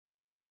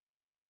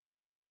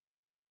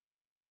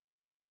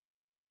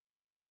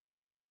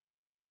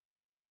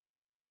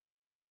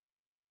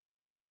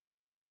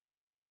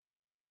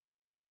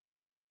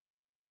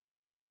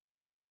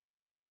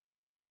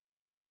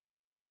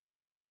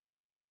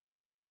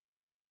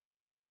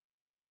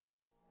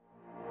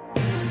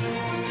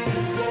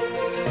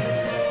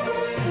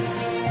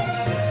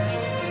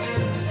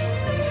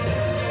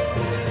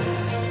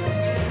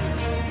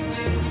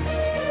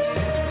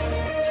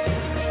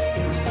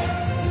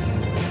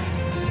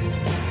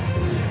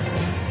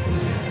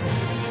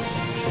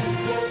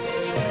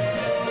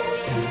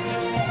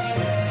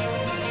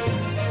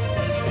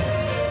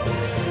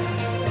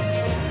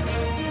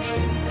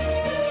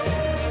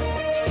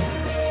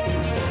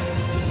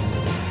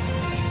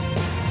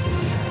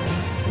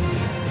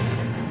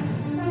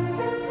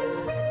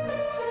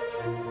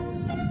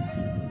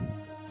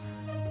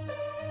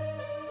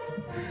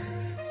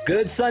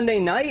Good Sunday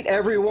night,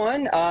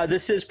 everyone.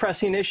 This is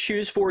Pressing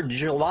Issues for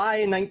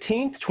July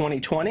 19th,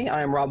 2020.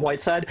 I am Rob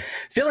Whiteside,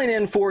 filling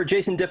in for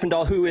Jason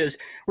Diffendahl, who is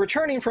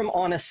returning from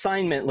on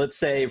assignment, let's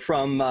say,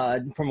 from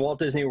Walt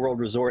Disney World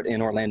Resort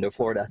in Orlando,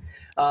 Florida.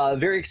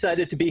 Very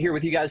excited to be here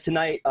with you guys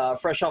tonight,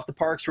 fresh off the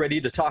parks, ready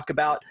to talk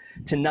about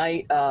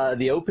tonight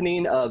the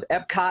opening of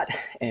EPCOT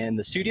and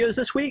the studios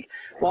this week,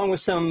 along with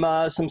some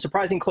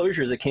surprising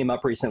closures that came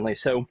up recently.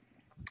 So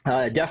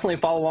definitely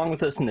follow along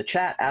with us in the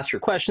chat, ask your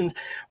questions.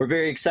 We're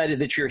very excited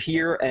that you're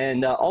here.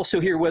 And also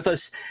here with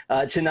us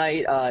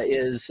tonight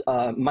is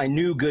my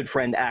new good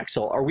friend,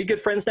 Axel. Are we good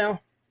friends now?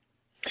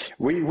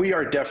 We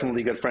are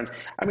definitely good friends.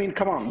 I mean,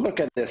 come on, look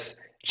at this.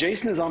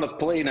 Jason is on a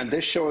plane, and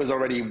this show is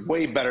already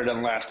way better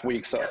than last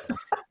week. So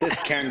this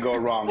can't go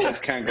wrong. This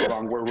can't go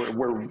wrong.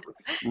 We're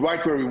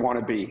right where we want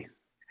to be.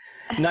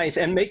 Nice.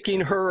 And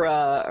making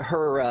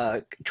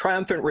her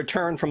triumphant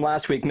return from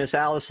last week, Miss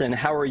Allison,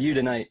 how are you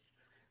tonight?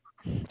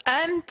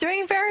 I'm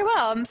doing very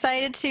well. I'm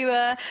excited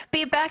to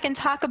be back and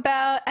talk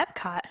about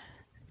EPCOT.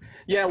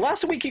 Yeah,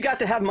 last week you got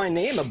to have my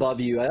name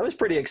above you. That was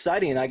pretty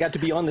exciting. I got to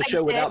be on the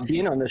show without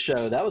being on the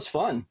show. That was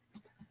fun.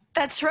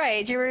 That's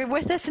right. You were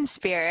with us in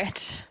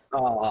spirit.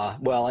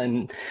 Well,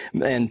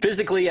 and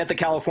physically at the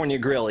California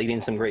Grill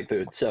eating some great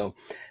food. So,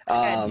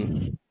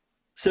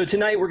 So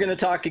tonight we're going to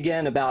talk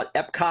again about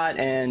EPCOT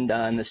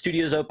and the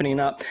studios opening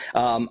up.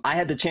 I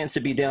had the chance to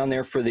be down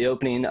there for the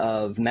opening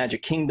of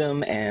Magic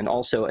Kingdom and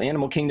also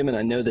Animal Kingdom, and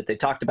I know that they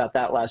talked about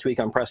that last week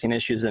on Pressing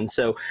Issues. And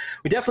so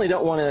we definitely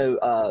don't want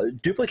to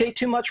duplicate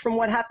too much from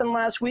what happened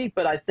last week,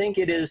 but I think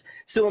it is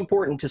still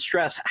important to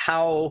stress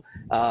how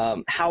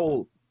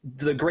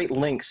the great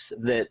lengths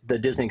that the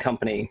Disney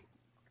company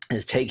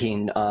is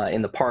taking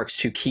in the parks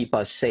to keep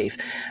us safe.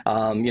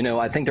 You know,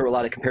 I think there were a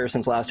lot of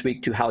comparisons last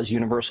week to how is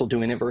Universal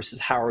doing it versus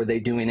how are they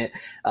doing it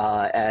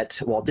at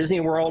Walt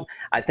Disney World.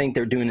 I think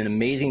they're doing an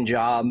amazing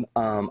job.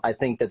 I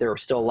think that there are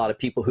still a lot of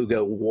people who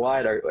go,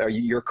 what are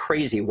you, you're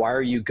crazy. Why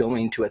are you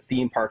going to a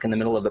theme park in the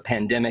middle of a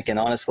pandemic? And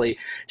honestly,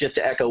 just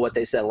to echo what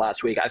they said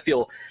last week, I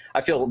feel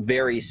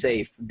very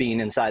safe being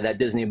inside that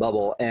Disney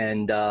bubble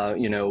and,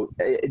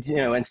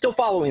 and still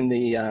following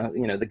the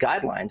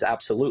guidelines.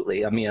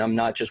 Absolutely. I mean, I'm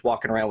not just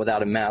walking around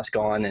without a mask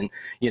on and,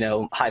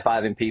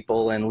 high-fiving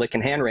people and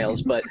licking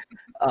handrails. But,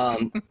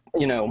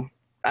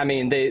 I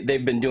mean,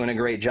 they've been doing a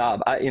great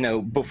job.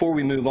 Before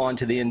we move on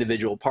to the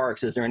individual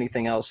parks, is there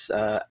anything else,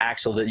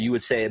 Axel, that you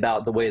would say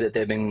about the way that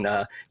they've been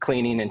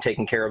cleaning and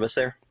taking care of us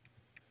there?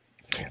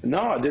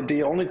 No,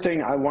 the only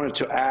thing I wanted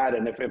to add,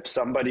 and if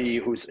somebody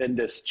who's in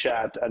this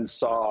chat and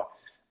saw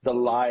the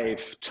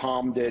live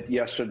Tom did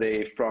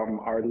yesterday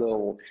from our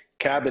little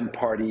cabin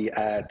party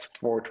at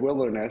Fort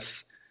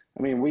Wilderness,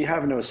 I mean, we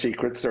have no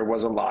secrets. There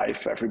was a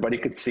live. Everybody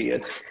could see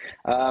it.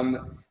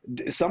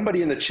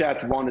 Somebody in the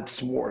chat wanted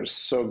s'mores.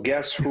 So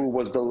guess who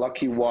was the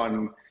lucky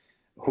one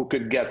who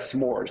could get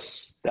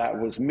s'mores? That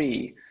was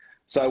me.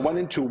 So I went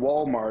into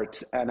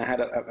Walmart and I had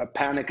a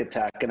panic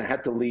attack and I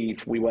had to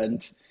leave. We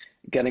went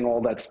getting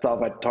all that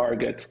stuff at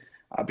Target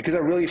because I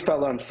really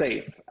felt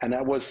unsafe. And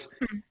I was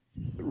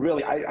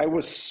really, I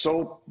was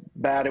so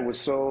bad.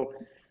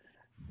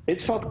 It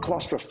felt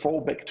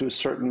claustrophobic to a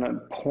certain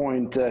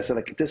point. So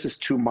like, this is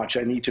too much.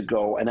 I need to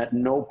go. And at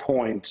no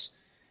point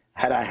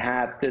had I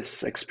had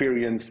this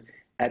experience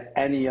at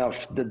any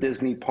of the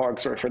Disney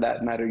parks or for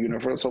that matter,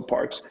 Universal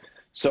parks.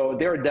 So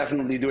they're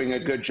definitely doing a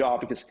good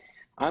job because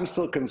I'm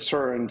still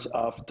concerned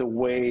of the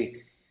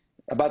way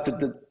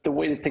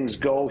that things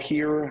go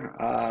here.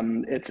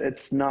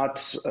 It's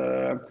not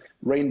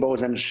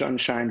rainbows and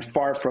sunshine,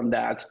 far from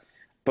that.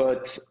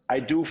 But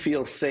I do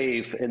feel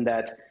safe in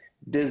that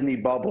Disney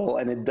bubble,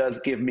 and it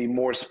does give me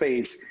more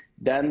space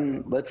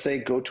than, let's say,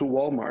 go to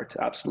Walmart.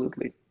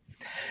 Absolutely.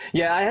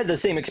 Yeah, I had the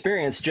same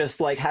experience,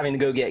 just like having to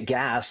go get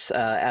gas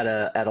at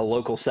a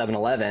local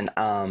 7-Eleven.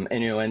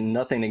 And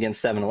nothing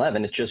against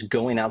 7-Eleven. It's just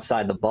going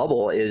outside the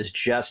bubble is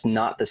just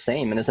not the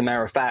same. And as a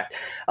matter of fact,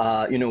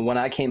 when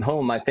I came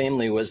home, my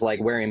family was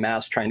like wearing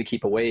masks, trying to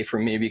keep away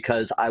from me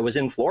because I was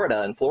in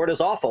Florida, and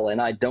Florida's awful.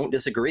 And I don't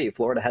disagree.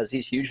 Florida has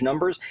these huge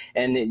numbers,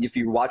 and if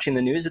you're watching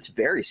the news, it's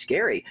very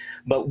scary.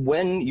 But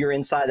when you're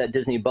inside that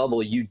Disney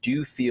bubble, you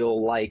do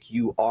feel like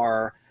you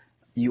are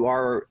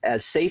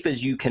as safe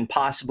as you can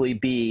possibly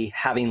be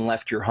having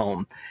left your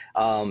home.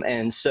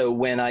 And so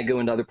when I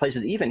go into other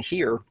places, even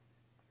here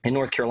in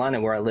North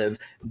Carolina where I live,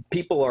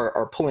 people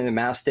are pulling the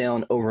mask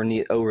down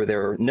over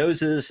their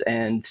noses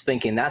and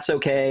thinking that's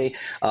okay,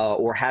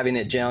 or having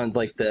it down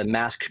like the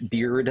mask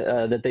beard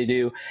that they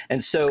do.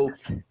 And so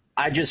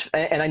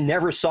I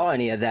never saw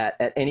any of that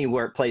at any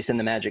place in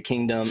the Magic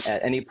Kingdom,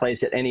 at any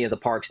place at any of the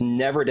parks.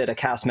 Never did a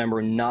cast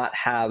member not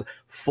have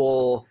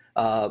full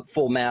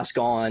mask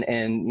on.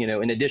 And,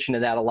 in addition to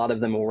that, a lot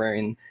of them were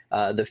wearing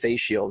the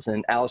face shields.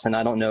 And Allison,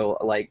 I don't know,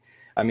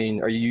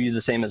 are you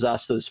the same as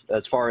us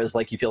as far as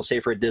like you feel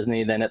safer at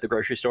Disney than at the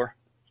grocery store?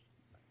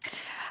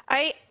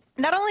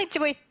 Not only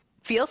do I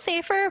feel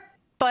safer,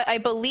 but I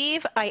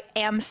believe I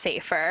am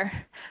safer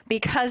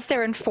because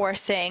they're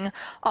enforcing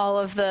all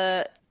of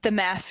the the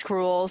mask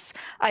rules.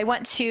 I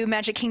went to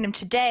Magic Kingdom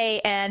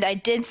today, and I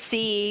did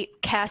see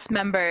cast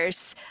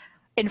members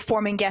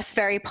informing guests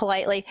very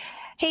politely,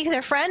 hey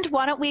there, friend,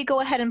 why don't we go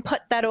ahead and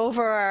put that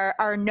over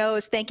our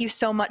nose? Thank you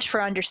so much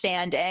for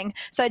understanding.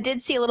 So I did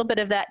see a little bit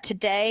of that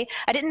today.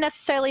 I didn't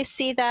necessarily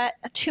see that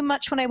too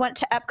much when I went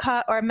to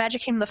Epcot or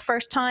Magic Kingdom the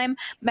first time.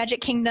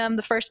 Magic Kingdom,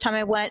 the first time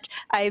I went,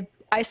 I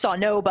saw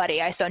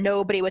nobody. I saw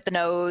nobody with the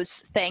nose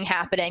thing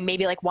happening,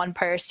 maybe like one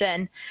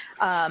person.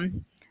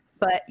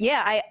 But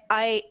yeah,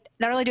 I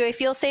not only do I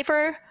feel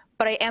safer,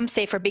 but I am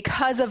safer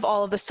because of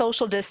all of the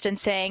social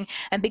distancing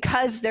and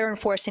because they're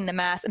enforcing the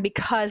mask and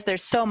because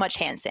there's so much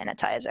hand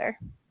sanitizer.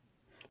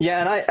 Yeah,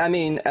 and I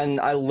mean, and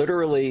I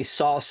literally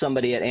saw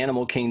somebody at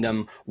Animal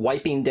Kingdom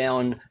wiping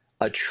down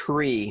a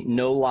tree.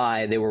 No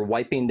lie, they were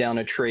wiping down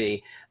a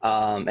tree.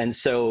 And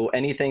so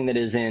anything that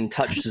is in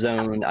touch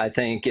zone, I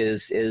think,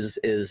 is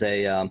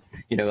a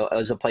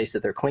is a place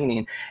that they're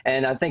cleaning.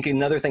 And I think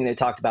another thing they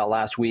talked about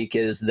last week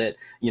is that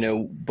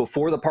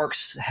before the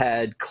parks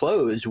had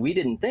closed, we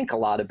didn't think a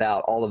lot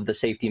about all of the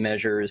safety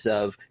measures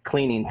of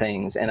cleaning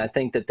things. And I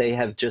think that they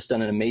have just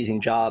done an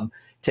amazing job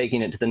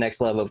taking it to the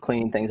next level of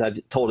cleaning things. I've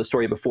told a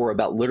story before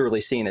about literally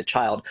seeing a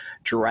child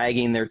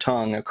dragging their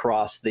tongue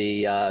across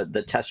the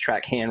test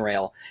track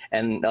handrail,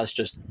 and us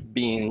just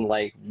being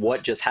like,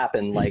 what just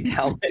happened? Like,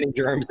 how many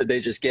germs did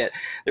they just get?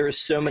 There are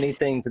so many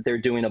things that they're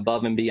doing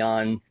above and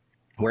beyond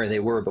where they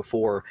were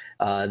before,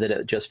 that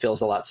it just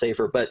feels a lot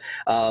safer. But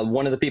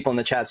one of the people in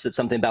the chat said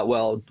something about,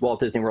 well, Walt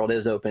Disney World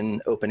is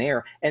open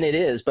air, and it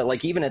is, but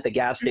like even at the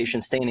gas station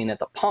standing at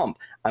the pump,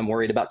 I'm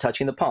worried about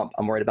touching the pump.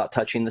 I'm worried about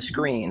touching the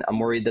screen. I'm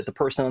worried that the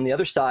person on the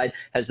other side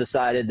has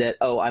decided that,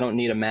 oh, I don't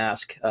need a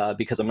mask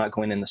because I'm not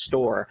going in the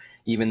store,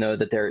 even though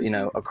that they're,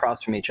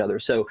 across from each other.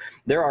 So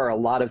there are a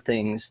lot of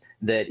things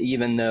that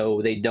even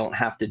though they don't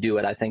have to do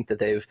it, I think that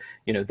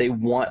they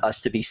want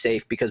us to be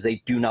safe because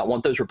they do not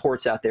want those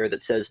reports out there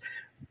that says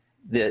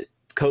that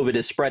COVID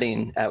is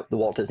spreading at the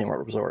Walt Disney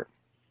World Resort.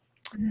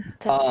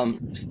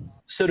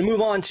 So to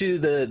move on to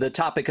the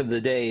topic of the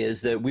day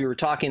is that we were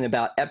talking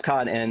about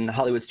Epcot and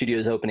Hollywood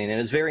Studios opening, and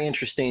it's very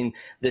interesting,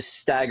 this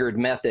staggered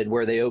method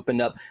where they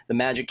opened up the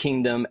Magic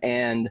Kingdom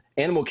and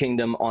Animal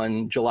Kingdom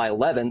on July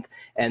 11th,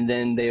 and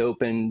then they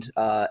opened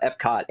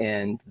Epcot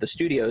and the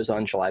studios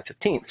on July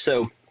 15th.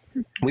 So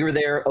we were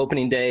there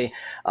opening day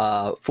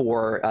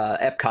for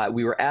Epcot.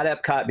 We were at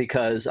Epcot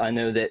because I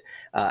know that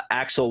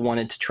Axel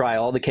wanted to try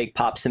all the cake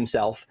pops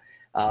himself.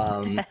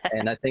 And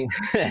I think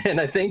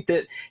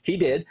that he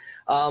did.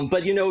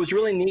 But it was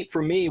really neat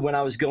for me when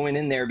I was going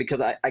in there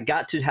because I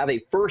got to have a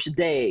first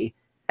day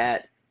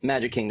at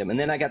Magic Kingdom, and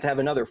then I got to have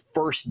another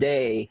first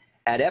day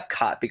at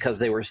Epcot because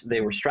they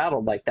were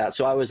straddled like that.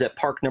 So I was at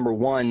park number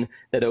 1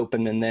 that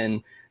opened, and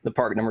then the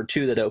park number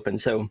 2 that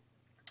opened. So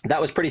that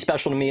was pretty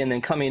special to me. And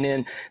then coming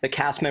in, the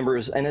cast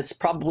members, and it's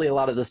probably a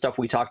lot of the stuff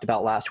we talked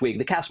about last week.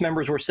 The cast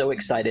members were so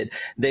excited.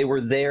 They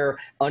were there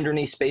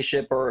underneath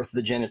Spaceship Earth,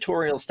 the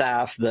janitorial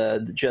staff,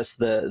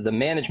 the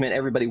management,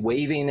 everybody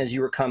waving as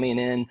you were coming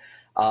in.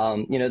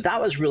 That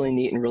was really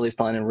neat and really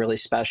fun and really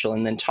special.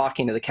 And then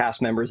talking to the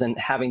cast members and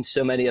having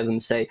so many of them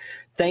say,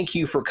 thank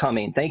you for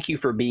coming. Thank you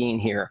for being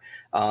here.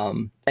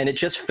 And it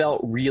just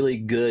felt really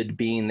good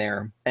being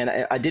there. And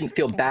I didn't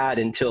feel bad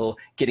until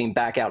getting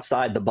back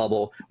outside the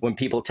bubble when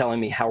people telling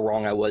me how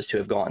wrong I was to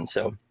have gone.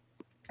 So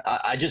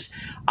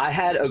I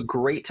had a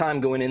great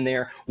time going in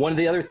there. One of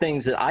the other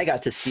things that I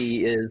got to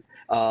see is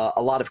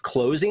a lot of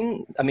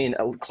closing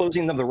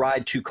of the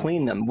ride to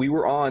clean them. We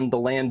were on the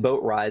land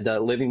boat ride,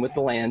 Living with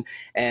the Land,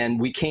 and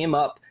we came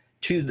up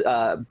to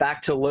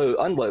back to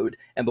unload.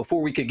 And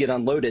before we could get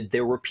unloaded,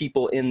 there were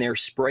people in there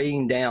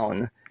spraying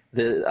down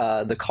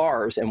the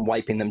cars and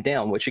wiping them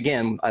down, which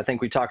again, I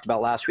think we talked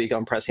about last week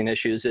on Pressing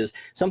Issues, is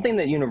something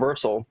that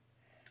Universal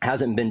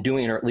hasn't been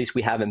doing, or at least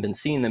we haven't been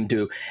seeing them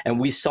do. And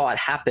we saw it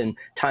happen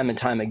time and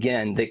time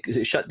again. They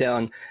shut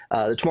down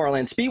the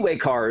Tomorrowland Speedway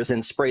cars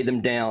and sprayed them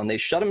down. They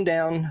shut them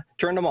down,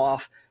 turned them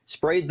off,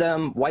 sprayed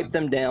them, wiped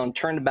them down,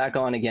 turned them back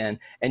on again.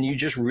 And you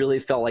just really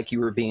felt like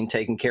you were being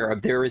taken care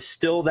of. There is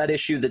still that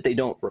issue that they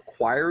don't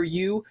require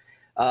you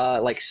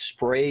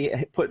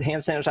put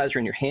hand sanitizer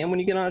in your hand when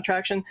you get on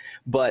attraction,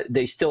 but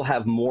they still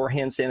have more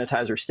hand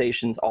sanitizer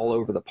stations all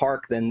over the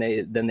park than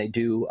they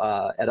do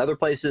at other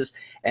places.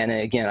 And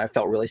again, I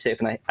felt really safe,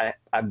 and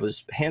I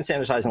was hand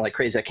sanitizing like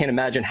crazy. I can't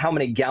imagine how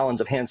many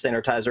gallons of hand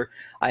sanitizer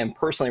I am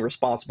personally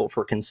responsible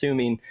for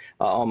consuming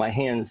on my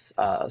hands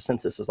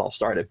since this has all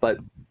started. But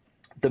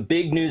the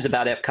big news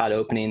about Epcot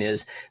opening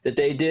is that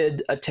they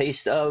did a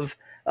taste of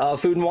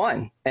food and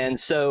wine. And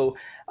so,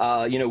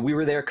 we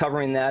were there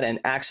covering that. And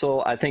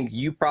Axel, I think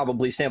you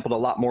probably sampled a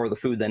lot more of the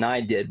food than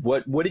I did.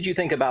 What did you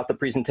think about the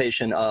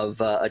presentation of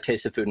A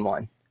Taste of Food and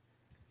Wine?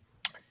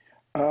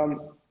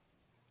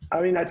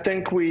 I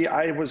think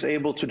I was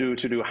able to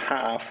do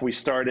half. We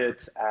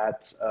started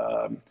at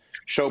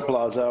Show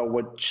Plaza,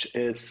 which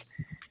is,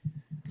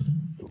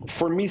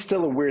 for me,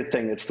 still a weird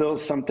thing. It's still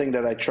something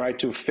that I try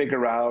to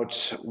figure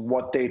out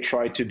what they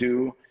try to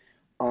do.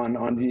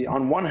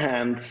 On one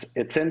hand,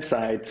 it's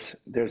inside,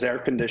 there's air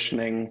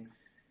conditioning,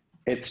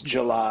 It's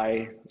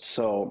July,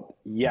 so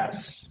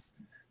yes.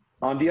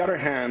 On the other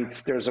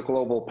hand, there's a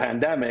global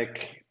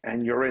pandemic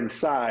and you're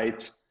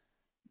inside.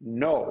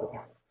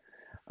 No.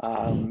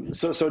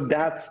 So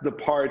that's the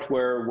part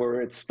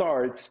where it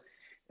starts.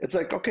 It's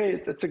like, okay,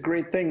 it's a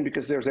great thing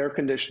because there's air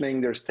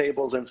conditioning, there's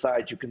tables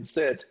inside, you can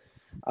sit.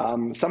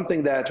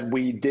 Something that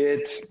we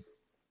did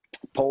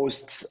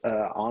posts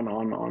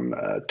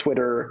on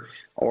Twitter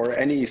or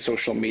any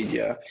social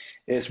media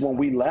is when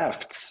we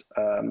left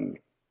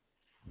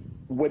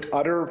with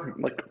other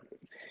like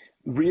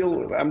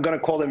real, I'm going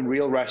to call them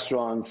real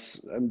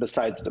restaurants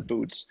besides the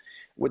booths.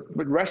 With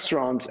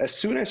restaurants, as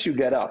soon as you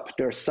get up,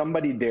 there's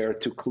somebody there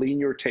to clean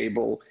your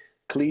table,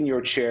 clean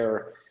your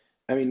chair.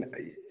 I mean,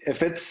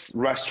 if it's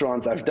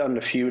restaurants, I've done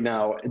a few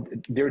now,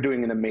 they're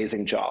doing an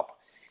amazing job.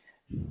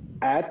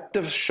 At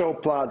the Show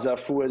Plaza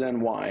Food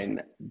and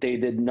Wine, they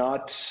did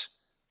not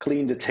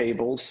clean the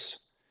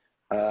tables,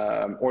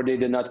 or they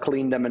did not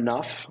clean them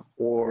enough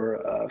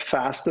or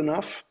fast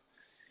enough.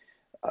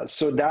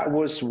 So that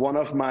was one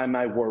of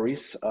my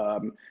worries.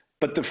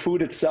 But the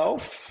food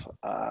itself,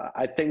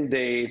 I think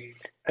they,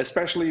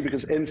 especially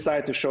because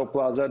inside the Show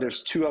Plaza,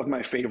 there's two of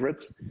my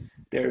favorites.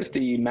 There's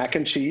the mac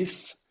and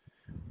cheese,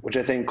 which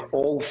I think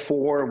all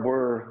four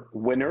were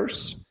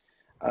winners,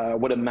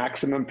 with a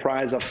maximum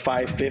price of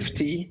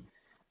 $5.50.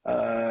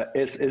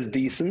 Is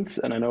decent,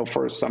 and I know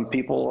for some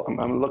people,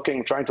 I'm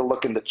trying to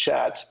look in the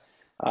chat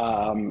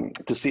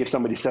to see if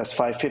somebody says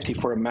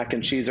 $5.50 for a mac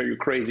and cheese. Are you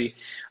crazy?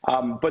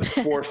 But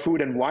for food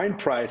and wine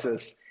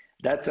prices,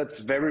 that's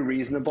very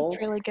reasonable.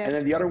 That's really good. And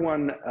then the other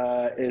one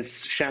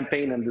is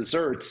champagne and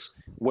desserts,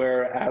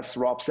 where, as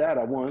Rob said,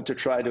 I wanted to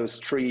try those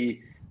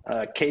three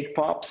cake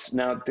pops.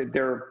 Now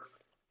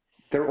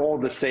they're all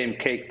the same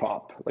cake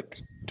pop. Like,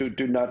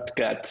 do not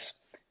get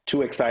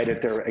too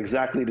excited. They're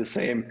exactly the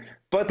same,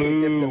 but they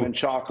dip them in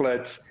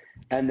chocolate.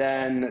 And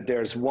then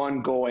there's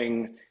one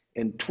going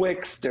in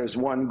Twix. There's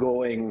one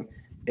going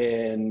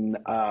in,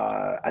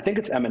 I think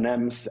it's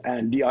M&Ms,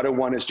 and the other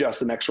one is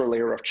just an extra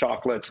layer of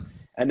chocolate.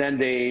 And then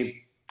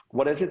they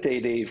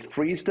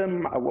freeze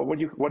them. What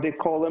do they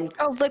call them?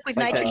 Oh, liquid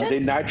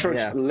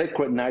nitrogen?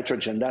 Liquid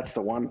nitrogen. That's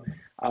the one.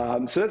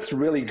 So that's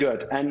really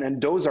good. And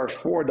those are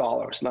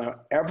 $4. Now,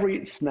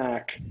 every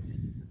snack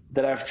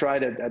that I've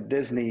tried at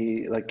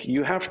Disney, like,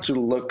 you have to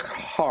look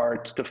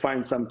hard to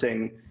find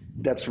something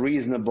that's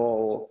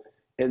reasonable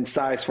in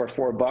size for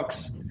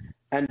 $4.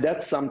 And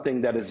that's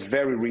something that is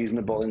very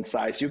reasonable in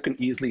size. You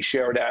can easily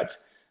share that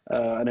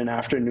in an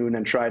afternoon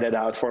and try that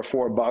out for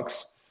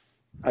 $4.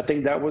 I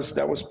think that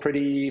was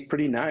pretty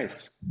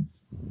nice.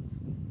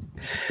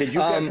 Did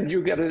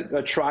you get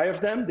a try of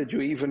them? Did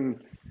you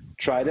even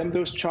try them,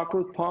 those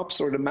chocolate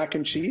pops or the mac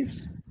and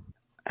cheese?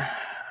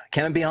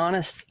 Can I be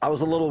honest? It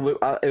was a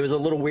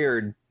little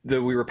weird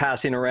that we were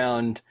passing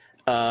around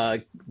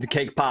the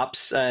cake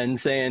pops and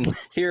saying,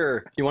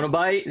 "Here, you want a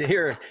bite?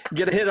 Here,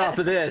 get a hit off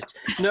of this."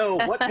 No,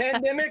 what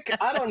pandemic?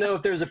 I don't know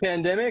if there's a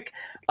pandemic.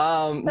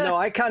 No,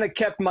 I kind of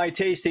kept my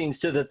tastings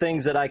to the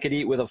things that I could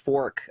eat with a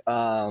fork.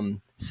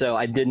 So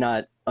I did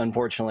not,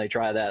 unfortunately,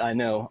 try that. I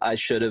know I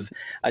should have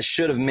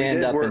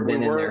manned up and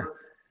been in there.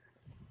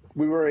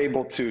 We were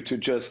able to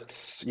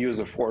just use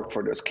a fork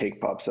for those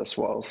cake pops as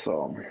well.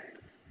 So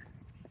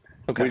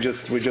okay. We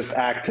just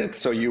acted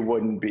so you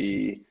wouldn't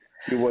be.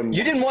 You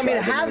didn't want me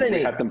to have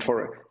any. Had them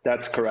for,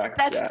 that's correct.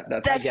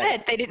 That's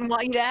it. They didn't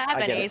want you to have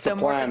any, so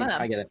more for them.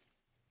 I get it.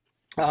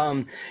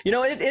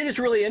 It is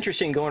really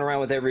interesting going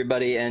around with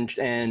everybody and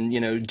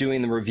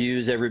doing the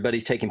reviews.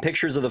 Everybody's taking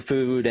pictures of the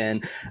food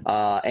and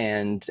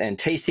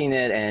tasting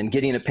it and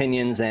getting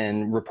opinions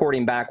and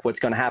reporting back what's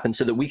going to happen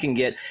so that we can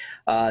get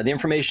the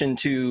information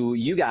to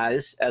you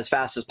guys as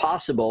fast as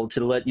possible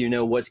to let you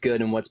know what's good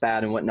and what's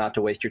bad and what not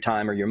to waste your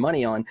time or your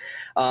money on.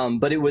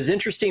 But it was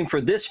interesting for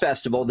this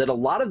festival that a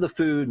lot of the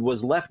food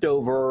was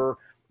leftover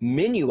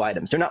menu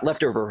items. They're not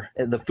leftover.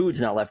 The food's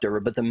not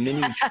leftover, but the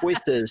menu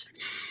choices,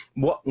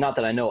 well, not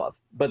that I know of,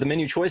 but the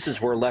menu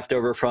choices were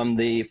leftover from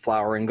the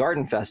Flower and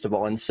Garden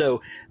Festival. And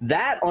so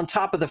that, on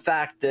top of the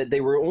fact that they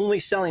were only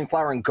selling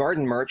Flower and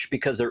Garden merch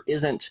because there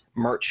isn't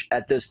merch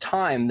at this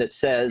time that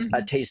says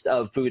a taste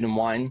of food and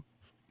wine,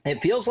 it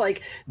feels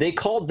like they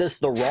called this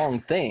the wrong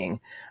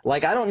thing.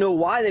 Like, I don't know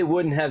why they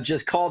wouldn't have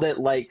just called it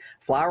like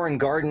Flower and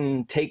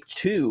Garden Take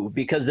Two,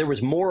 because there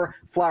was more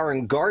Flower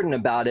and Garden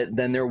about it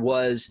than there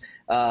was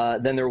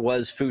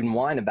food and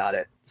wine about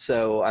it.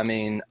 So, I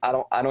mean, I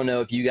don't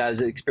know if you guys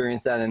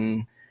experienced that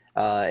and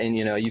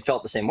you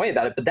felt the same way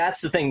about it, but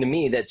that's the thing to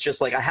me. That's just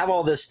like, I have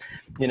all this,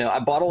 I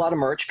bought a lot of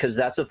merch because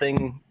that's the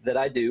thing that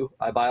I do.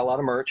 I buy a lot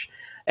of merch.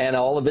 And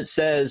all of it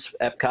says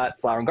EPCOT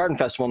Flower and Garden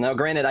Festival. Now,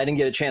 granted, I didn't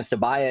get a chance to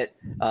buy it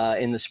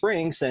in the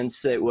spring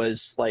since it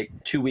was like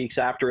 2 weeks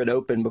after it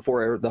opened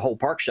before the whole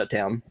park shut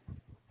down.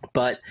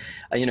 But,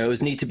 it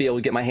was neat to be able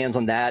to get my hands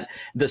on that.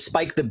 The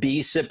Spike the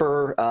Bee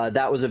sipper,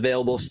 that was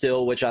available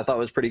still, which I thought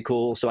was pretty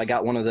cool. So I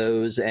got one of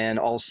those, and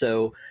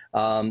also,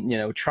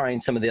 trying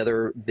some of the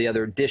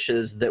other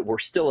dishes that were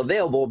still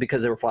available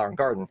because they were Flower and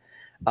Garden.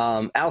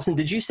 Allison,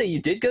 did you say you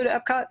did go to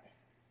EPCOT?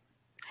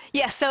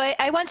 Yeah, so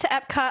I went to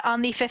Epcot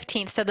on the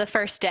 15th, so the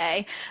first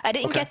day. I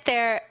didn't Okay. get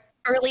there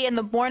early in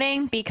the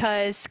morning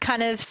because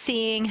kind of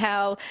seeing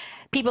how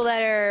people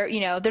that are,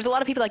 there's a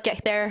lot of people that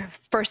get there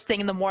first thing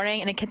in the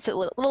morning and it gets a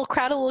little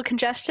crowded, a little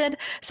congested.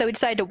 So we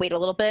decided to wait a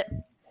little bit.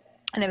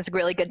 And it was a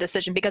really good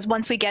decision because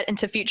once we get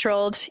into Future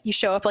World, you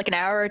show up like an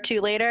hour or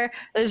two later,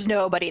 there's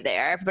nobody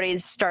there.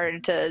 Everybody's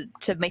started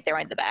to make their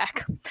way in the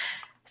back.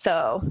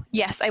 So,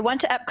 yes, I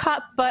went to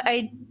Epcot, but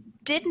I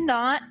did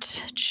not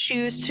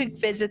choose to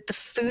visit the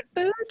food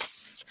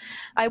booths.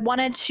 I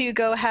wanted to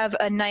go have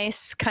a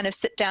nice kind of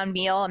sit down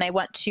meal, and I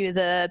went to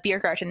the beer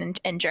garden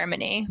in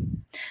Germany.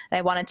 And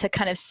I wanted to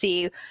kind of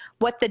see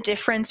what the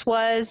difference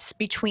was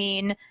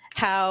between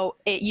how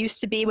it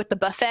used to be with the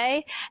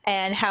buffet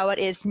and how it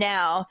is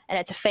now, and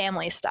it's a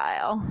family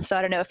style. So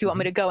I don't know if you want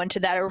me to go into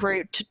that or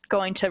we're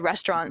going to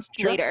restaurants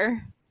Sure.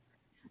 later.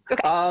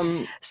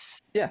 Okay.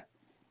 Yeah.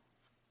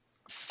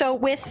 So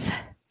with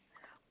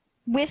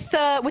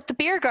the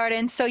beer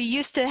garden, so you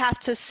used to have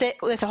to sit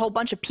with a whole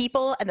bunch of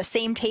people at the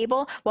same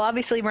table. Well,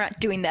 obviously we're not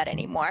doing that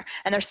anymore,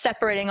 and they're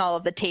separating all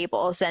of the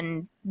tables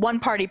and one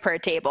party per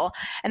table.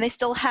 And they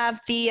still have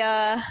the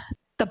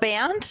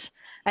band,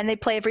 and they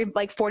play every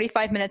like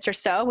 45 minutes or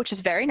so, which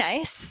is very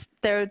nice.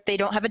 They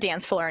don't have a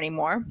dance floor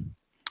anymore,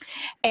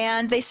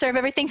 and they serve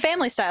everything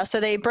family style. So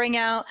they bring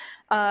out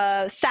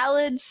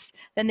salads,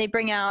 then they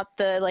bring out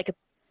the like a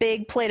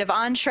big plate of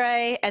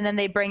entree, and then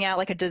they bring out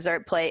like a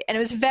dessert plate. And it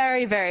was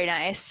very, very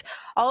nice.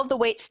 All of the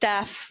wait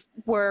staff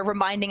were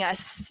reminding us,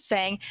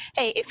 saying,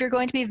 hey, if you're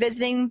going to be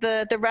visiting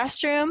the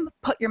restroom,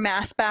 put your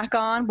mask back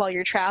on while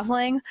you're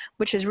traveling,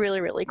 which is really,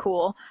 really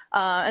cool.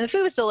 And the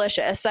food was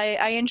delicious.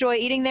 I enjoy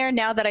eating there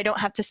now that I don't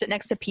have to sit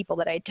next to people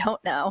that I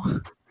don't know.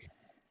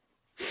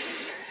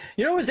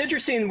 You know, it was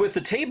interesting with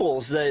the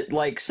tables that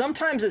like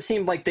sometimes it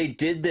seemed like they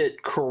did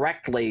that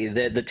correctly,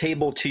 that the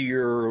table to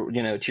your,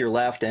 to your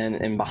left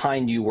and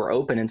behind you were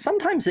open. And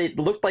sometimes it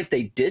looked like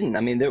they didn't. I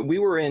mean, we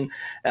were in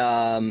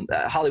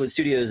Hollywood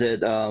Studios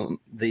at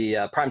the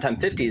Primetime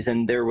 50s,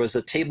 and there was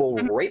a table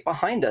right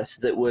behind us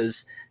that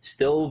was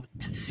still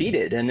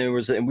seated. And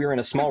we were in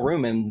a small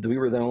room and we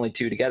were the only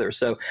two together.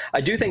 So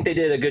I do think they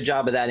did a good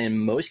job of that in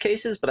most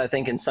cases. But I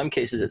think in some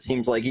cases it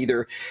seems like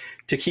either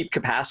to keep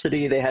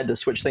capacity, they had to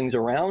switch things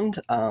around.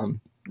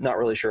 Not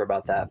really sure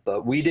about that,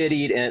 but we did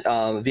eat at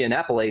Via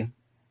Napoli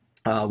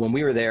when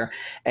we were there,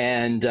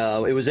 and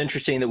it was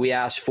interesting that we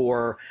asked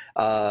for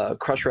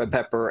crushed red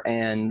pepper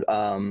and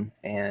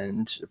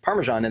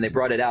Parmesan, and they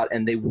brought it out,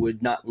 and they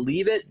would not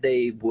leave it.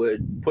 They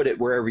would put it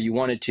wherever you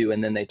wanted to,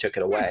 and then they took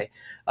it away.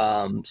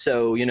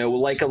 So,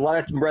 like a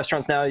lot of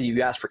restaurants now,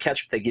 you ask for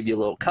ketchup, they give you a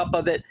little cup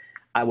of it.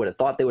 I would have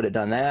thought they would have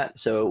done that.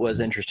 So it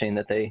was interesting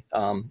that they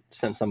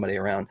sent somebody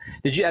around.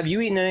 Have you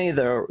eaten any of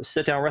the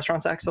sit-down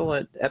restaurants, Axel,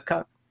 at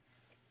Epcot?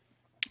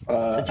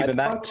 Since you've been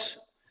back?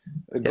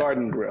 The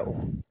Garden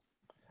Grill.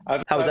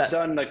 I've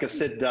done like a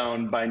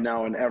sit-down by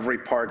now in every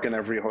park and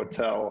every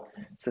hotel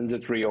since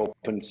it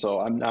reopened.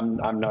 So I'm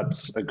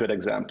not a good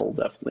example.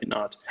 Definitely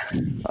not.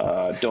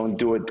 Don't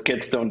do it.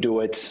 Kids, don't do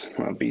it.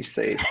 Be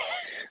safe.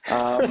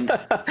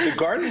 The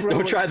Garden Grill.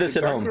 Don't try this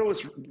at home.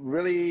 Was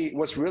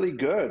really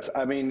good.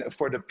 I mean,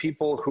 for the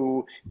people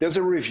who, there's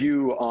a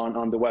review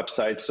on the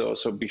website,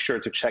 so be sure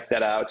to check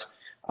that out.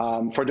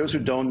 For those who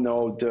don't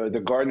know,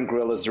 the Garden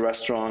Grill is a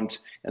restaurant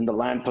in the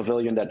Land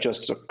Pavilion that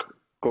just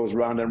goes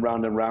round and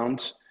round and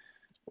round,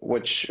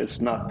 which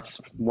is not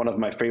one of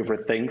my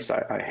favorite things.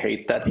 I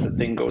hate that the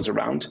thing goes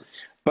around.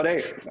 But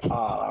hey,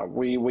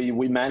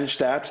 we managed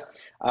that,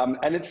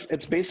 and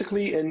it's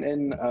basically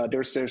in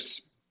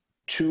there's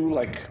two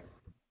like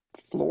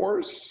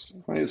floors,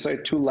 how do you say,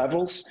 two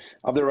levels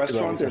of the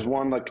restaurant. There's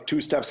one like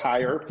two steps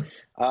higher.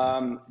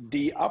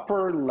 The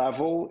upper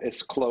level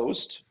is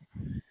closed,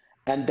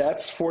 and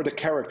that's for the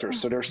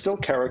characters. So they're still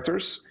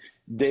characters.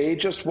 They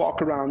just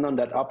walk around on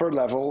that upper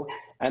level,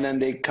 and then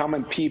they come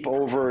and peep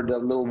over the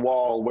little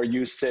wall where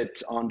you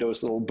sit on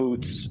those little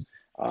booths.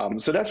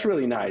 So that's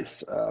really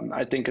nice.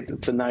 I think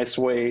it's a nice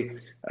way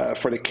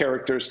for the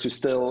characters to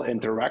still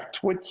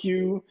interact with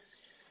you.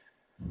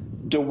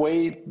 The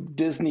way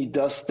Disney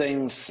does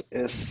things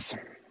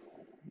is,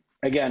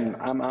 again,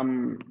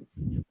 I'm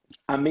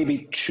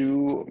maybe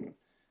too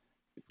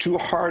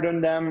hard on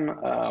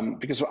them,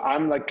 because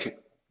I'm like,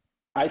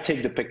 I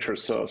take the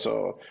pictures.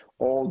 So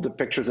all the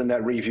pictures in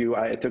that review,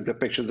 I took the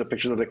pictures of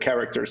the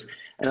characters,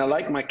 and I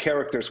like my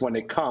characters when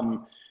they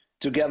come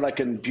to get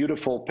like a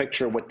beautiful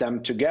picture with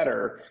them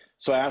together.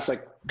 So I asked,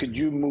 like, could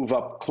you move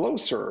up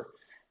closer?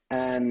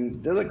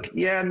 And they're like,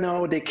 yeah,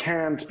 no, they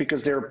can't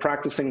because they're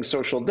practicing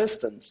social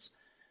distance.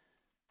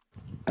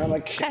 And I'm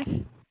like,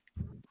 okay.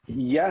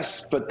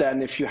 Yes, but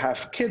then if you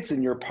have kids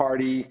in your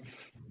party,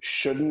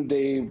 shouldn't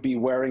they be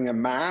wearing a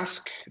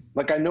mask?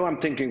 Like, I know I'm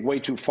thinking way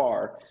too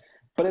far,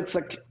 but it's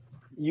like,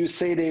 you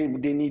say they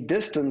need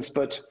distance,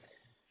 but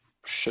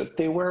should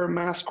they wear a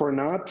mask or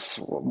not?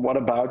 What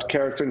about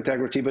character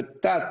integrity?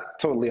 But that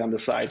totally on the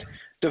side.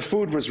 The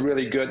food was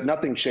really good.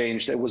 Nothing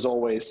changed. It was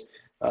always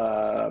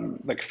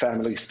like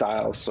family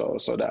style. So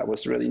that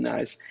was really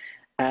nice.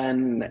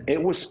 And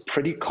it was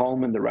pretty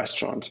calm in the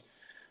restaurant.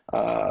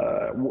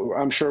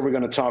 I'm sure we're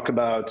going to talk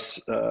about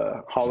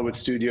Hollywood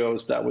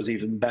Studios. That was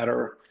even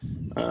better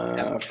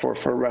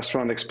for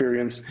restaurant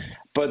experience.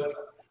 But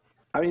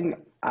I mean,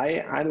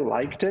 I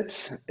liked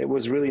it. It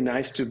was really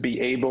nice to be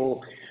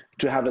able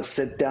to have a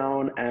sit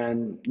down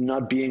and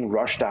not being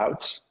rushed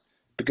out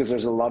because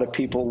there's a lot of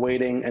people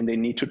waiting and they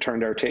need to turn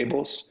their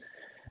tables.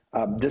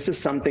 This is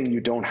something you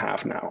don't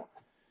have now.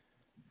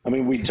 I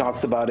mean, we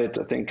talked about it,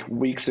 I think,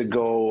 weeks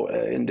ago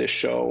in this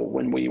show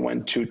when we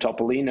went to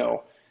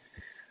Topolino.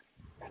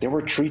 There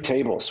were 3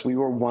 tables. We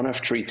were one of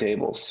 3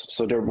 tables.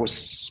 So there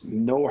was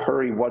no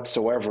hurry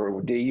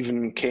whatsoever. They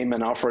even came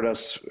and offered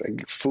us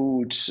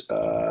food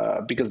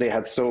because they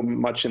had so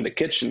much in the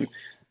kitchen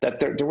that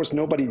there was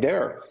nobody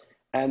there.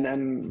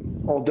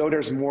 And although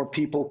there's more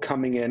people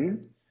coming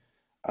in,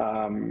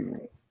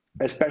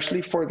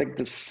 especially for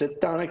the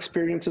sit-down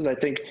experiences, I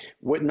think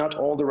with not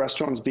all the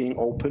restaurants being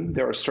open,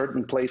 there are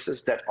certain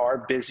places that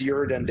are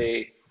busier than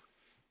they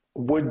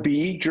would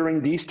be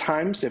during these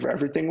times if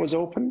everything was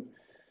open.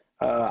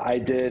 I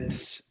did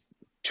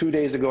 2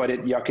 days ago, I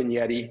did Yuck and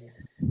Yeti,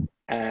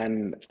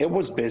 and it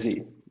was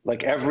busy.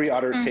 Like every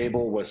other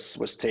table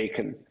was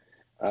taken.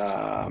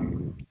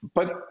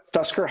 But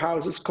Tusker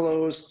House is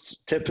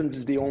closed. Tiffin's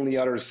is the only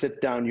other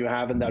sit down you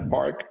have in that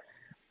park.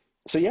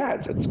 So yeah,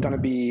 it's gonna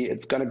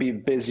be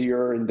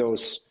busier in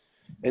those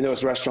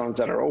restaurants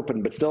that are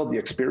open, but still the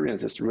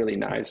experience is really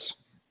nice.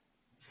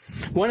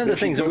 One of the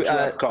things that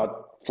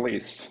EPCOT,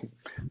 please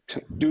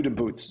do the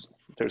boots.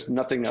 There's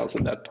nothing else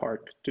in that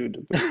park. Do the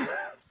boots.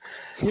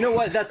 You know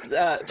what? That's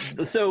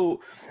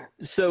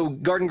so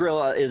Garden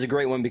Grill is a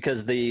great one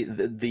because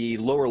the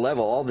lower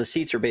level, all the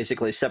seats are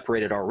basically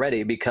separated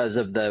already because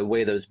of the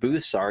way those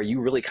booths are. You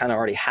really kind of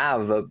already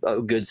have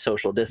a good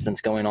social distance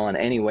going on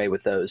anyway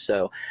with those.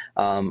 So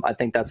I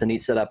think that's a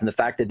neat setup. And the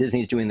fact that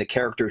Disney's doing the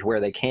characters where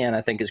they can,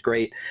 I think is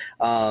great.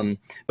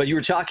 But you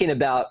were talking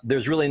about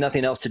there's really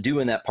nothing else to do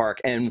in that park.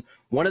 And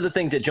one of the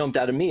things that jumped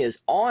out at me is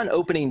on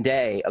opening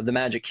day of the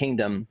Magic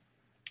Kingdom,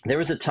 there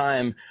was a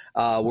time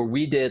where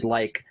we did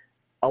like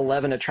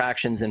 11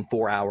 attractions in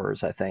 4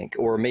 hours, I think,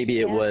 or maybe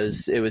it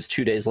was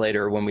 2 days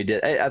later when we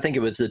did. I think it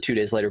was the 2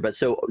 days later, but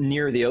so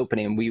near the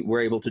opening, we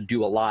were able to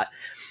do a lot.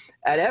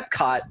 At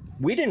Epcot,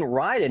 we didn't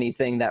ride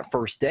anything that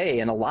first day,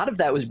 and a lot of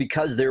that was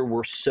because there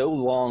were so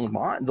long.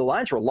 The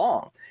lines were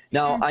long.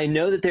 Now, I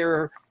know that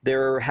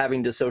they're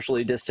having to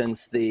socially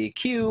distance the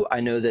queue. I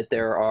know that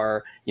there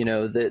are,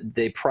 that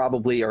they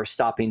probably are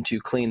stopping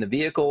to clean the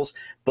vehicles,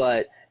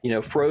 but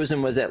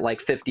Frozen was at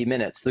like 50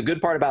 minutes. The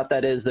good part about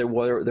that is there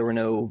were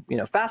no,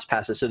 fast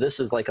passes. So this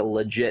is like a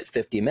legit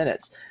 50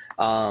 minutes.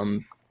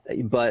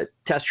 But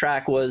Test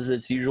Track was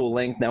its usual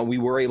length. Now we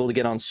were able to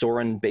get on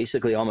Soarin'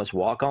 basically almost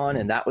walk on,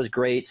 and that was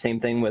great. Same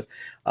thing with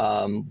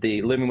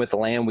the Living with the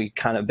Land. We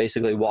kind of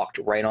basically walked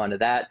right onto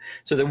that.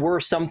 So there were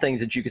some things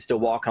that you could still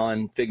walk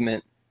on.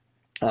 Figment.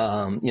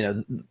 A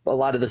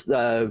lot of this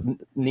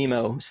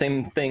Nemo,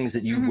 same things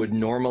that you would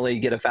normally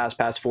get a fast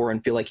pass for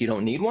and feel like you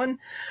don't need one.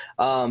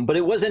 But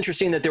it was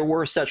interesting that there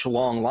were such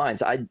long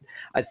lines. I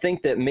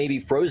think that maybe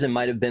Frozen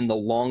might have been the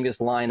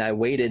longest line I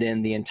waited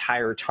in the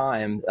entire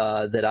time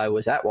that I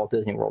was at Walt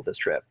Disney World this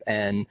trip.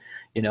 And,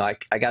 I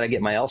got to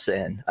get my Elsa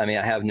in. I mean,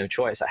 I have no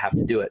choice. I have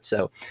to do it.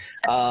 So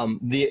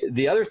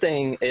the other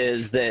thing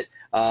is that,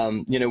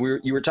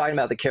 you were talking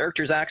about the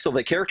characters, Axel.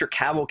 The character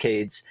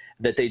cavalcades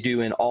that they do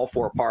in all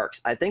 4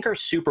 parks, I think, are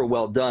super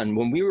well done.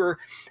 When we were,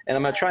 and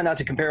I'm going to try not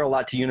to compare a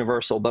lot to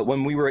Universal, but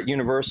when we were at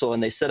Universal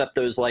and they set up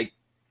those like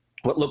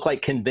what looked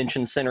like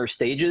convention center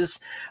stages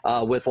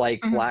with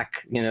like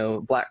black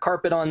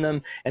carpet on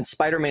them, and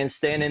Spider-Man's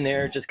standing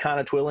there just kind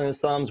of twiddling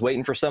his thumbs,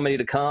 waiting for somebody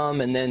to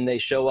come, and then they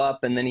show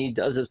up, and then he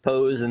does his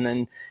pose, and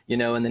then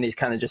and then he's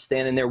kind of just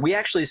standing there. We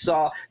actually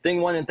saw Thing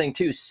 1 and Thing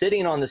 2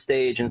 sitting on the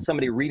stage and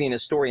somebody reading a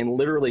story and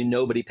literally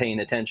nobody paying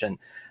attention.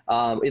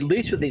 At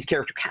least with these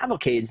character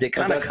cavalcades, they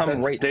kind of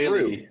come right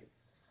daily. through.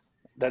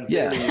 That's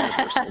daily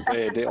Universal.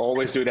 They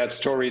always do that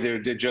story.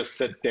 They just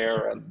sit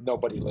there and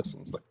nobody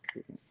listens.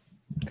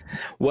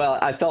 Well,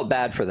 I felt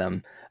bad for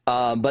them.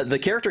 But the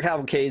character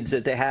cavalcades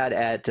that they had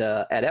at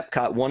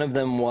Epcot, one of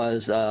them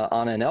was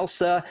Anna and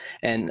Elsa.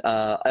 And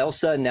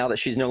Elsa, now that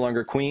she's no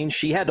longer queen,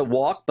 she had to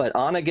walk, but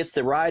Anna gets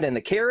to ride in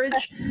the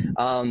carriage.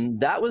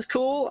 That was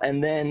cool.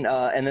 And then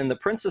the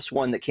princess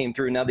one that came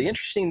through. Now, the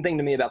interesting thing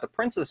to me about the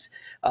princess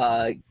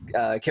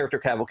character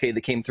cavalcade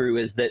that came through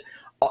is that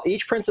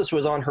each princess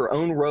was on her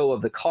own row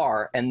of the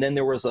car, and then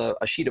there was a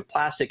sheet of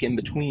plastic in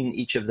between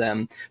each of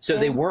them. So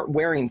they weren't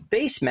wearing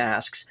face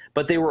masks,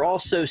 but they were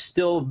also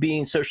still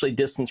being socially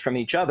distanced from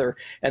each other.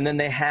 And then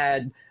they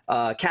had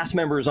cast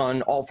members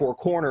on all 4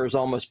 corners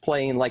almost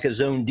playing like a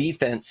zone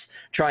defense,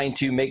 trying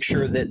to make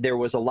sure that there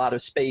was a lot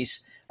of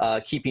space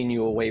keeping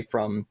you away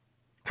from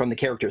the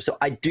characters. So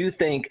I do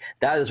think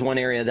that is one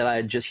area that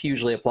I just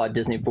hugely applaud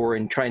Disney for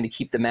in trying to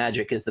keep the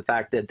magic, is the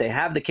fact that they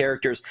have the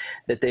characters,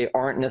 that they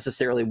aren't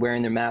necessarily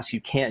wearing their masks.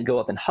 You can't go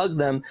up and hug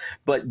them,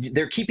 but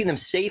they're keeping them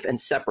safe and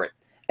separate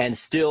and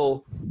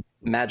still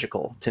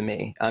magical to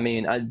me. I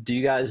mean, do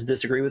you guys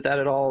disagree with that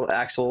at all?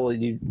 Axel, were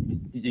you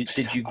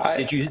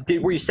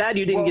sad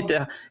you didn't get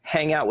to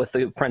hang out with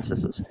the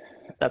princesses?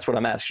 That's what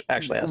I'm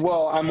actually asking.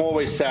 Well, I'm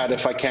always sad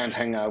if I can't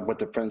hang out with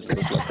the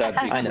princesses. Let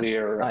that be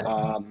clear. I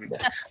know.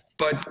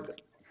 But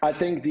I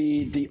think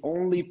the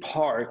only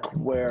park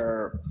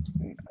where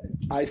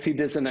I see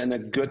this in a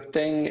good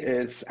thing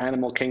is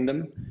Animal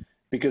Kingdom,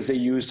 because they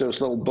use those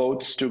little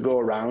boats to go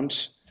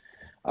around.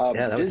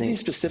 Disney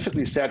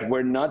specifically said,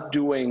 we're not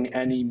doing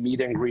any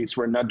meet and greets,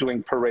 we're not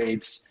doing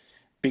parades,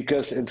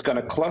 because it's going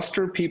to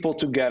cluster people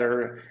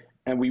together,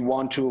 and we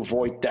want to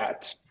avoid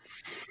that.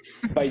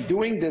 By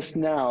doing this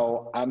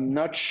now, I'm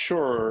not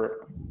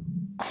sure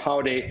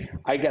how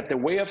I get the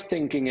way of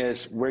thinking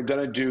is we're going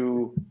to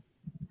do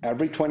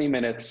every 20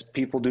 minutes,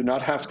 people do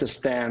not have to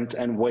stand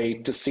and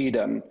wait to see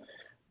them.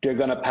 They're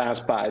going to pass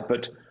by.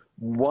 But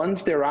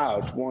once they're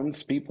out,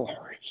 once people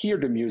hear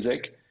the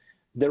music,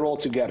 they're all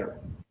together.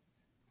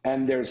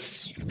 And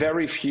there's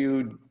very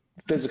few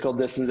physical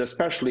distance,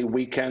 especially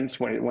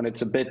weekends when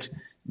it's a bit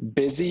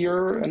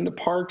busier in the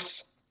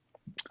parks.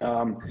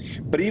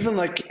 But even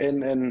like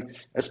in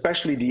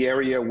especially the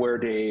area where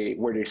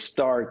they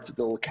start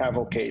the little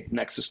cavalcade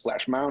next to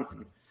Splash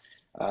Mountain,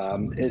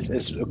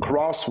 is a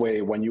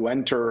crossway when you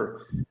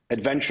enter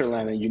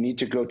Adventureland and you need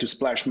to go to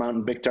Splash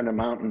Mountain, Big Thunder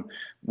Mountain.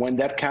 When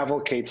that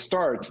cavalcade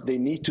starts, they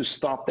need to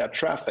stop that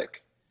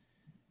traffic,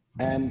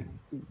 and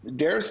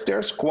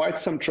there's quite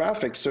some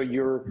traffic. So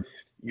you're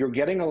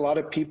getting a lot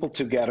of people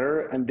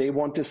together, and they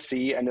want to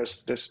see. And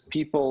there's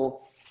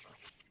people.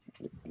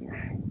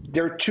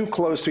 They're too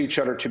close to each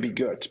other to be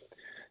good.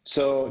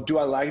 So do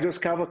I like those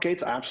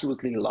cavalcades? I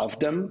absolutely love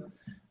them.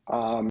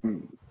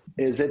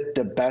 Is it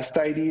the best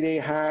idea they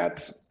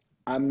had?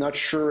 I'm not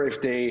sure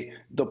if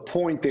the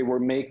point they were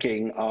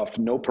making of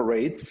no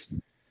parades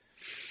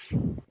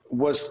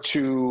was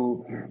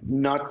to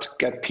not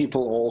get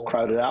people all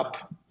crowded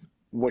up,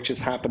 which is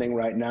happening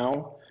right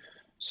now.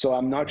 So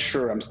I'm not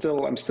sure. I'm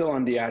still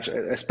on the edge,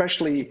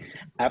 especially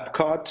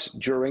EPCOT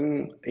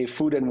during a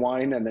food and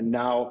wine. And then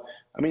now,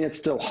 I mean, it's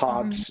still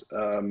hot.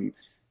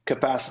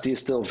 Capacity is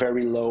still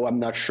very low. I'm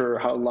not sure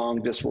how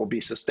long this will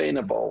be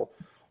sustainable,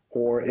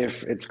 or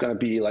if it's going to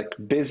be like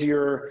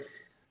busier.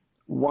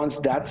 Once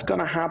that's going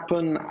to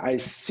happen, I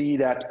see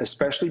that,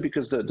 especially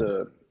because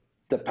the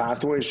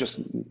pathway is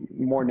just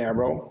more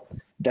narrow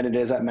than it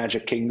is at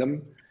Magic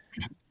Kingdom.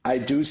 I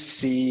do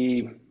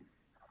see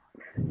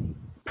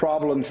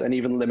problems and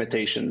even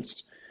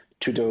limitations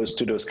to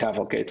those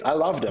cavalcades. I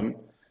love them,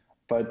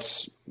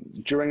 but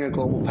during a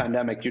global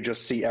pandemic, you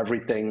just see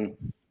everything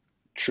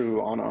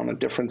true on a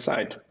different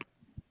side.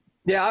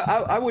 Yeah,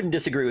 I wouldn't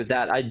disagree with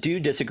that. I do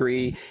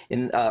disagree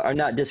or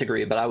not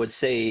disagree, but I would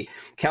say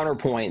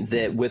counterpoint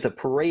that with a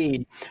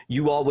parade,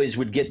 you always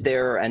would get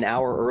there an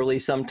hour early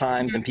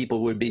sometimes, and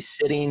people would be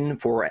sitting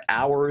for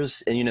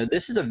hours. And,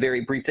 this is a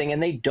very brief thing,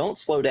 and they don't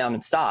slow down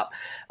and stop,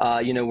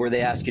 where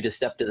they ask you to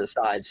step to the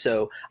side.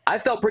 So I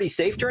felt pretty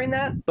safe during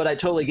that, but I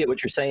totally get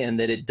what you're saying,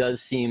 that it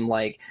does seem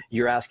like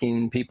you're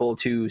asking people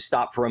to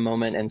stop for a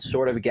moment and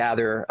sort of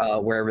gather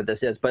wherever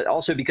this is. But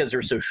also because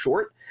they're so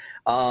short,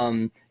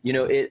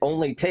 it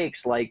only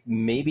takes like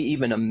maybe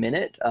even a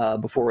minute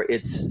before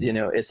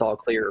it's all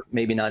clear.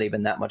 Maybe not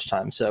even that much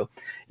time. So,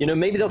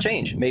 maybe they'll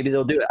change. Maybe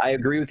they'll do it. I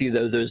agree with you,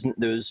 though.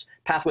 Those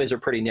pathways are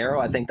pretty narrow.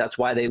 I think that's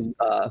why they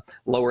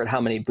lowered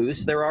how many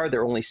booths there are.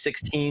 There are only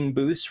 16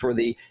 booths for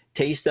the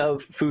Taste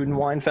of Food and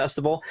Wine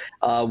Festival,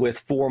 with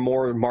 4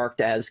 more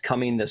marked as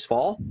coming this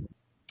fall.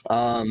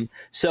 And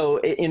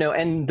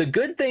the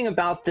good thing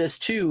about this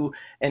too,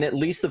 and at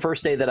least the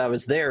first day that I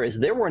was there, is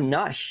there were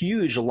not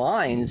huge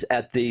lines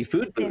at the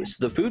food booths.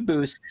 The food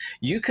booths,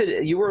 you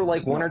were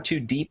like 1 or 2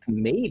 deep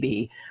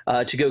maybe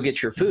to go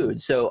get your food.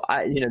 So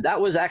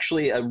that was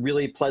actually a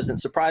really pleasant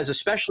surprise,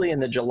 especially in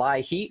the July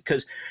heat,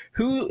 because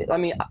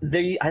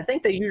I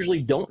think they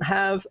usually don't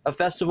have a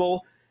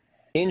festival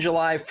in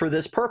July for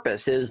this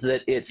purpose, is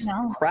that it's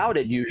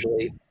crowded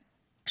usually.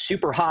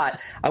 Super hot.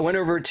 I went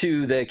over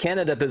to the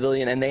Canada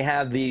Pavilion, and they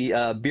have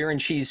the beer and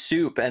cheese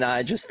soup, and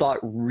I just thought,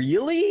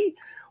 really?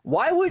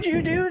 Why would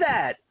you do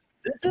that?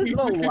 This is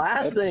the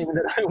last thing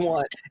that I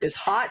want, is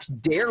hot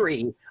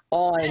dairy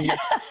on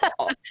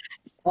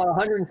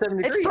 107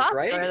 degrees, popular,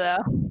 right?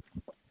 Though.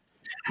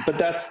 But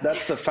that's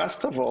the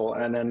festival,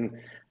 and then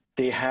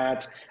they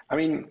had,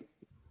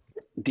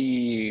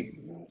 the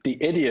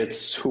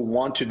idiots who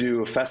want to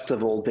do a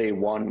festival day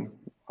one.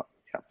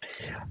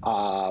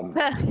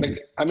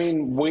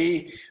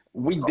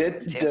 We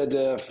did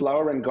the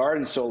flower and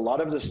garden, so a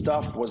lot of the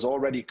stuff was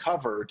already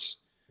covered,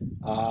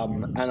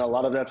 and a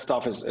lot of that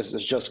stuff is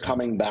just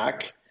coming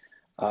back.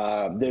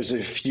 There's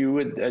a few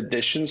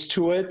additions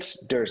to it.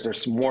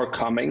 There's more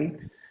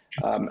coming.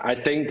 I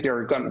think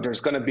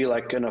there's going to be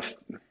like enough.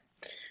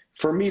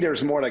 For me,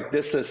 there's more like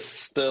this is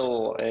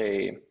still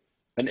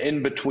an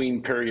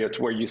in-between period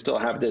where you still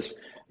have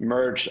this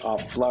merge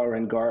of flower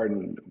and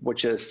garden,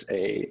 which is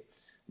a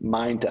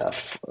mind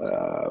f,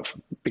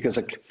 because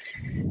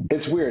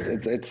it's weird.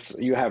 It's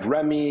you have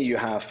Remy, you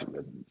have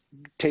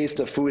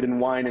Taste of Food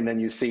and Wine, and then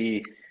you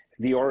see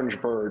the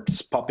orange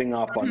birds popping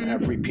up on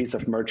every piece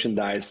of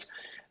merchandise.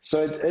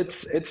 So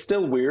it's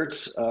still weird.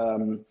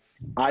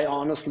 I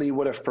honestly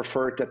would have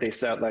preferred that they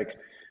said, like,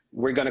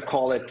 we're going to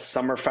call it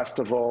Summer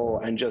Festival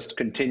and just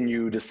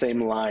continue the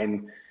same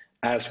line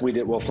as we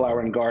did with Flower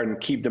and Garden,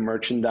 keep the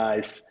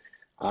merchandise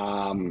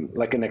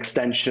like an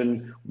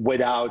extension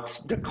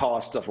without the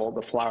cost of all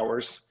the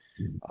flowers.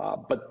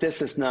 But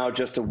this is now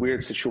just a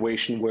weird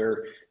situation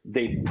where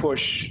they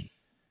push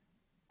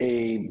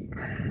a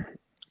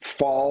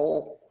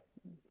fall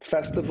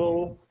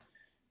festival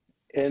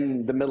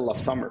in the middle of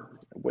summer,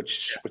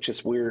 which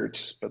is weird.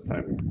 But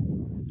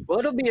well,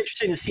 it'll be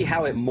interesting to see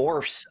how it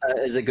morphs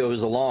as it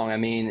goes along. I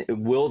mean,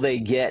 will they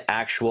get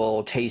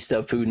actual taste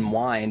of food and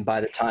wine by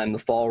the time the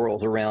fall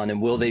rolls around,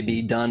 and will they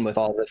be done with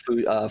all the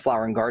food,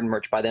 flower and garden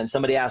merch by then?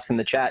 Somebody asked in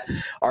the chat,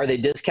 are they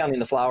discounting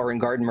the flower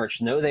and garden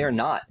merch? No, they are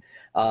not.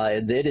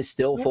 It is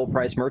still full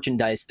price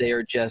merchandise. They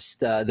are just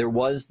there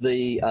was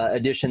the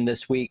addition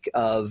this week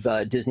of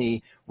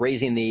Disney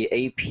raising the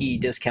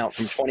AP discount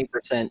from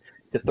 20%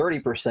 to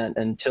 30%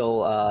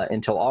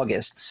 until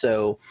August.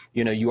 So,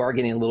 you know, you are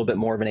getting a little bit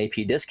more of an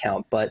AP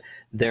discount, but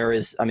there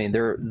is, I mean,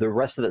 the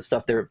rest of that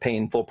stuff they're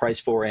paying full price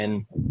for.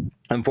 And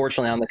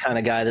unfortunately, I'm the kind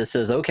of guy that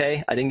says,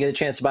 okay, I didn't get a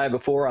chance to buy it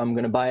before, I'm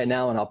going to buy it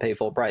now and I'll pay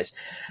full price.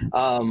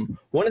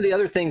 One of the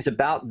other things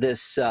about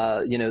this,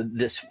 you know,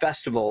 this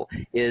festival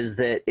is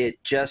that it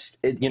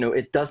you know,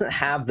 it doesn't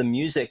have the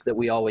music that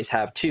we always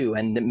have too.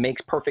 And it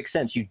makes perfect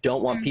sense. You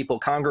don't want people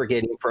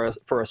congregating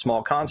for a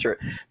small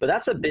concert, but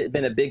that's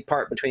been a big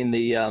part between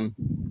the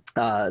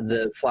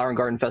Flower and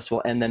Garden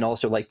Festival and then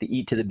also like the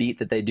Eat to the Beat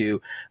that they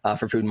do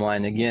for food and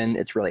wine. Again,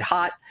 it's really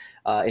hot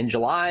in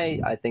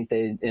July. I think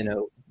they, you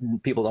know,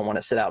 people don't want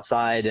to sit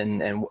outside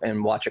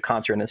and watch a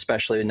concert, and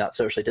especially not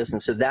socially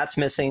distanced. So that's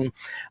missing.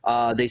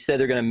 They said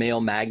they're going to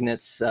mail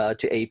magnets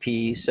to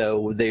AP,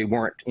 so they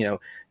weren't, you know,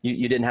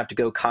 you didn't have to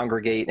go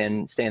congregate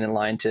and stand in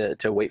line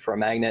to wait for a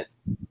magnet.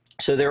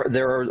 So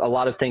there are a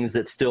lot of things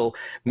that still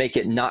make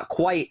it not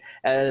quite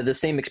the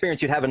same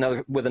experience you'd have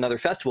with another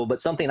festival.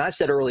 But something I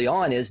said early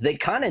on is they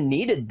kind of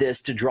needed this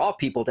to draw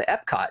people to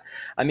EPCOT.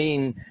 I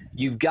mean,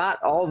 you've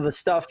got all the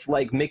stuff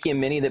like Mickey and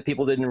Minnie that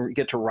people didn't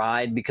get to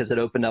ride because it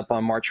opened up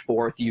on March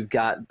 4th. You've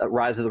got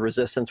Rise of the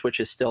Resistance, which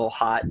is still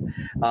hot,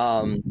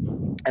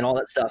 and all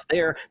that stuff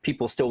there.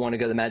 People still want to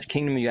go to the Magic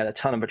Kingdom. You got a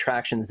ton of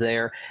attractions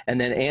there. And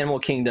then Animal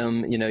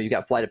Kingdom, you know, you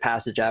got Flight of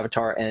Passage,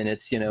 Avatar, and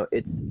it's, you know,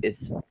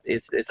 it's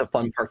a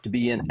fun park to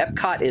be in.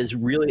 Epcot is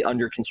really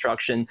under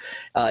construction.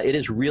 It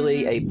is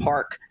really a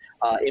park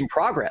in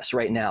progress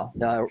right now.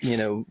 You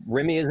know,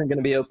 Remy isn't going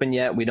to be open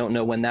yet. We don't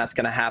know when that's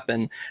going to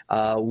happen.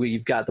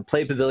 We've got the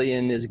Play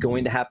Pavilion is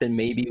going to happen.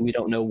 Maybe we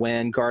don't know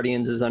when.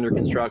 Guardians is under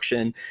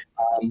construction.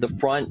 The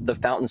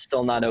fountain's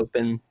still not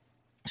open.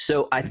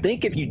 So I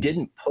think if you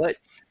didn't put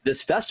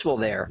this festival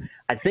there,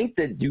 I think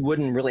that you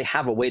wouldn't really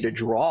have a way to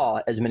draw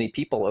as many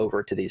people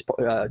over to these to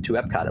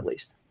Epcot at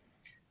least.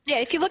 Yeah,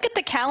 if you look at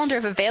the calendar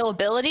of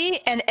availability,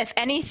 and if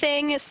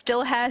anything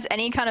still has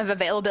any kind of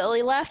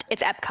availability left,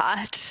 it's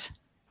Epcot.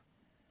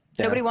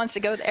 Yeah. Nobody wants to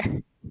go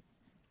there.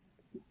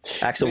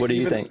 Axel, what do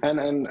you think?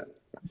 And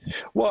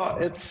well,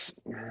 it's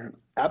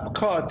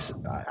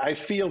Epcot. I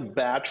feel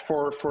bad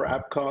for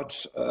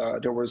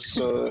Epcot.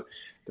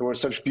 There were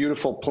such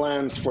beautiful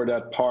plans for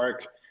that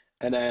park,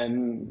 and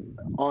then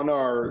on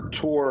our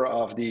tour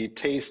of the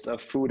Taste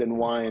of Food and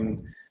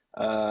Wine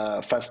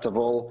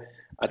festival,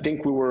 I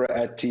think we were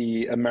at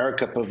the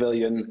America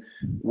Pavilion,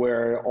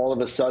 where all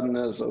of a sudden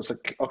it was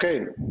like,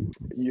 okay,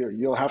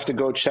 you'll have to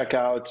go check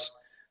out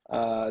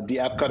the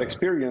Epcot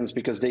experience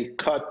because they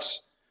cut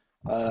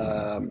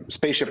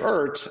Spaceship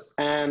Earth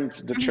and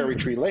the Cherry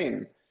Tree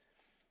Lane.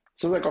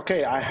 So like,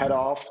 okay, I head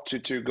off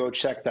to go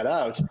check that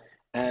out,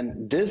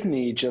 and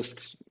Disney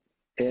just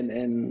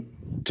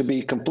to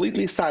be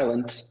completely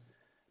silent,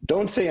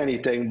 don't say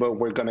anything, but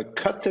we're going to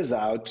cut this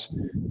out,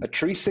 a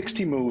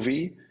 360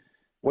 movie.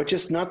 Which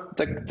is not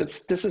like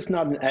this is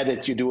not an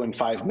edit you do in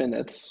 5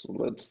 minutes.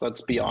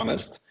 Let's be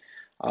honest.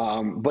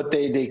 But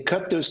they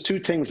cut those two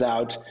things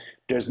out.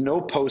 There's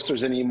no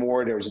posters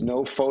anymore. There's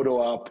no photo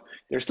op.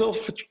 There's still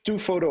 2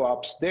 photo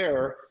ops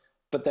there,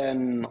 but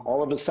then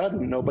all of a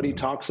sudden nobody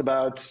talks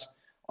about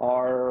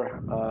our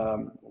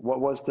what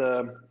was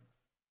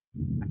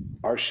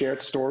our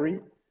shared story.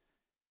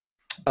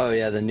 Oh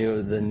yeah, the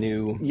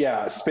new.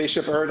 Yeah,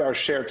 Spaceship Earth, our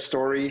shared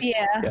story.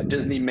 Yeah.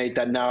 Disney made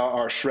that now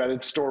our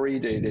shredded story.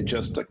 They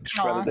just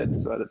shredded it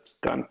so that it's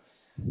done.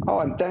 Oh,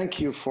 and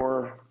thank you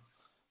for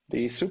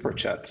the super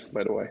chat,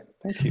 by the way.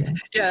 Thank you.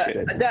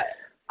 Yeah,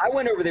 I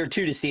went over there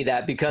too to see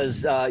that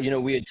because you know,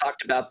 we had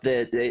talked about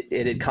that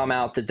it had come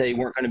out that they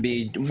weren't going to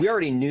be. We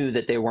already knew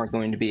that they weren't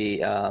going to be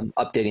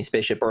updating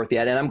Spaceship Earth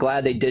yet, and I'm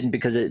glad they didn't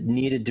because it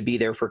needed to be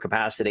there for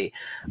capacity.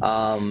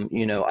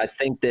 You know, I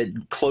think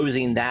that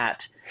closing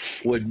that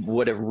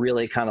would have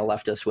really kind of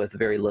left us with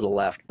very little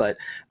left. But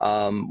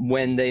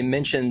when they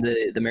mentioned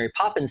the Mary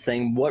Poppins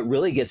thing, what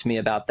really gets me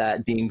about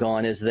that being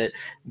gone is that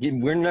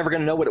we're never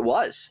going to know what it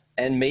was.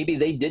 And maybe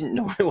they didn't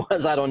know what it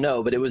was. I don't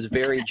know. But it was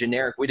very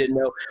generic. We didn't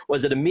know.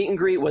 Was it a meet and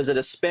greet? Was it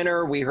a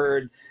spinner? We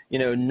heard,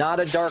 not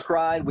a dark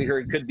ride. We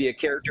heard could be a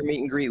character meet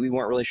and greet. We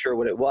weren't really sure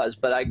what it was.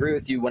 But I agree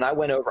with you. When I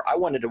went over, I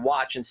wanted to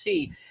watch and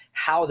see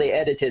how they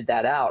edited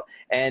that out.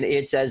 And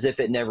it's as if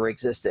it never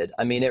existed.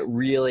 I mean, it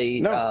really,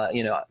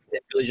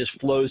 it really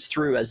just flows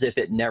through as if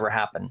it never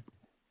happened.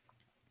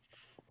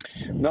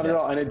 Not at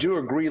all. And I do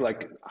agree.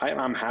 Like,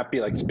 I'm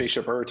happy, like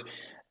Spaceship Earth.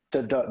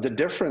 The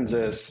difference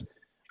is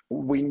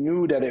we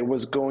knew that it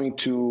was going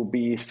to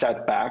be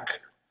set back.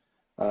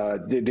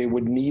 They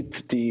would need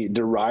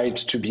the ride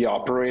to be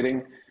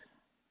operating,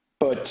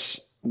 but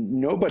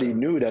nobody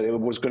knew that it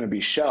was going to be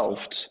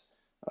shelved.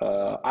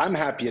 I'm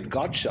happy it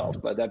got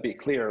shelved, let that be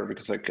clear,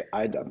 because like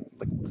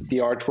the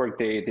artwork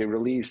they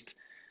released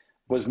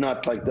was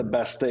not like the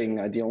best thing.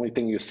 The only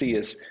thing you see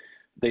is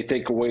they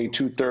take away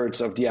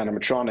 2/3 of the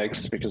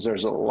animatronics because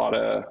there's a lot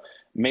of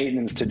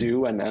maintenance to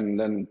do, and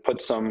then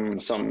put some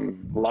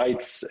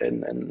lights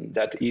in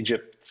that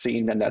Egypt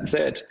scene, and that's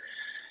it.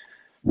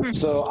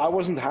 So I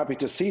wasn't happy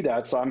to see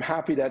that. So I'm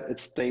happy that it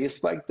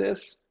stays like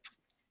this.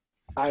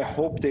 I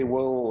hope they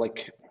will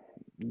like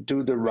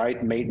do the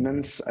right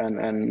maintenance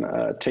and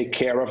take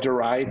care of the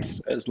ride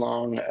as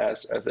long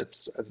as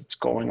it's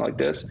going like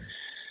this.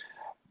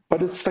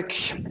 But it's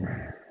like,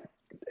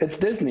 it's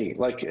Disney,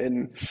 like,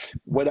 and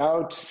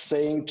without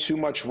saying too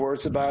much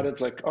words about it,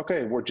 it's like,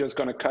 okay, we're just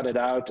going to cut it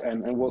out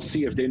and we'll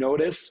see if they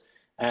notice.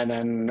 And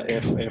then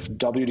if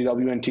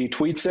WDWNT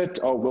tweets it,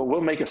 oh,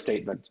 we'll make a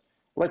statement.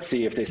 Let's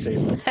see if they say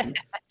something.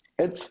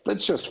 It's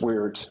just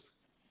weird.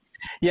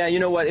 Yeah, you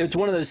know what? It's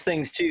one of those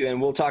things too,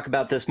 and we'll talk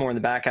about this more in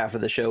the back half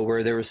of the show,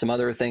 where there were some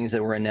other things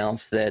that were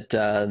announced that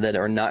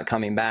are not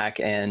coming back,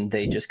 and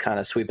they just kind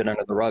of sweep it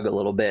under the rug a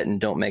little bit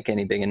and don't make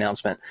any big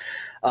announcement.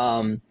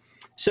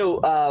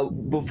 So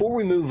before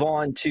we move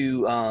on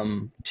to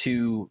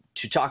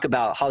talk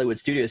about Hollywood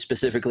Studios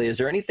specifically, is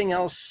there anything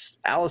else,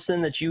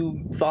 Allison, that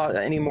you thought?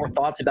 Any more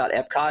thoughts about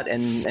EPCOT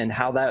and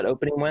how that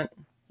opening went?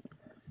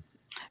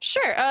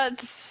 Sure.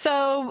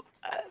 So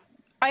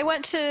I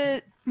went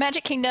to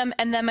Magic Kingdom,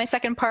 and then my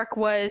second park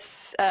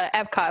was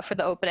EPCOT for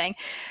the opening.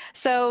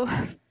 So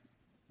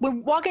we're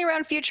walking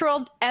around Future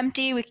World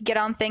empty. We could get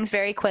on things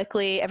very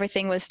quickly.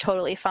 Everything was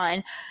totally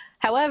fine.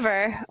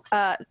 However,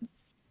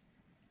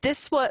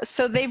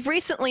 so they've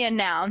recently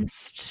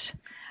announced,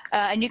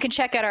 and you can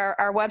check out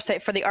our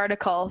website for the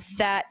article,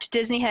 that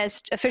Disney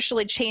has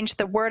officially changed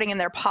the wording in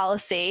their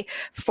policy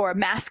for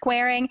mask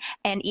wearing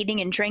and eating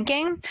and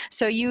drinking.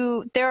 So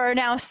there are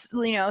now,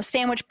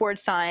 sandwich board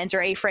signs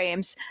or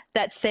A-frames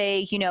that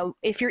say,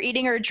 if you're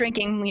eating or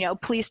drinking,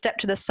 please step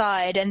to the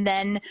side and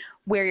then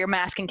wear your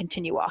mask and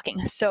continue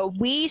walking. So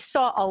we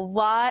saw a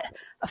lot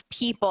of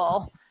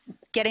people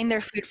getting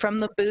their food from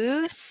the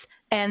booths,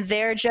 and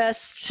they're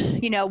just,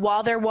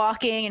 while they're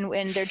walking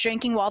and they're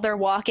drinking while they're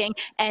walking.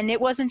 And it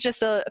wasn't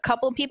just a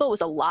couple of people, it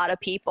was a lot of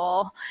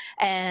people.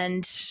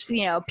 And,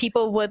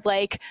 people would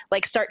like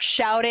start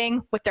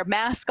shouting with their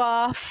mask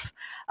off.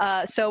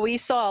 So we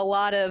saw a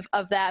lot of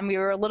that, and we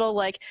were a little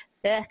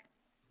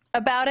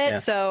about it. Yeah.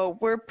 So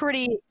we're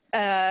pretty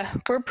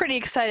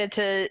excited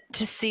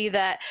to see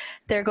that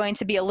they're going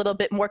to be a little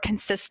bit more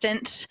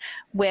consistent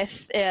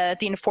with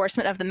the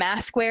enforcement of the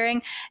mask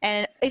wearing.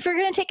 And if you're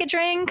going to take a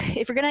drink,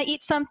 if you're going to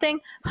eat something,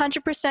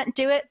 100%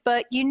 do it.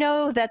 But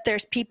that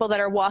there's people that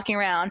are walking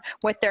around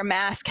with their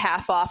mask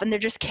half off, and they're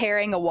just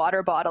carrying a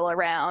water bottle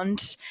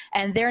around,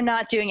 and they're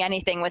not doing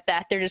anything with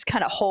that. They're just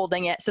kind of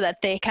holding it so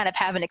that they kind of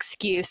have an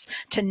excuse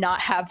to not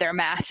have their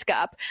mask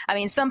up. I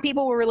mean, some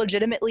people were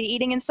legitimately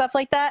eating and stuff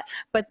like that,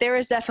 but there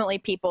is definitely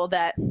people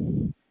that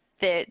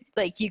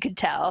you could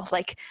tell,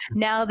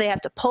 now they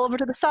have to pull over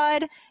to the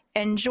side,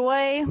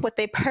 enjoy what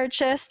they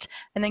purchased,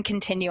 and then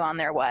continue on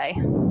their way.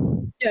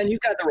 Yeah, and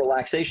you've got the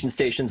relaxation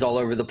stations all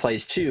over the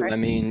place too. Right. I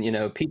mean,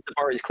 Pizza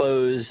Bar is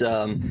closed.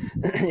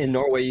 In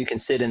Norway, you can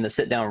sit in the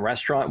sit-down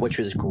restaurant, which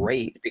was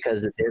great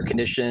because it's air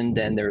conditioned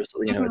and there's,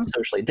 it's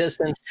socially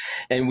distanced.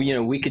 And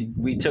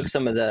we took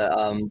some of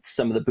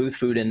the booth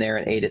food in there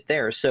and ate it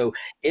there. So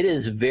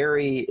it's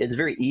very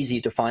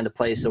easy to find a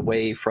place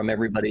away from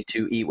everybody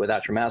to eat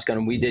without your mask on.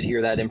 And we did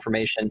hear that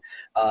information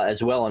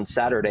as well on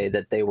Saturday,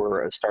 that they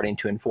were starting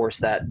to enforce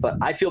that. But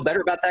I feel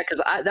better about that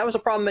because that was a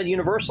problem at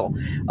Universal,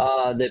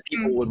 that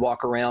people would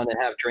walk around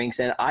and have drinks,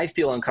 and I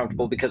feel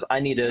uncomfortable because I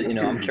need to,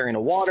 I'm carrying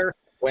a water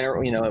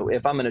where,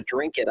 if I'm going to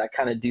drink it, I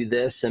kind of do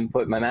this and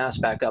put my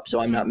mask back up so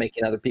I'm not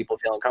making other people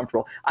feel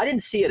uncomfortable. I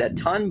didn't see it a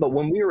ton, but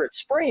when we were at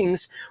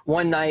Springs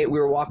one night, we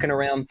were walking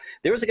around,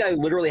 there was a guy who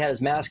literally had his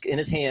mask in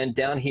his hand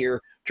down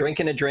here,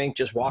 drinking a drink,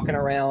 just walking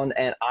around,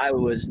 and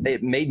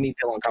it made me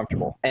feel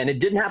uncomfortable. And it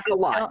didn't happen a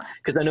lot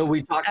because I know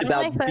we talked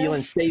about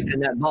feeling safe in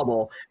that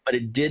bubble, but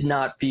it did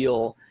not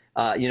feel,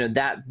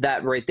 that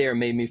right there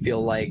made me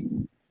feel like,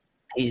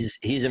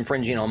 he's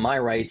infringing on my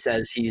rights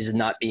as he's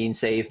not being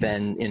safe,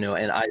 and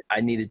and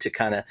I needed to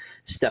kind of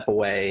step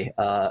away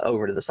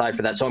over to the side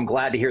for that. So I'm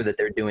glad to hear that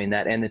they're doing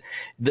that. And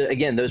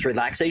again, those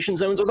relaxation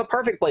zones are the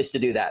perfect place to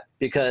do that,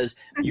 because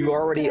you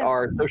already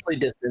are socially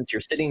distanced,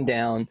 you're sitting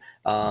down.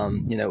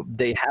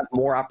 They have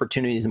more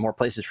opportunities and more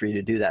places for you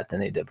to do that than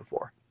they did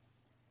before.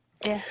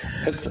 Yeah,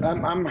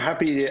 I'm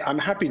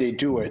happy they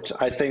do it.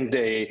 I think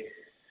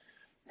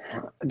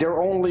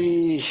they're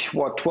only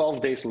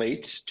 12 days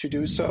late to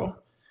do so.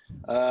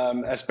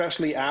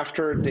 Especially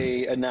after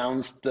they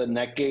announced the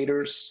neck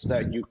gaiters,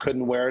 that you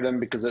couldn't wear them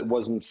because it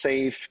wasn't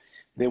safe.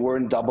 They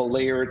weren't double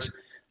layered.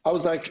 I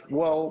was like,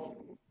 well,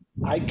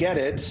 I get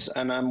it,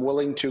 and I'm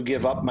willing to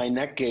give up my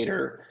neck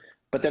gaiter.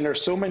 But then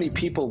there's so many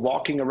people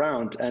walking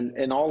around, and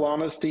in all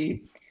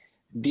honesty,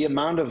 the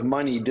amount of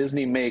money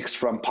Disney makes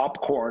from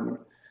popcorn,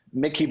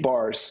 Mickey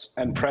bars,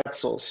 and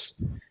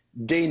pretzels,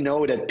 they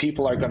know that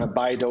people are going to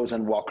buy those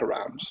and walk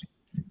around.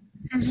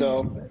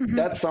 So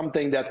that's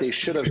something that they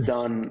should have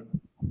done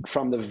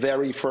from the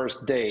very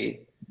first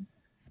day,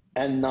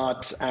 and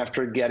not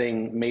after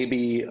getting,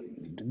 maybe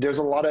there's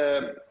a lot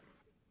of,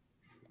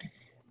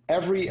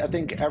 I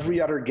think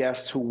every other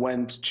guest who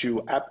went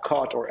to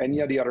EPCOT or any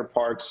of the other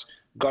parks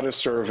got a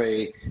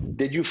survey.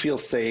 Did you feel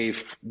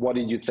safe? What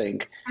did you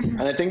think?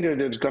 And I think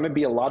there's going to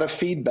be a lot of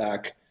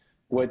feedback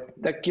with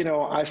like,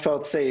 I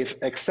felt safe,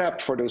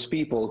 except for those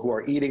people who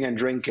are eating and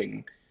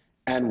drinking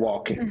and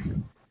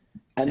walking.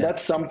 And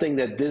that's something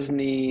that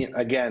Disney,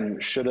 again,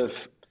 should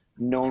have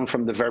known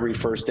from the very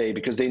first day,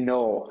 because they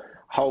know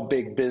how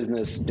big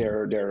business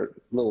their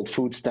little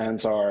food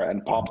stands are,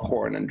 and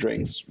popcorn and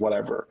drinks,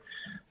 whatever.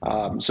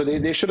 So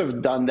they should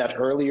have done that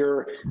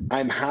earlier.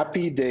 I'm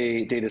happy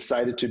they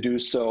decided to do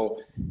so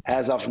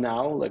as of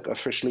now. Like,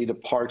 officially, the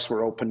parks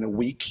were open a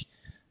week,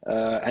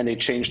 and they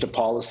changed the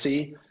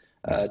policy.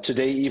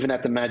 Today, even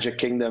at the Magic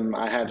Kingdom,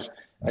 I had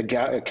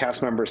a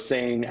cast member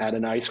saying at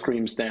an ice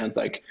cream stand,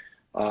 like,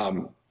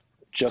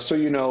 just so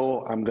you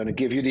know, I'm going to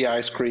give you the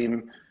ice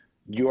cream.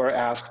 You are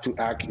asked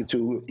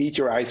to eat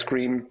your ice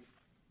cream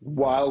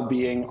while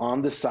being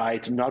on the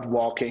side, not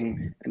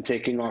walking and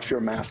taking off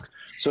your mask.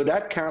 So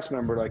that cast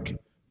member, like,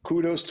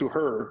 kudos to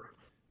her,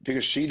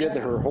 because she did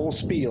her whole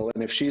spiel.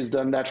 And if she's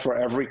done that for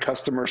every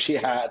customer she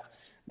had,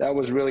 that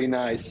was really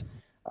nice.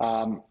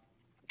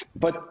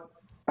 But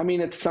I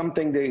mean, it's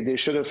something they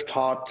should have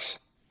thought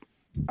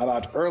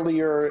about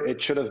earlier.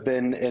 It should have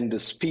been in the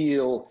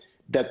spiel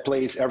that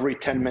plays every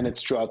 10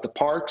 minutes throughout the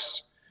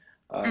parks.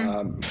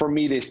 For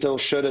me, they still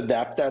should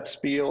adapt that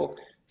spiel,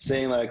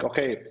 saying like,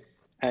 okay,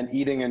 and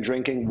eating and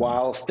drinking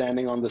while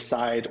standing on the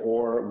side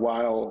or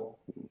while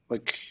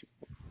like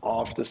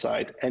off the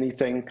side,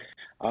 anything.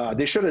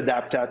 They should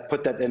adapt that,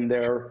 put that in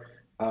there,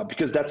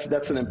 because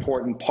that's an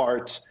important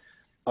part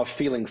of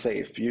feeling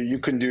safe. You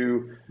can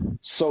do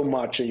so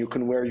much, and you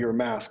can wear your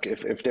mask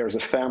if there's a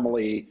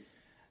family,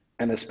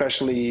 and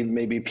especially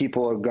maybe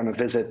people are going to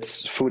visit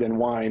Food and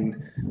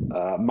Wine,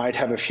 might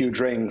have a few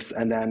drinks,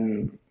 and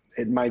then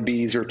it might be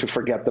easier to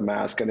forget the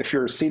mask. And if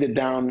you're seated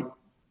down,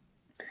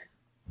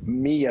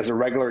 me as a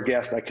regular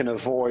guest, I can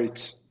avoid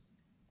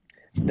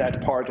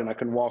that part and I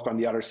can walk on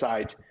the other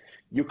side.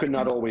 You could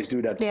not always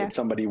do that with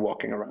somebody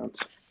walking around.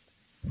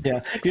 Yeah.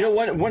 Exactly.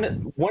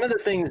 One of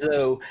the things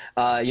though,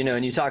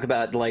 and you talk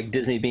about like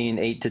Disney being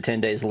 8 to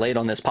 10 days late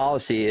on this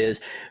policy is,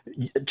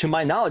 to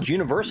my knowledge,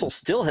 Universal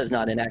still has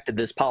not enacted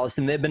this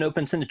policy, and they've been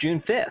open since June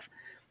 5th.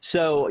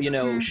 So,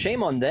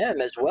 shame on them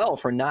as well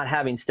for not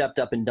having stepped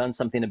up and done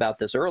something about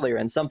this earlier.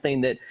 And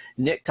something that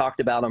Nick talked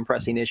about on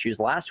Pressing Issues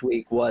last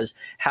week was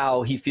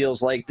how he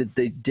feels like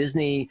the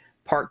Disney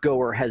park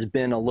goer has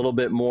been a little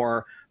bit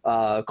more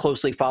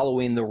closely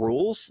following the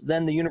rules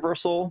than the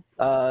Universal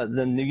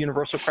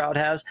crowd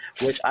has,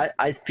 which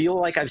I feel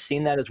like I've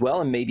seen that as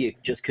well. And maybe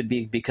it just could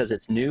be because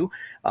it's new.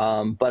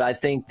 But I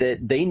think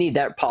that they need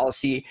that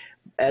policy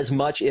as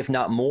much, if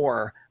not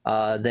more,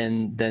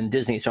 than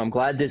Disney. So I'm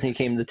glad Disney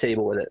came to the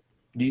table with it.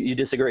 Do you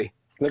disagree?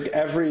 Like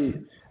every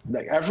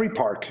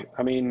park,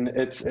 I mean,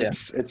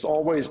 it's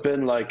always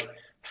been like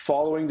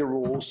following the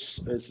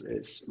rules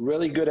is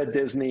really good at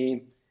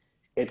Disney.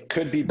 It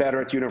could be better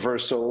at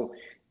Universal.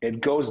 It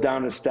goes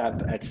down a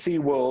step at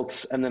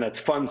SeaWorld, and then at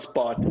Fun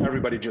Spot,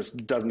 everybody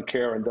just doesn't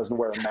care and doesn't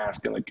wear a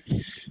mask. And like,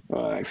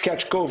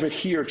 catch COVID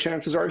here,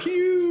 chances are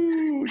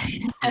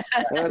huge.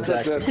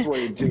 That's what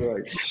you do.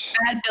 Like,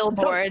 bad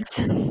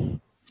billboards.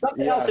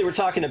 Something else they were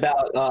talking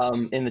about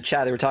in the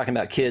chat, they were talking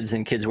about kids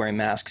and kids wearing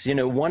masks.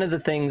 One of the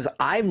things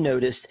I've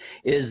noticed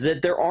is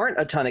that there aren't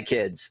a ton of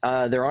kids.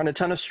 There aren't a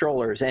ton of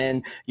strollers.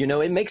 And,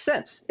 it makes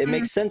sense. It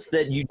makes sense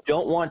that you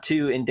don't want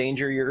to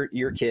endanger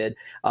your kid.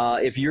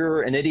 If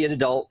you're an idiot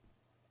adult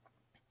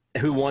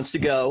who wants to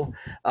go,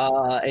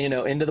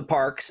 into the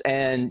parks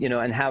and,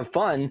 and have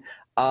fun,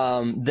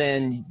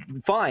 then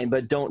fine,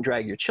 but don't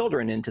drag your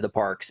children into the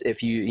parks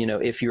if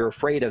you're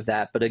afraid of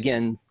that. But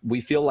again,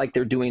 we feel like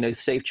they're doing a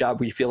safe job.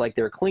 We feel like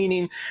they're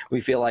cleaning. We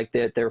feel like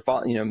that they're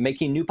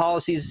making new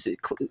policies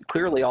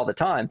clearly all the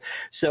time.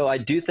 So I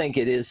do think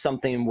it is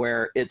something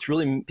where it's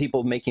really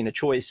people making a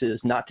choice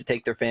is not to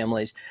take their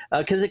families,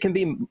 because it can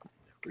be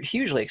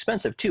hugely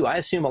expensive too. I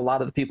assume a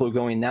lot of the people who are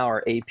going now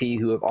are AP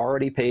who have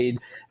already paid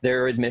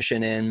their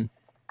admission in.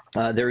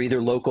 They're either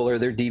local or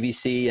they're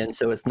DVC, and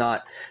so it's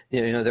not,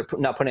 they're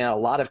not putting out a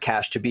lot of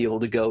cash to be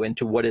able to go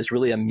into what is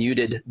really a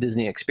muted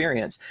Disney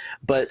experience.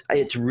 But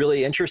it's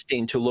really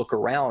interesting to look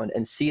around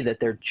and see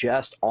that there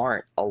just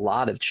aren't a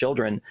lot of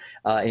children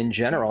in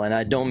general, and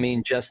I don't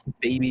mean just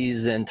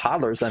babies and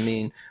toddlers. I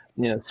mean,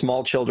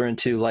 small children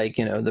to like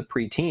the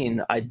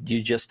preteen.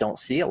 You just don't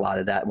see a lot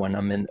of that when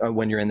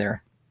when you're in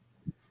there.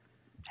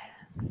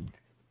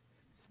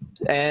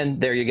 And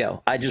there you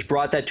go. I just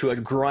brought that to a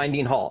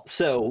grinding halt.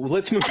 So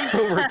let's move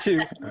over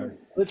to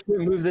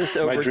move this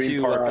over my dream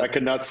to park. I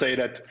could not say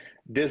that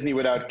Disney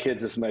without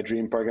kids is my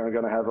dream park. I'm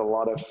going to have a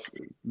lot of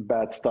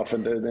bad stuff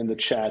in the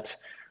chat,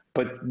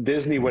 but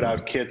Disney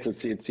without kids,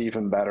 it's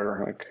even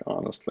better. Like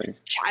honestly,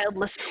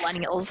 Childless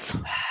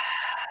millennials.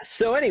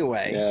 So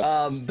anyway,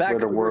 yes, back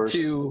over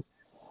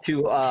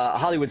to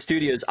Hollywood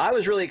Studios. I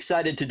was really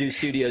excited to do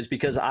Studios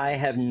because I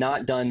have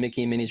not done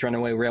Mickey and Minnie's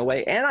Runaway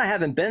Railway, and I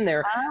haven't been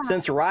there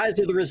since Rise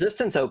of the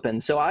Resistance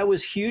opened. So I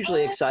was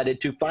hugely excited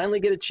to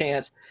finally get a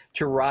chance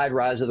to ride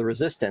Rise of the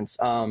Resistance.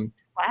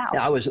 Wow.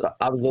 I was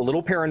a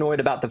little paranoid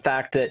about the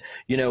fact that,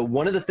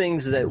 one of the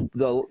things that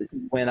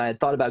when I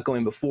thought about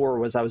going before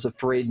was I was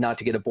afraid not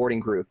to get a boarding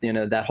group.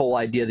 That whole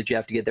idea that you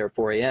have to get there at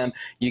 4 a.m.,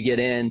 you get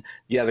in,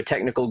 you have a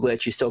technical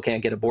glitch, you still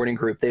can't get a boarding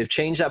group. They've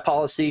changed that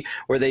policy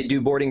where they do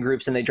boarding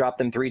groups and they drop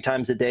them 3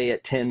 times a day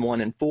at 10,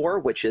 1, and 4,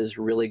 which is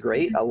really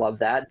great. I love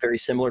that. Very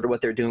similar to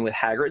what they're doing with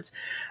Hagrid's.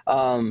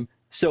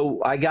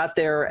 So I got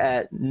there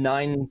at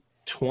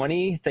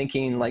 9:20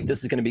 thinking like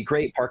this is going to be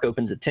great. Park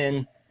opens at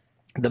 10.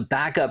 The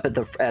backup at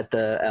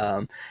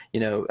the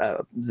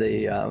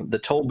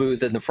toll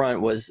booth in the front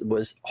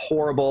was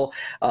horrible.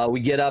 We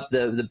get up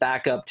the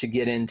backup to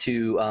get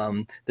into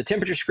the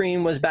temperature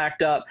screen was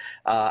backed up.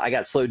 I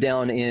got slowed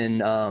down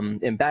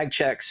in bag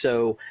checks.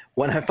 So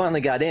when I finally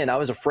got in, I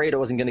was afraid I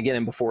wasn't going to get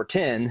in before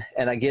 10,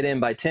 and I get in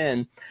by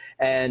 10.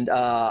 And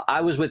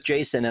I was with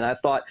Jason, and I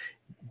thought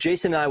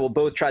Jason and I will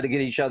both try to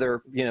get each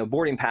other,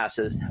 boarding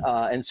passes.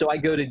 And so I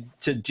go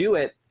to do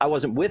it. I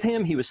wasn't with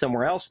him. He was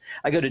somewhere else.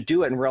 I go to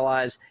do it and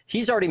realize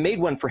he's already made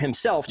one for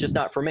himself, just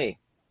not for me.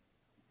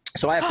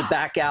 So I have to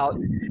back out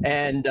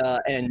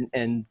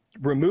and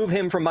remove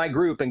him from my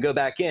group and go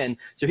back in.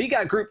 So he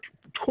got group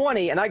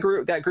 20 and I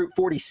got group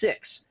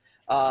 46.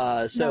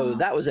 So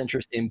that was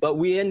interesting, but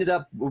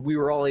we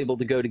were all able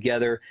to go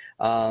together.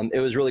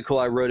 It was really cool.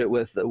 I wrote it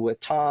with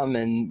Tom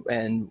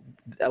and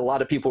a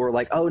lot of people were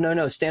like, oh,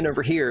 no, stand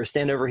over here,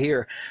 stand over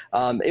here.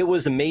 It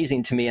was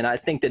amazing to me. And I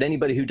think that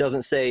anybody who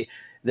doesn't say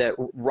that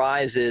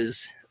Rise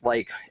is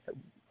like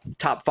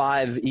top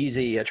 5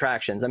 easy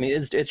attractions, I mean,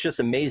 it's just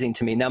amazing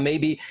to me. Now,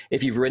 maybe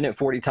if you've ridden it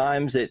 40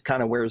 times, it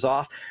kind of wears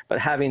off, but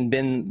having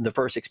been the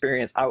first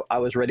experience, I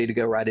was ready to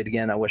go ride it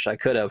again. I wish I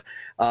could have.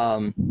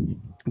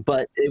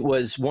 But it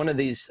was one of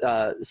these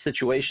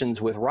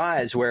situations with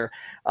Rise where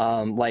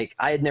like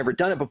I had never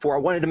done it before. I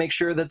wanted to make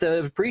sure that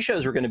the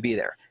pre-shows were going to be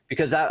there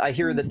because I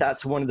hear that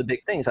that's one of the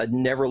big things. I'd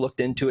never looked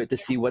into it to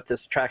see what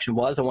this attraction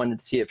was. I wanted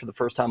to see it for the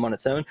first time on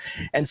its own.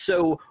 And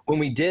so when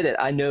we did it,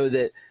 I know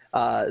that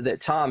that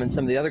Tom and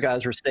some of the other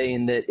guys were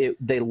saying that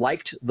they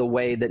liked the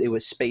way that it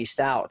was spaced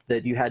out,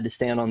 that you had to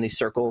stand on these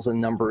circles and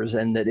numbers,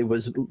 and that it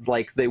was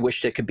like they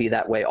wished it could be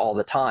that way all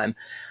the time.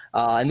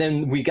 And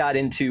then we got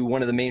into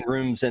one of the main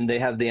rooms, and they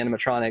have the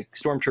animatronic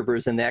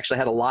stormtroopers, and they actually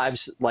had a live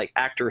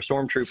actor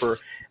stormtrooper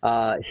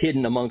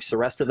hidden amongst the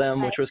rest of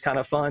them, which was kind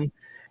of fun.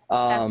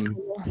 That's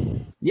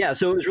cool. Yeah,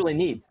 so it was really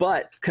neat.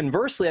 But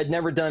conversely, I'd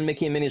never done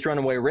Mickey and Minnie's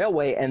Runaway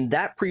Railway, and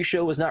that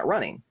pre-show was not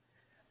running.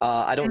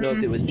 I don't know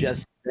if it was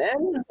just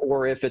then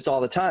or if it's all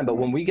the time, but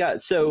when we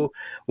got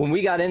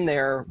in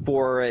there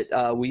for it,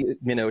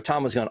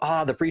 Tom was going,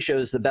 the pre-show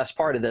is the best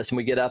part of this. And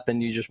we get up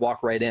and you just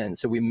walk right in.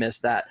 So we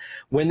missed that.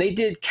 When they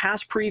did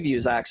cast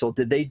previews, Axel,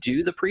 did they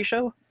do the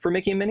pre-show for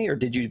Mickey and Minnie, or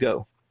did you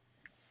go?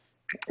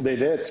 They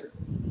did.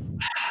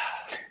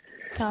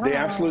 They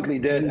absolutely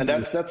did. And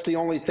that's the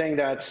only thing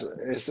that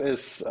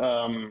is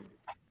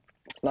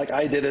like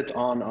I did it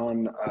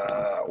on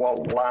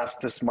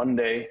this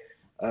Monday,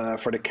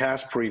 for the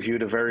cast preview,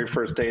 the very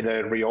first day that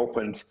it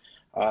reopened.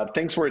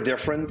 Things were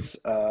different.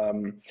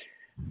 I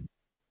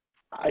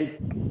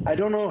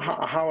don't know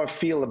how I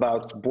feel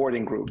about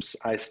boarding groups.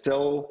 I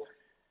still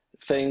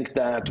think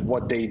that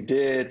what they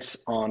did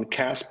on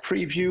cast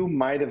preview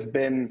might have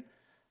been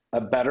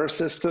a better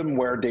system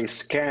where they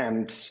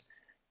scanned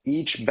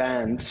each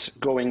band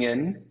going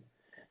in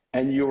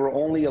and you were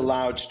only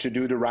allowed to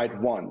do the right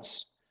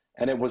ones.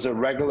 And it was a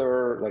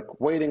regular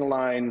waiting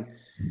line.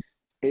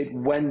 It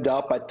went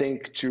up, I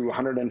think, to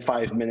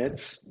 105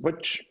 minutes,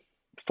 which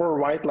for a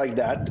ride like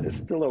that is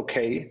still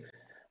okay.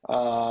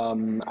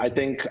 I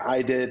think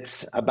I did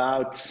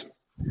about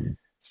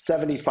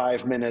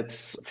 75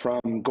 minutes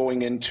from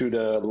going into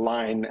the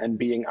line and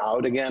being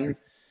out again.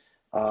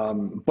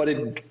 But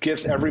it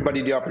gives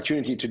everybody the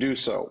opportunity to do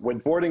so.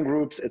 With boarding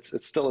groups,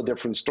 it's still a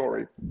different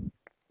story.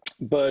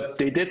 But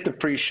they did the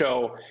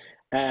pre-show,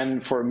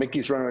 and for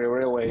Mickey's Runaway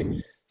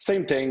Railway,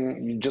 same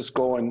thing. You just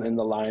go in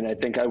the line. I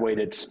think I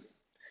waited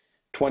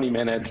 20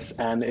 minutes,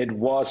 and it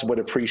was with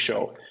a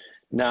pre-show.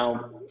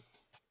 Now,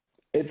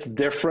 it's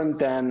different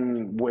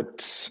than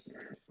with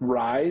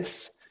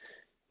Rise,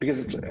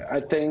 because I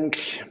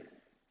think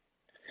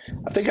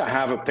I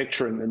have a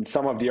picture in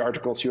some of the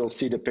articles. You'll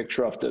see the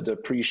picture of the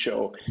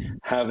pre-show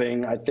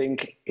having, I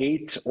think,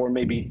 8 or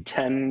maybe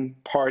 10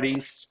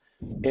 parties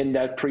in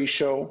that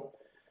pre-show,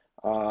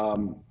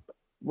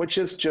 which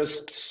is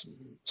just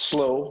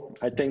slow,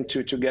 I think,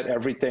 to get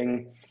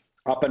everything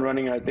up and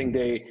running. I think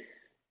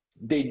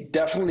they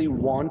definitely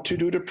want to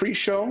do the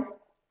pre-show,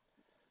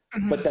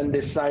 but then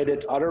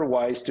decided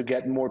otherwise to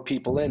get more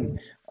people in.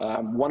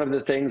 One of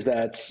the things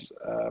that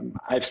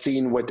I've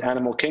seen with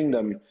Animal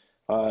Kingdom,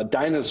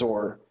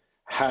 Dinosaur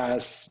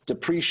has the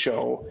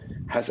pre-show,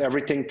 has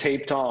everything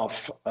taped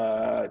off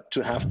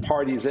to have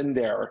parties in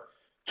there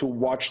to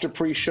watch the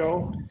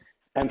pre-show.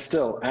 And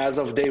still, as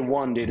of day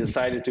one, they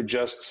decided to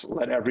just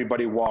let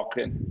everybody walk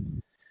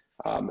in.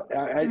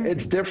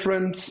 It's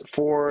different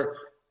for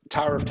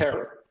Tower of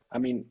Terror. I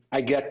mean,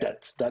 I get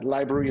that. That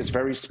library is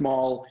very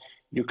small.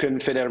 You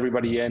couldn't fit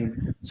everybody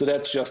in. So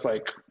that's just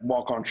like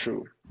walk on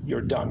through.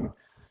 You're done.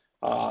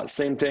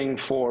 Same thing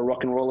for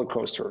Rock and Roller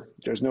Coaster.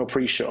 There's no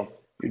pre-show.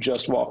 You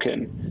just walk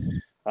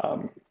in.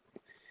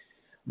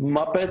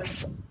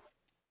 Muppets,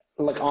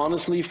 like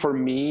honestly, for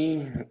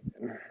me,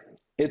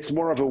 it's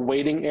more of a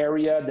waiting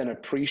area than a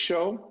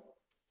pre-show.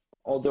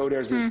 Although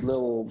there's this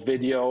little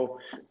video,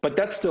 but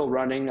that's still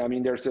running. I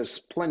mean, there's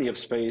plenty of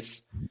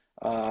space,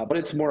 but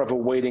it's more of a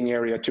waiting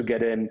area to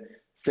get in.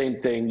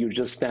 Same thing, you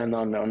just stand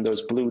on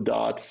those blue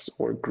dots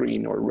or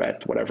green or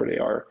red, whatever they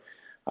are,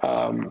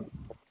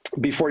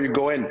 before you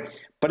go in.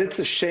 But it's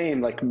a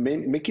shame, like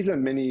Mickey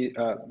and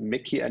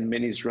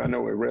Minnie's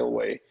Runaway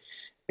Railway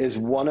is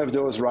one of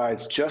those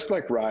rides, just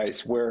like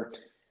Rise, where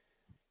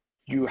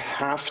you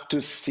have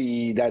to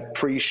see that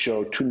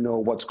pre-show to know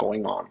what's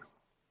going on.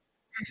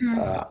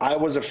 I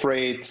was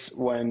afraid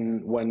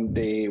when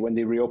they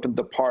reopened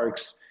the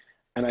parks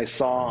and I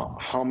saw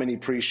how many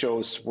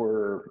pre-shows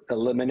were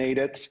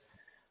eliminated.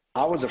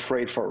 I was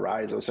afraid for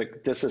Rise. I was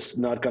like, this is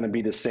not going to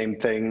be the same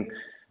thing.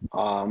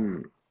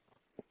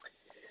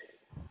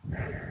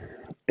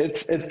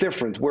 It's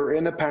different. We're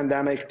in a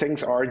pandemic.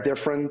 Things are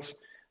different.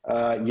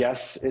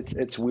 Yes,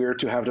 it's weird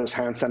to have those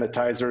hand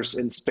sanitizers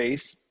in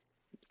space.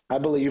 I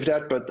believe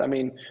that, but I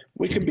mean,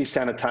 we could be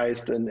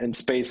sanitized in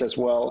space as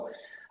well.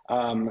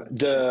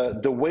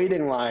 The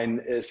waiting line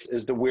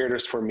is the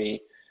weirdest for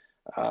me.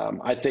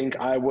 I think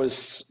I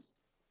was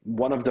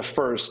one of the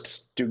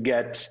first to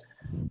get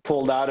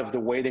pulled out of the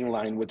waiting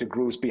line with the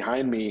groups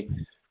behind me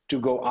to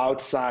go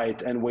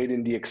outside and wait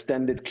in the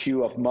extended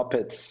queue of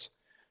Muppets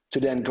to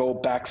then go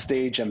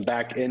backstage and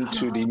back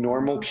into the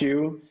normal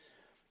queue.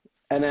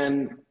 And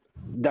then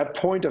that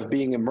point of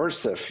being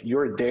immersive,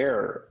 you're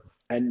there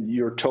and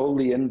you're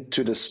totally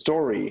into the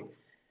story.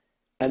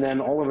 And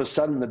then all of a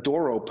sudden the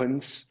door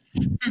opens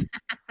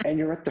and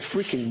you're at the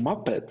freaking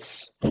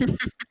Muppets.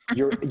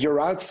 You're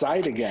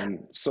outside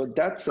again. So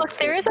that's look.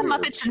 There is a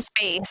Muppets in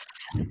space.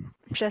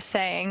 Just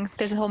saying.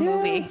 There's a whole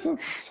movie.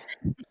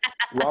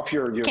 Rob,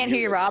 you're can't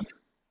hear you, Rob.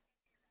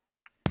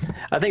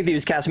 I think they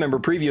use cast member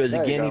preview as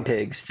guinea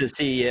pigs to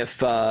see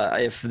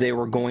if they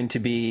were going to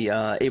be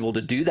able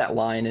to do that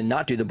line and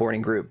not do the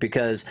boarding group,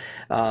 because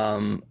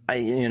I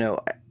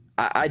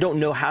don't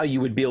know how you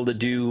would be able to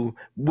do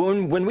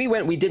when we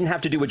went. We didn't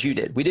have to do what you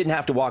did. We didn't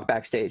have to walk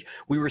backstage.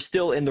 We were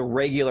still in the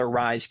regular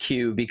Rise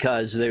queue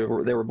because there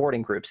were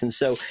boarding groups. And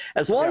so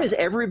as long as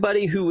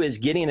everybody who is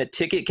getting a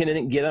ticket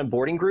can get on a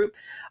boarding group,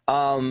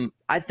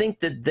 I think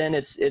that then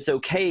it's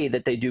okay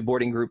that they do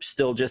boarding groups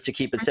still, just to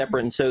keep it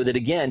separate. And so that,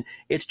 again,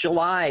 it's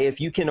July. If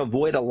you can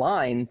avoid a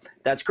line,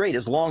 that's great,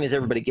 as long as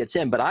everybody gets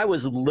in. But I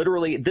was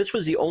literally, this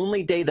was the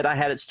only day that I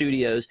had at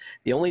Studios,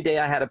 the only day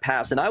I had a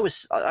pass. And I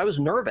was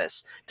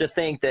nervous to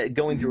think that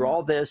going through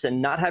all this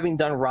and not having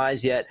done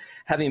Rise yet,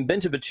 having been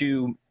to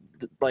Batu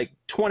like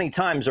 20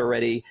 times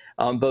already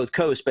on both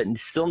coasts, but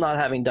still not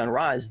having done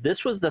Rise,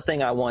 this was the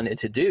thing I wanted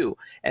to do.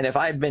 And if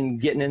I had been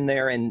getting in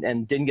there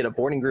and didn't get a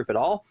boarding group at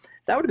all,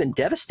 that would have been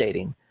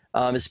devastating,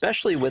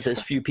 especially with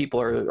as few people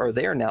are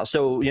there now.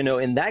 So,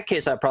 in that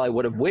case, I probably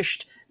would have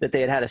wished that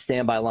they had a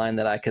standby line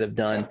that I could have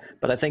done,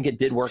 but I think it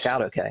did work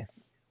out okay.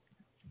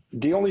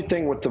 The only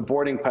thing with the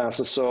boarding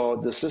passes, so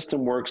the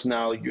system works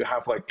now, you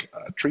have like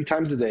 3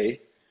 times a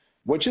day,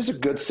 which is a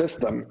good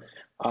system.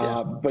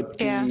 But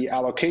the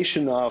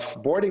allocation of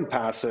boarding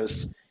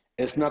passes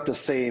is not the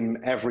same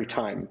every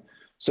time.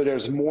 So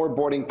there's more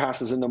boarding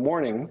passes in the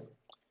morning.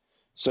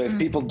 So if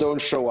people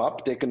don't show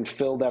up, they can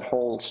fill that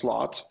whole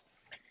slot.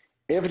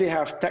 If they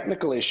have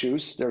technical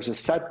issues, there's a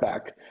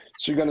setback.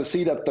 So you're going to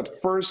see that the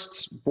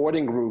first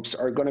boarding groups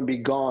are going to be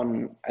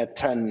gone at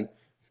 10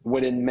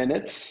 within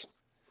minutes.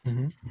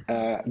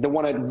 The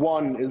one at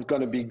 1 is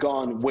going to be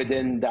gone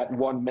within that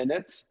 1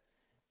 minute.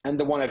 And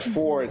the one at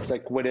 4, it's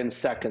like within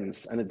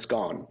seconds and it's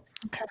gone.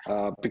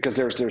 Because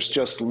there's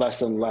just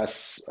less and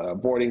less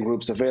boarding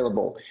groups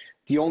available.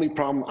 The only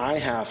problem I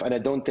have, and I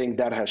don't think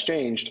that has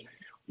changed,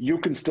 you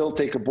can still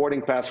take a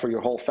boarding pass for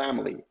your whole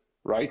family,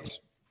 right?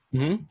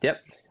 Mm-hmm.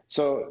 Yep.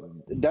 So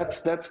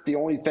that's the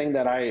only thing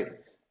that I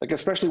like,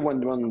 especially when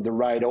the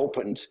ride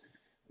opened.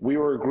 We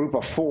were a group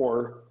of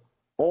four.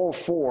 All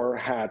four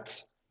had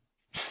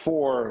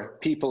four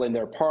people in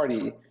their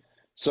party.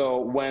 So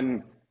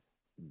when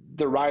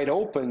the ride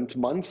opened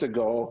months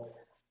ago,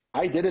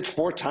 I did it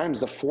four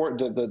times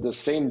the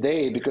same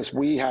day, because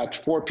we had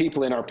four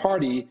people in our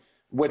party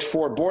with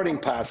four boarding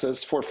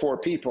passes for four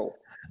people.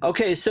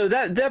 Okay, so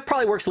that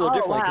probably works a little Oh,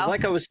 differently,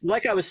 because wow.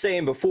 like I was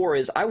saying before,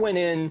 is I went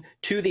in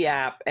to the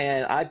app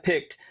and I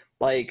picked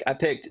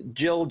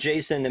Jill,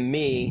 Jason, and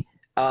me,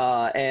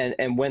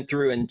 and went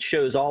through and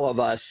chose all of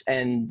us,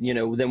 and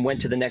then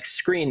went to the next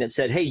screen that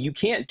said, hey, you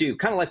can't do,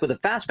 kind of like with a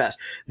fast pass,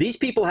 these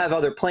people have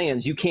other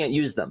plans, you can't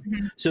use them.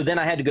 Mm-hmm. So then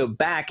I had to go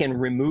back and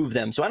remove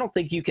them. So I don't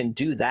think you can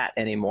do that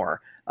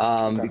anymore,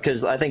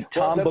 because I think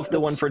Tom booked the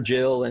one for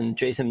Jill, and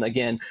Jason,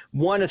 again,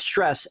 want to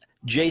stress,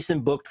 Jason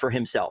booked for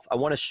himself. I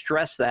want to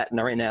stress that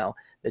right now,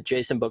 that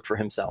Jason booked for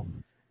himself.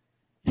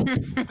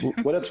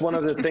 Well, that's one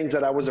of the things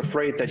that I was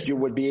afraid that you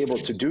would be able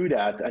to do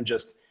that and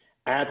just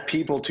add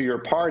people to your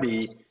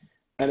party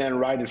and then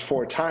ride it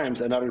four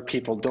times, and other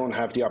people don't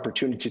have the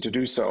opportunity to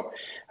do so.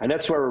 And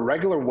that's where a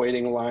regular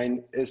waiting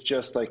line is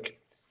just like,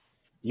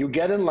 you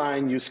get in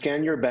line, you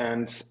scan your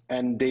bands,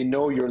 and they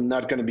know you're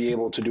not going to be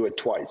able to do it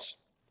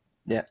twice.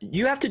 Yeah,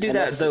 you have to do And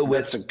that though.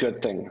 That's a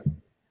good thing.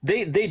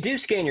 They do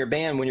scan your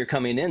band when you're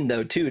coming in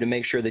though too, to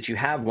make sure that you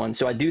have one.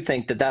 So I do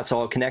think that that's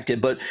all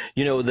connected. But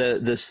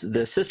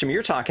the system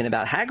you're talking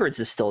about, Hagrid's,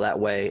 is still that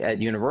way at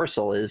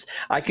Universal. Is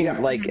I can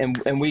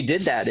and we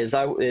did that. Is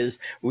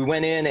we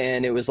went in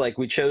and it was like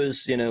we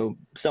chose,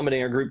 somebody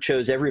in our group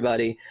chose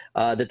everybody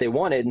that they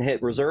wanted and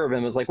hit reserve,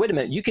 and was like, wait a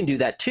minute, you can do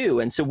that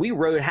too. And so we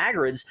rode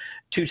Hagrid's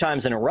 2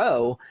 times in a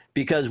row,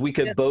 because we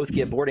could both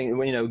get boarding,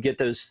 get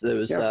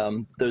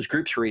those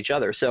groups for each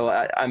other. So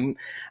I'm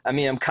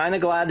kind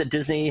of glad that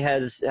Disney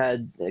has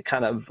had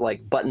kind of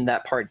like buttoned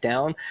that part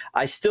down.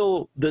 I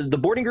still, the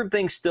boarding group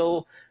thing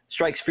still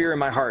strikes fear in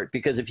my heart,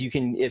 because if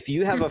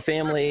you have a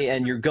family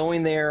and you're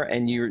going there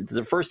and it's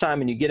the first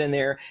time and you get in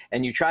there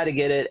and you try to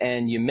get it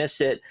and you miss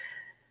it,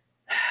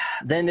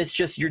 then it's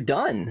just, you're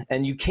done,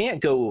 and you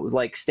can't go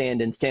like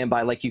stand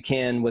by like you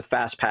can with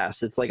Fast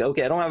Pass. It's like,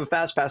 okay, I don't have a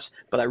Fast Pass,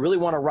 but I really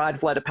want to ride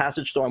Flight of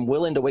Passage, so I'm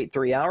willing to wait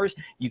 3 hours.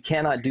 You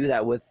cannot do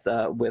that with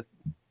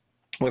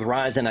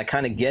Rise, and I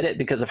kind of get it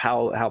because of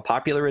how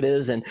popular it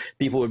is, and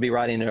people would be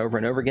riding it over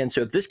and over again.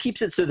 So if this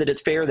keeps it so that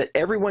it's fair, that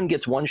everyone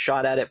gets one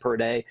shot at it per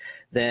day,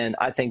 then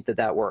I think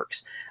that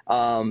works.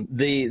 But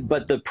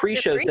the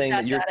pre-show thing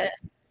that you're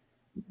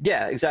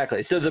Yeah,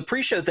 exactly. So the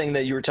pre-show thing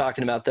that you were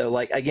talking about, though,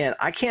 like, again,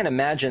 I can't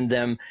imagine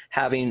them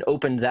having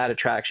opened that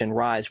attraction,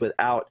 Rise,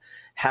 without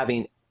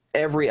having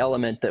every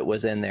element that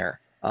was in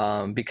there,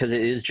 because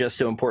it is just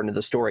so important to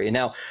the story. And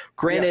now,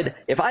 granted,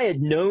 if I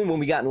had known when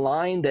we got in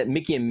line that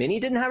Mickey and Minnie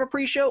didn't have a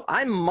pre-show,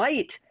 I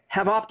might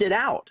have opted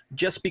out,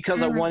 just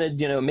because I wanted,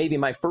 maybe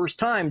my first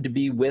time to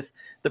be with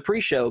the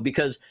pre-show,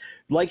 because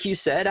like you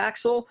said,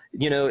 Axel,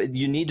 you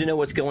need to know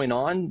what's going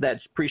on.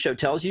 That pre-show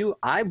tells you.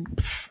 I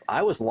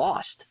was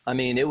lost. I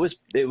mean, it was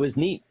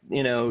neat,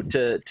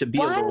 to be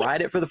able to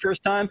ride it for the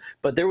first time.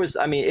 But there was,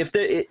 if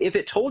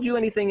it told you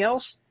anything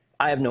else,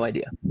 I have no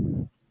idea.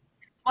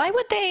 Why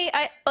would they?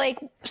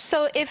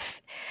 So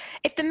if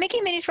the Mickey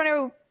Minnie's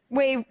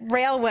Runaway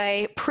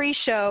Railway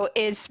pre-show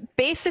is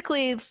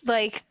basically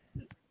like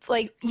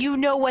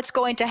what's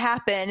going to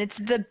happen, it's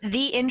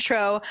the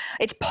intro,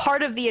 it's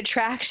part of the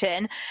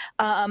attraction,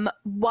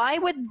 why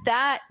would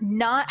that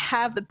not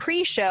have the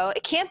pre-show?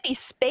 It can't be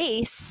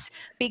space,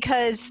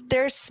 because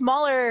there's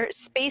smaller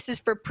spaces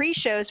for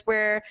pre-shows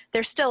where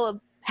they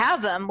still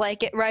have them,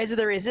 like at Rise of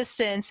the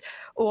Resistance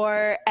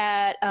or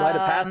at Flight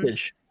of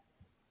Passage.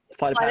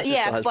 Flight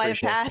of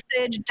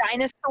Passage,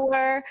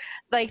 Dinosaur,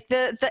 like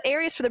the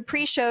areas for the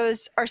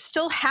pre-shows are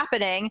still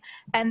happening,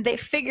 and they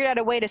figured out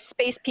a way to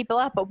space people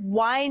out. But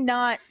why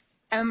not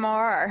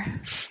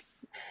MR?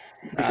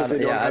 Because they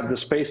don't have the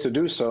space to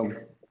do so.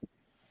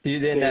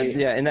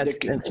 In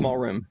that small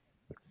room.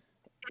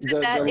 The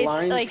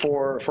line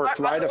for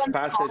Flight of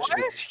Passage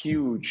is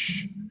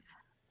huge.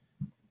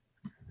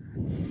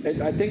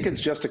 I think it's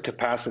just a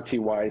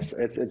capacity-wise.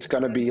 It's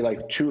going to be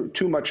like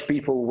too much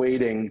people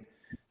waiting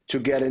to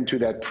get into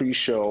that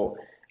pre-show,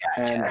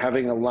 and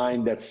having a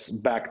line that's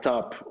backed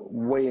up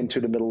way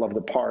into the middle of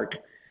the park.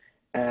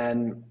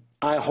 And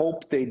I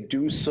hope they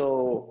do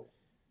so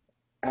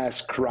as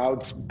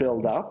crowds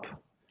build up.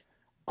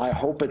 I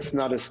hope it's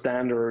not a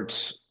standard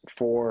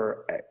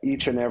for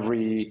each and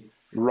every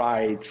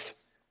ride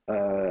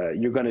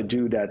you're going to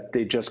do, that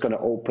they're just going to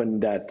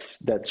open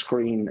that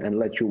screen and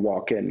let you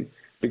walk in,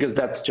 because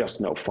that's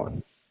just no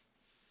fun.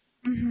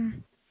 Mm-hmm.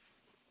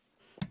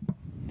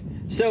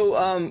 So,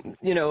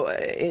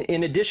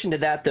 in addition to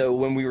that, though,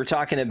 when we were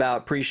talking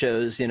about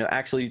pre-shows,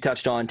 Axel, you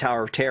touched on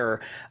Tower of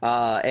Terror,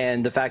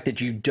 and the fact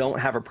that you don't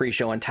have a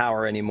pre-show on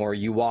Tower anymore.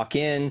 You walk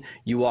in,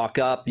 you walk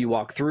up, you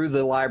walk through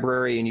the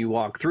library, and you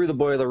walk through the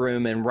boiler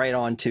room and right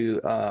onto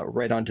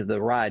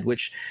the ride,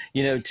 which,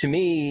 to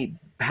me,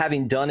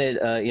 having done it,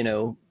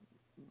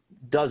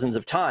 dozens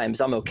of times,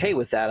 I'm okay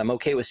with that. I'm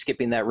okay with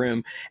skipping that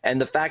room. And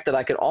the fact that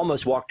I could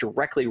almost walk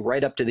directly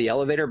right up to the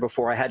elevator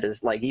before I had to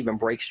like even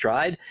break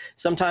stride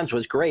sometimes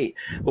was great.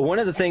 But one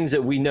of the things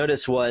that we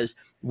noticed was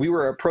we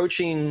were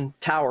approaching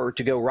Tower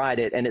to go ride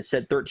it, and it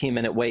said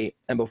 13-minute wait.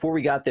 And before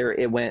we got there,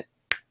 it went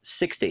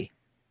 60.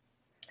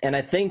 And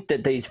I think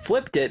that they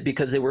flipped it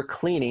because they were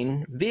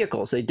cleaning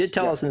vehicles. They did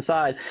tell us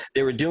inside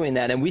they were doing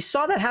that. And we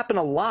saw that happen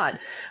a lot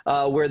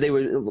where they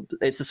would,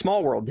 It's a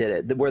Small World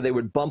did it, where they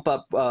would bump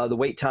up the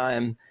wait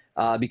time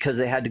because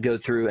they had to go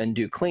through and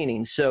do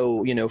cleaning.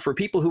 So, for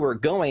people who are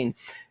going,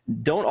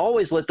 don't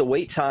always let the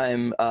wait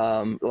time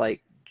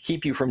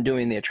keep you from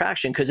doing the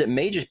attraction, because it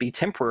may just be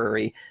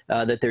temporary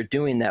that they're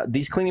doing that.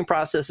 These cleaning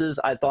processes,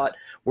 I thought,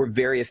 were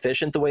very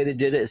efficient the way they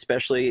did it,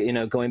 especially,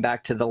 going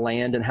back to the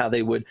land and how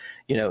they would,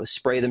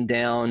 spray them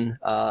down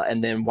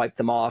and then wipe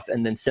them off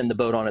and then send the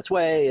boat on its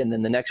way. And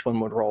then the next one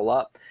would roll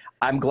up.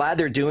 I'm glad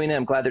they're doing it.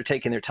 I'm glad they're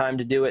taking their time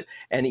to do it.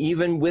 And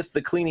even with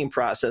the cleaning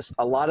process,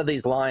 a lot of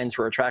these lines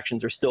for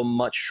attractions are still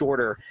much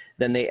shorter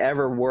than they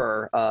ever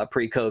were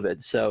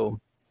pre-COVID. So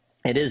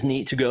it is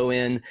neat to go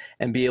in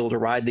and be able to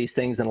ride these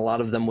things, and a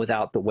lot of them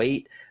without the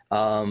wait.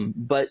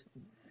 But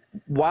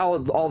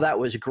while all that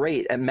was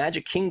great, at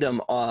Magic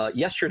Kingdom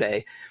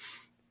yesterday,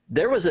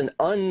 there was an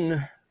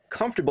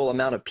uncomfortable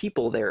amount of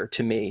people there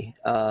to me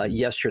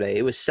yesterday.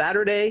 It was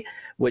Saturday,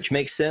 which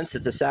makes sense.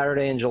 It's a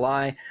Saturday in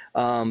July.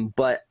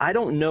 But I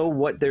don't know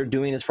what they're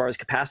doing as far as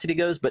capacity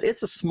goes, but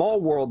it's a Small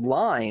World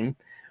line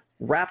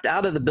wrapped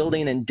out of the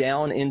building and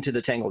down into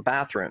the tangled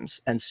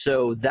bathrooms. And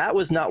so that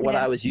was not what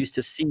I was used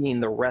to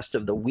seeing the rest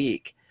of the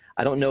week.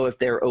 I don't know if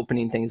they're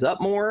opening things up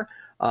more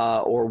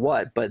or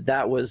what, but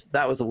that was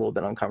a little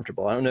bit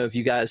uncomfortable. I don't know if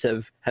you guys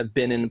have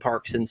been in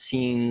parks and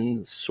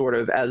seen sort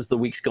of, as the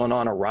week's gone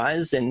on, a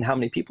rise in how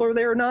many people are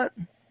there or not.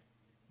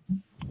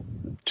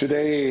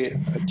 Today,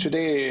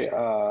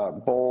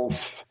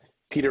 both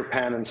Peter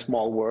Pan and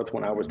Small World,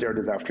 when I was there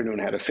this afternoon,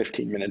 had a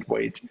 15-minute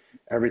wait.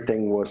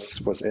 Everything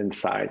was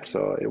inside,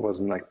 so it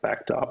wasn't like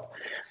backed up.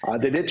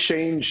 They did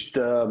change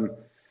the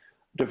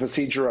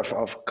procedure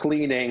of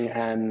cleaning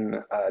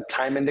and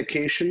time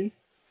indication.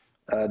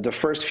 The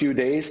first few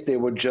days, they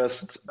would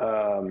just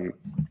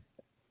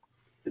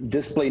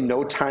display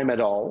no time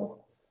at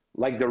all,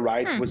 like the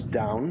ride was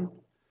down.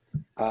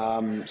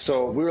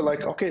 So we were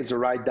like, okay, is the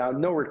ride down?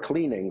 No, we're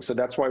cleaning. So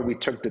that's why we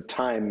took the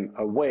time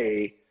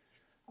away,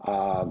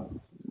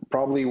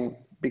 probably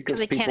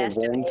because people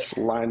won't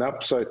line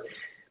up. So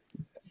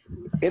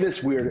it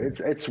is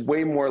weird. It's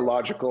way more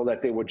logical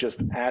that they would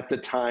just add the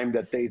time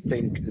that they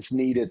think is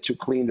needed to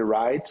clean the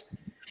ride.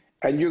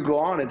 And you go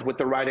on it with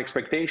the right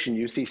expectation.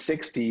 You see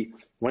 60,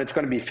 when it's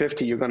going to be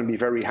 50, you're going to be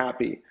very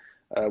happy.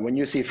 When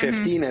you see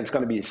 15 and it's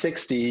going to be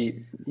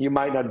 60, you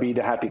might not be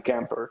the happy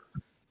camper.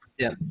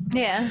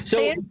 Yeah. So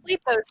they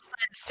inflate those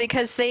ones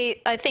because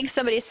I think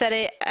somebody said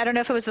it, I don't know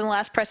if it was in the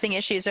last Pressing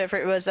Issues or if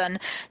it was on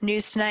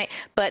News Tonight,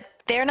 but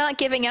they're not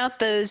giving out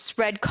those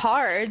red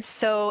cards.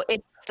 So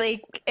it's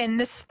like, and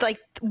this, like,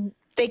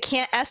 they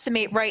can't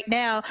estimate right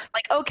now,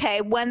 like,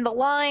 okay, when the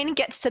line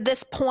gets to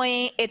this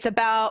point, it's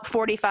about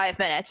 45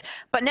 minutes.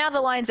 But now the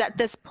line's at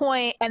this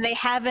point, and they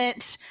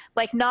haven't,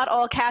 like, not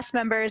all cast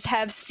members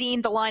have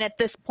seen the line at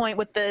this point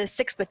with the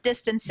 6-foot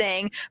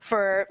distancing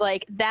for,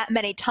 like, that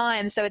many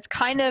times. So it's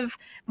kind of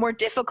more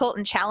difficult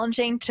and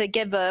challenging to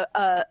give a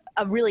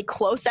really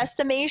close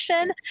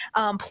estimation.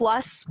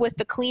 Plus, with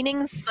the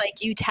cleanings,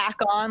 like, you tack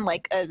on,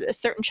 like, a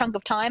certain chunk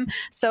of time.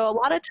 So a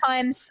lot of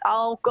times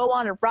I'll go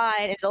on a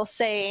ride, and it'll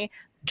say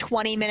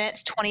 20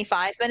 minutes,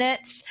 25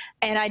 minutes,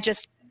 and I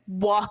just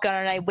walk on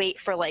and I wait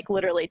for like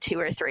literally 2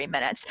 or 3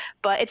 minutes.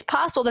 But it's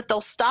possible that they'll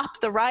stop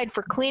the ride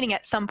for cleaning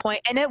at some point,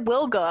 and it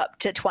will go up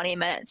to 20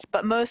 minutes.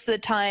 But most of the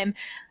time,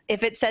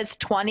 if it says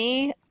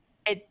 20,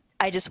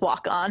 I just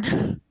walk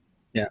on.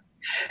 Yeah.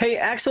 Hey,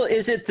 Axel,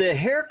 is it the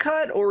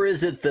haircut or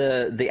is it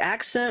the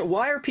accent?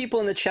 Why are people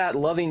in the chat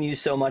loving you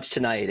so much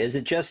tonight? Is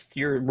it just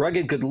your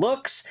rugged good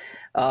looks?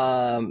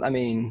 I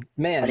mean,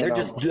 man, they're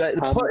just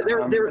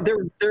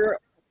they're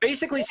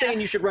basically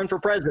saying you should run for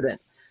president.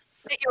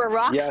 That you're a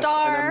rock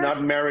star. And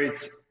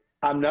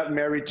I'm not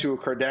married to a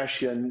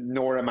Kardashian,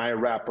 nor am I a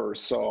rapper,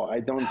 so I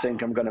don't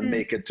think I'm going to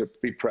make it to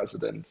be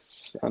president,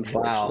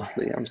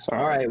 unfortunately. Wow. I'm sorry.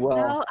 All right,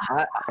 well,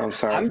 I'm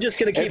sorry. I'm just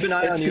going to keep an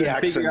eye on you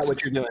and figure out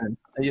what you're doing.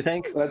 You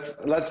think?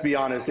 Let's be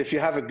honest. If you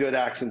have a good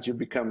accent, you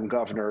become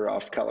governor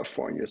of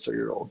California, so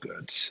you're all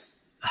good.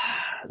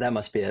 That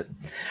must be it.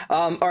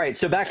 All right,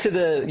 so back to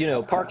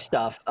the park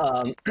stuff.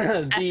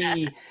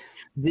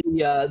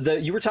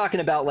 You were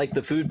talking about like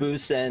the food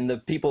booths and the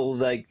people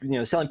like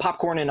selling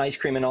popcorn and ice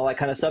cream and all that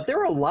kind of stuff. There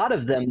are a lot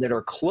of them that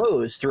are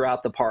closed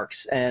throughout the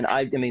parks, and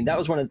I mean that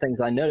was one of the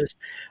things I noticed,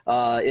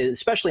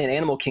 especially in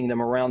Animal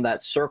Kingdom around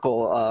that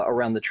circle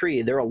around the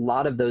tree. There are a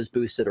lot of those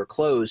booths that are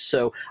closed.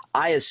 So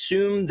I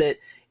assume that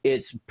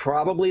it's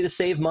probably to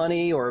save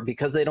money, or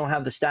because they don't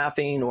have the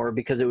staffing, or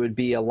because it would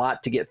be a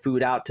lot to get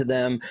food out to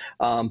them.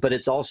 But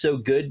it's also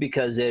good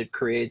because it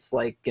creates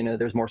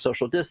there's more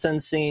social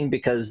distancing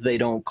because they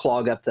don't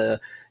clog up the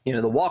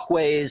the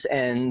walkways,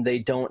 and they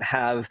don't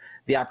have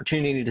the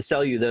opportunity to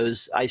sell you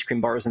those ice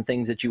cream bars and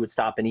things that you would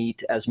stop and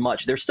eat as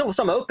much. There's still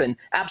some open,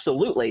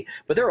 absolutely,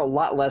 but they're a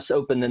lot less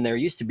open than there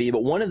used to be.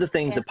 But one of the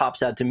things that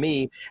pops out to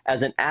me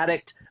as an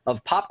addict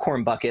of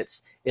popcorn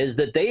buckets is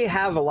that they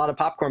have a lot of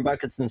popcorn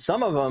buckets, and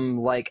some of them,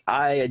 like,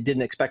 I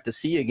didn't expect to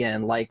see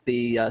again, like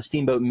the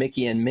Steamboat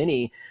Mickey and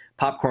Minnie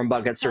popcorn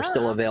buckets are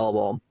still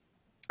available.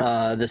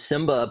 The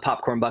Simba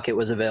popcorn bucket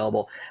was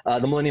available.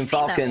 The Millennium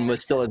Falcon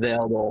was still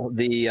available.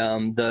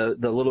 The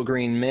Little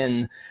Green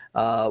Men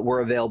were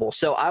available.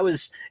 So I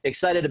was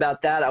excited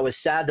about that. I was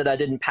sad that I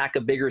didn't pack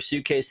a bigger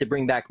suitcase to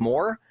bring back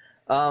more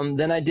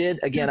than I did.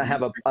 Again, I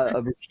have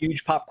a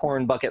huge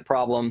popcorn bucket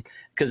problem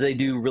because they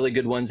do really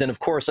good ones. And of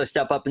course, I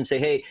step up and say,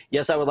 hey,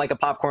 yes, I would like a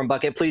popcorn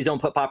bucket. Please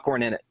don't put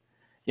popcorn in it.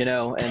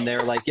 And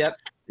they're like, yep.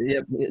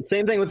 Yep.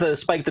 Same thing with the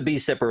Spike the Bee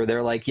sipper.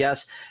 They're like,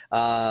 yes,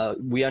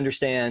 we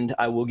understand.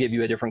 I will give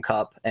you a different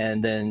cup.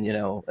 And then,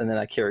 and then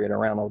I carry it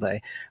around all day.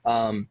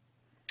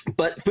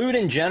 But food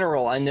in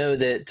general, I know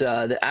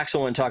that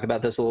Axel want to talk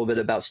about this a little bit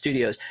about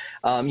studios.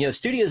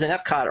 Studios and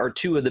Epcot are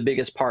two of the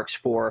biggest parks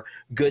for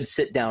good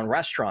sit-down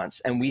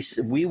restaurants. And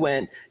we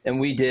went and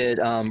we did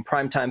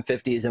Primetime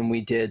 50s and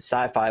we did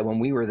Sci-Fi when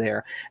we were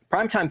there.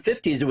 Primetime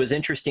 50s, it was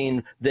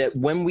interesting that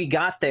when we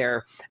got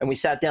there and we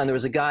sat down, there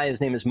was a guy, his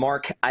name is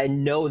Mark. I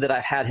know that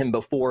I've had him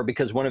before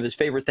because one of his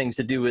favorite things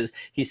to do is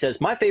he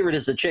says, my favorite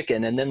is the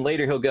chicken. And then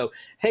later he'll go,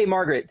 hey,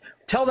 Margaret,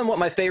 tell them what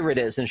my favorite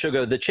is. And she'll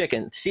go, the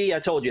chicken. See, I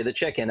told you, the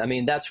chicken. I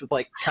mean, that's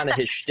like kind of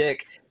his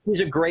shtick. He's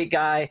a great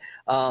guy.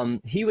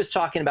 He was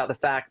talking about the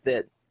fact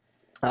that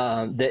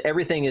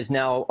everything is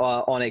now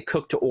on a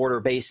cook-to-order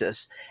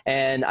basis.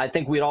 And I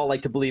think we'd all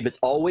like to believe it's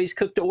always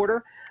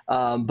cook-to-order.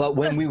 But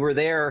when we were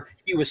there,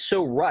 he was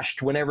so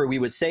rushed whenever we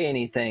would say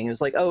anything. It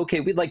was like, oh, okay,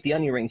 we'd like the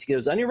onion rings. He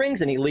goes, onion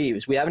rings, and he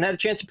leaves. We haven't had a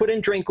chance to put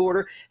in drink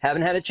order,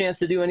 haven't had a chance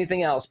to do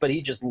anything else, but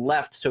he just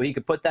left so he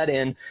could put that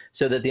in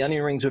so that the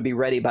onion rings would be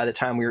ready by the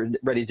time we were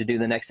ready to do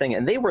the next thing.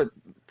 And they were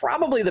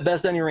probably the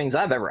best onion rings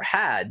I've ever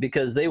had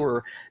because they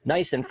were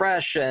nice and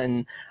fresh.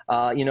 And,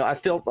 I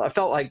felt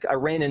like I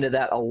ran into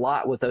that a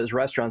lot with those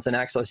restaurants. And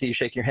Axel, I see you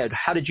shaking your head.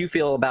 How did you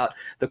feel about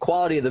the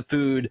quality of the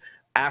food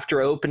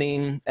after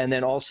opening, and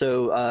then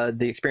also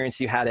the experience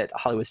you had at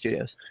Hollywood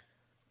Studios?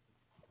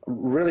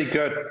 Really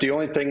good. The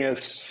only thing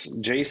is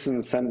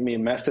Jason sent me a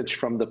message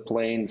from the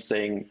plane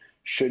saying,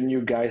 shouldn't you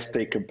guys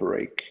take a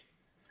break?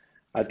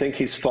 I think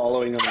he's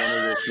following on one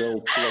of those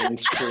little plane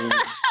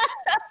screens.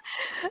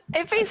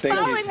 If he's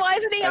following, why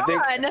isn't he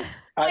on?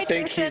 I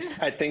think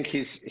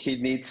he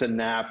needs a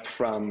nap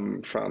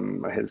from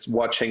his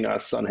watching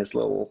us on his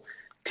little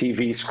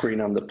TV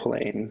screen on the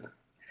plane.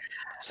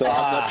 So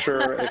I'm not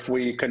sure if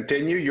we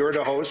continue. You're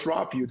the host,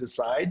 Rob. You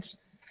decide.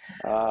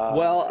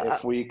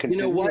 If we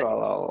continue,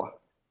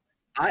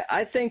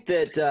 I think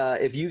that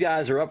if you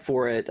guys are up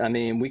for it, I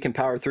mean, we can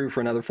power through for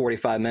another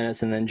 45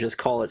 minutes and then just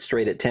call it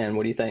straight at 10.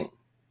 What do you think?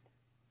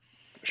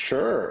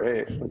 Sure.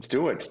 Hey, let's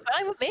do it.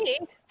 Fine with me.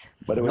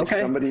 But it was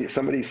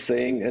somebody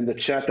saying in the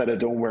chat that I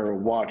don't wear a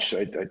watch.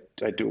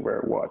 I do wear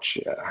a watch.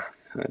 Yeah.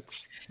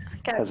 It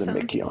has a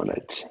Mickey on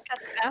it.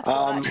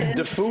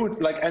 The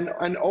food,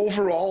 and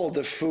overall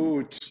the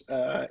food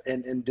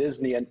in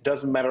Disney, and it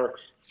doesn't matter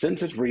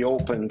since it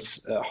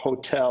reopened,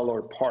 hotel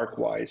or park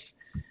wise,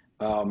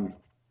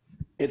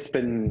 it's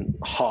been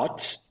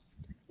hot.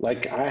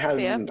 Like I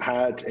haven't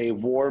had a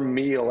warm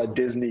meal at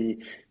Disney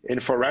in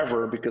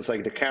forever because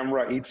the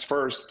camera eats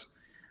first.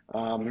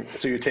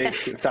 So you take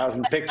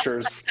 1,000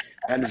 pictures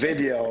and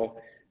video.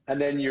 And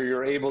then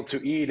you're able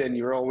to eat, and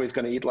you're always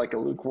going to eat like a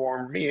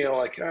lukewarm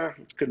meal. It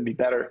couldn't be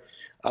better.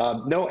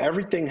 No,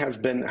 everything has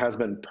been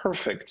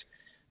perfect.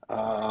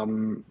 I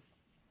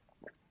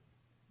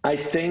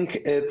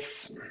think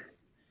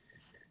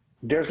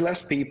there's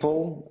less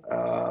people.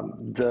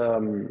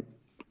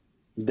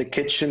 The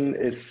kitchen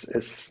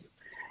is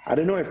I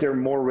don't know if they're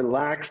more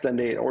relaxed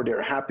or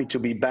they're happy to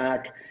be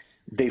back.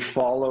 They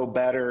follow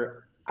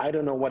better. I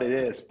don't know what it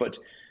is, but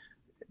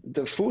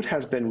the food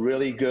has been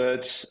really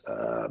good,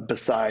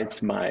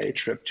 besides my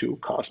trip to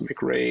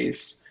Cosmic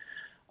Rays.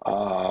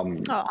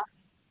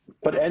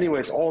 But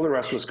anyways, all the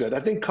rest was good. I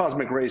think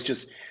Cosmic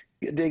Rays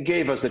they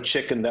gave us the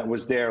chicken that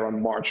was there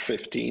on March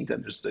 15th.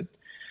 And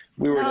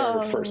we were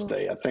there the first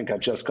day. I think I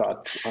just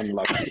got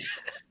unlucky.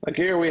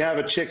 Here we have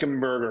a chicken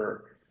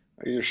burger.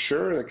 Are you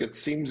sure? It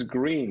seems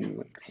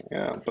green.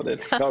 Yeah, but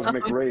it's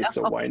Cosmic Rays,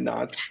 so why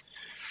not?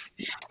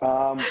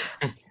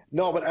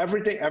 No, but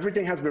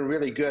everything has been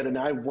really good. And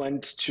I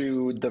went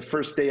to the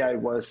first day I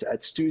was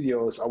at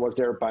Studios, I was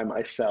there by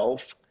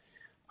myself.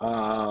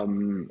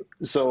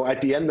 So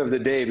at the end of the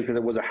day, because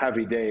it was a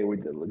heavy day, we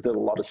did a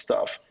lot of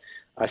stuff.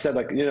 I said,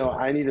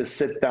 I need to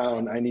sit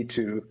down. I need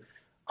to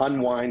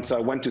unwind. So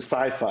I went to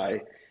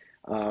Sci-Fi.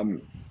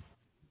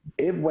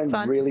 It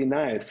went really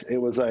nice. It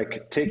was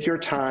take your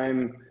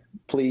time,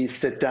 please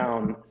sit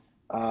down.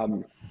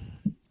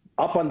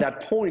 Up on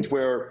that point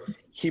where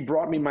he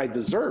brought me my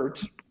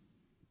dessert,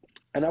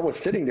 and I was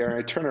sitting there, and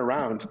I turned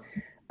around,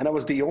 and I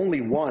was the only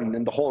one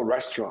in the whole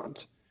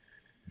restaurant,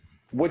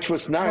 which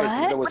was nice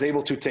because I was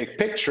able to take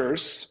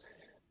pictures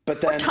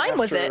But What then time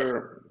was it?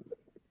 after,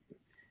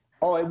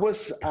 oh, it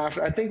was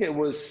after, I think it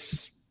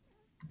was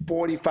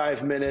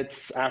 45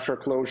 minutes after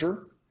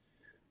closure.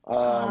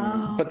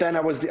 Oh, But then I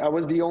was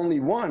the only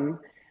one.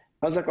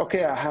 I was like,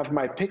 okay, I have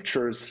my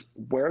pictures.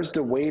 Where's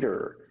the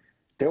waiter?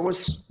 There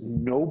was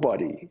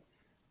nobody.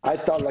 I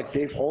thought like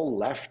they've all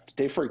left.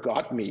 They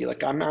forgot me.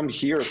 Like I'm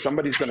here.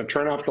 Somebody's going to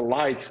turn off the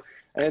lights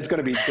and it's going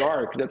to be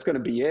dark. That's going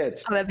to be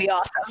it. that'd be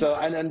awesome. So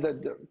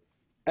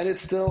and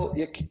it's still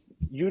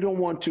you don't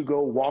want to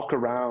go walk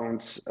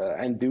around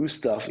and do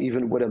stuff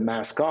even with a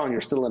mask on.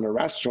 You're still in a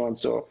restaurant,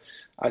 so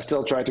I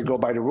still tried to go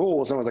by the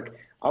rules. And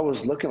I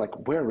was looking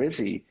like, where is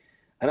he?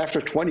 And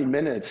after 20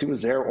 minutes, he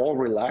was there, all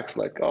relaxed,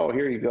 like, oh,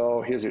 here you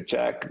go, here's your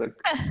check. Like,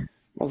 I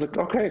was like,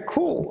 okay,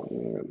 cool.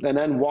 And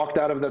then walked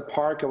out of the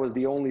park. I was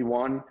the only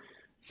one.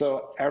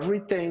 So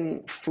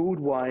everything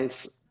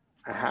food-wise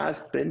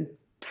has been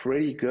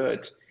pretty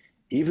good.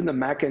 Even the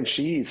mac and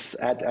cheese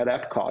at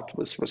EPCOT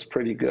was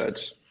pretty good.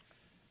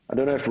 I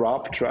don't know if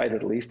Rob tried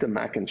at least the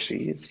mac and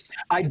cheese.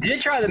 I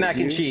did try the mac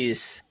and you?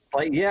 cheese.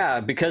 Like, yeah,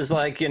 because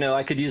like,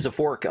 I could use a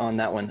fork on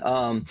that one.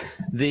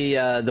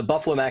 The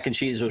buffalo mac and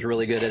cheese was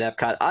really good at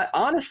Epcot.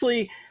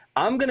 Honestly,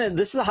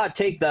 this is a hot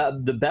take.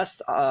 The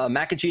best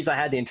mac and cheese I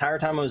had the entire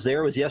time I was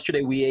there was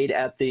yesterday. We ate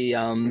at the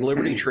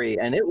Liberty Tree,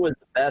 and it was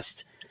the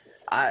best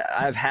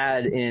I've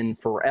had in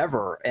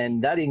forever,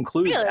 and that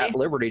includes Really? at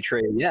Liberty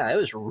Tree. Yeah, it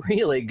was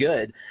really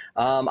good.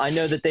 I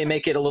know that they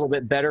make it a little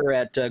bit better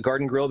at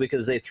Garden Grill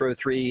because they throw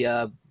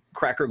 3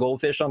 cracker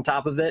goldfish on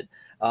top of it.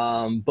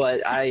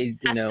 But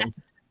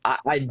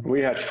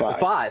We had 5.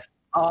 5.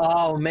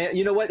 Oh man,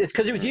 you know what? It's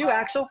because it was you,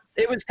 Axel.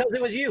 It was because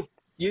it was you.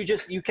 You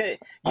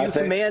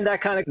command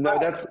that kind of. No,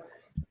 that's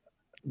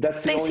the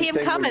They only see him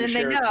thing coming when you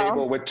and they share a know.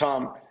 table with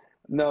Tom.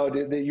 No,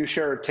 you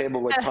share a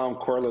table with Tom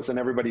Corliss and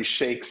everybody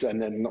shakes, and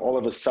then all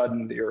of a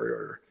sudden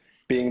you're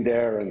being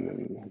there,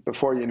 and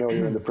before you know,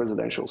 you're in the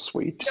presidential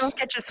suite. You don't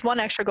get just 1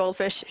 extra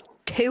goldfish,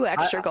 2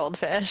 extra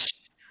goldfish.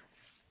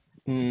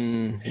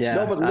 Yeah,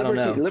 No, but I don't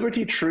know.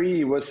 Liberty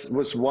Tree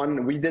was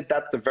one. We did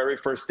that the very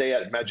first day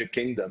at Magic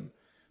Kingdom.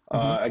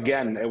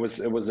 Again, it was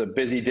a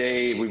busy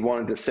day. We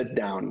wanted to sit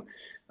down.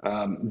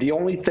 The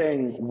only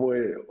thing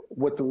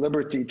with the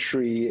Liberty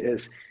Tree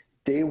is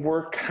they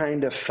were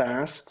kind of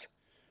fast.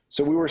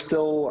 So we were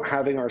still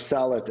having our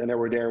salad, and they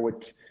were there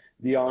with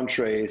the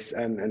entrees,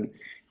 and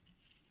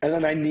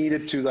then I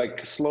needed to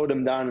like slow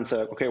them down and say,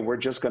 okay, we're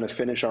just gonna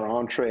finish our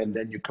entree, and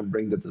then you can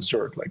bring the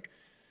dessert. Like,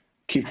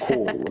 keep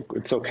cool.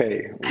 It's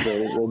okay.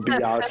 We'll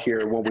be out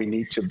here when we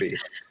need to be.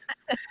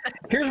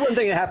 Here's one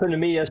thing that happened to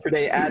me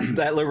yesterday at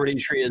that Liberty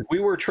Tree is we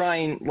were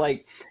trying,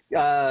 like,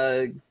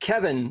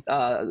 Kevin,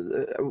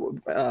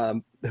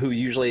 who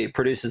usually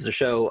produces the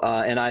show,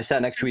 and I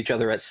sat next to each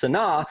other at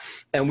Sanaa,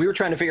 and we were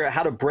trying to figure out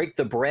how to break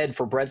the bread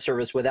for bread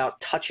service without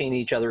touching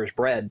each other's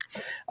bread.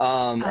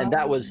 And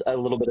that was a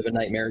little bit of a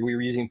nightmare. We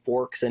were using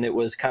forks, and it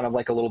was kind of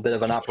like a little bit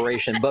of an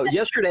operation. But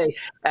yesterday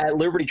at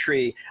Liberty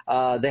Tree,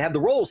 they have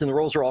the rolls, and the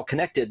rolls are all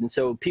connected. And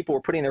so people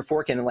were putting their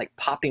fork in and like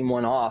popping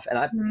one off.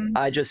 And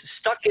I just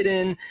stuck it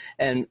in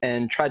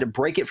and tried to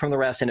break it from the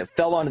rest, and it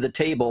fell onto the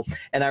table.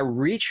 And I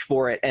reached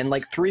for it, and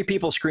like 3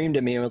 people screamed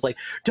at me and was like,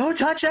 "Don't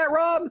touch that,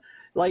 Rob!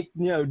 Like,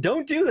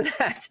 don't do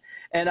that."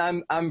 And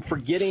I'm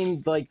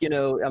forgetting, like,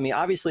 I mean,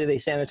 obviously they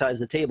sanitize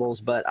the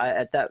tables, but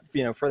at that,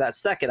 for that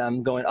second,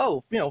 I'm going,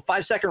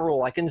 5-second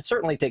rule. I can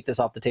certainly take this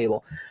off the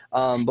table.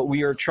 But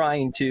we are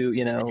trying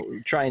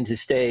to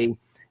stay,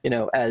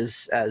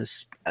 as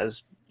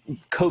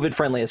COVID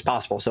friendly as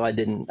possible. So I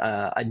did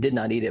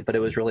not eat it, but it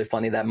was really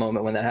funny that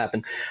moment when that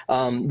happened.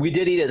 We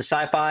did eat at a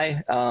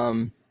Sci-Fi,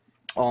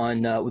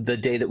 on the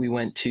day that we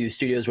went to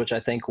studios, which I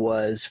think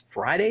was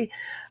Friday.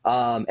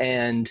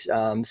 And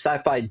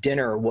Sci-Fi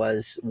dinner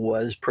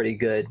was pretty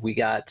good. We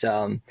got,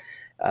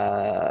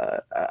 I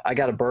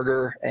got a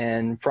burger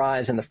and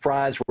fries, and the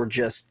fries were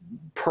just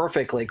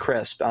perfectly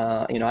crisp.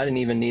 I didn't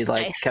even need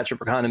like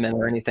ketchup or condiment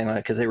or anything on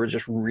it because they were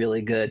just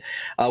really good.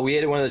 We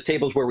ate at one of those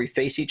tables where we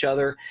face each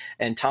other,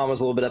 and Tom was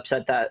a little bit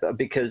upset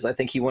because I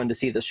think he wanted to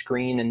see the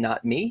screen and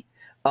not me.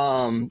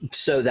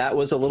 So that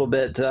was a little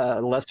bit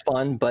less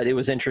fun, but it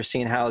was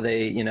interesting how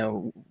they,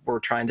 were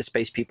trying to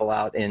space people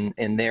out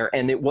in there,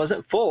 and it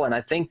wasn't full. And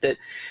I think that,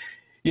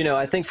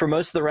 I think for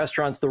most of the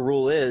restaurants, the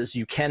rule is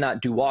you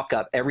cannot do walk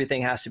up.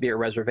 Everything has to be a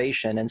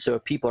reservation. And so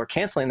if people are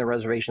canceling the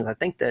reservations, I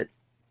think that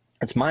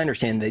it's my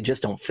understanding they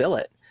just don't fill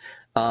it.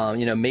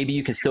 Maybe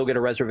you can still get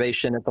a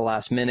reservation at the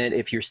last minute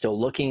if you're still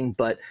looking,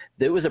 but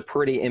it was a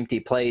pretty empty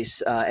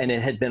place, and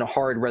it had been a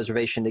hard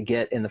reservation to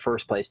get in the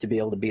first place to be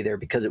able to be there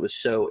because it was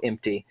so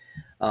empty,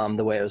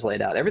 the way it was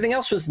laid out. Everything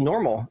else was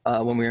normal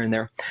when we were in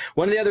there.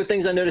 One of the other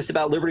things I noticed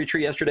about Liberty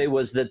Tree yesterday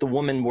was that the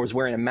woman was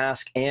wearing a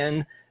mask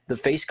and the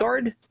face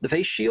guard, the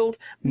face shield.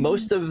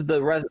 Most of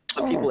the rest of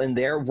the people in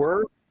there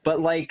were, but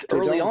like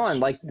early on,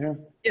 like,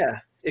 yeah.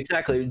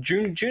 Exactly.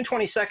 June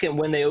 22nd,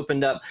 when they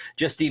opened up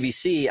just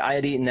DVC, I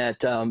had eaten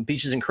at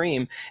Beaches and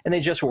Cream, and they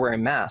just were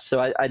wearing masks.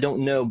 So I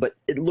don't know, but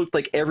it looked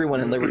like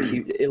everyone in Liberty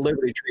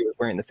Tree was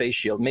wearing the face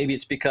shield. Maybe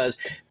it's because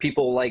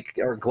people like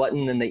are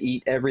glutton and they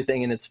eat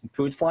everything and it's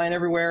food flying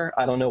everywhere.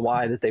 I don't know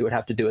why that they would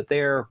have to do it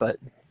there, but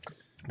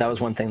that was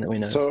one thing that we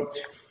noticed. So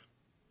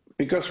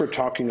because we're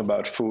talking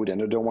about food,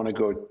 and I don't want to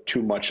go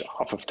too much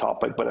off of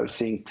topic, but I'm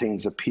seeing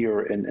things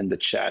appear in the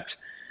chat.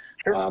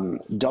 Sure.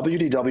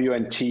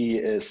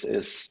 WDWNT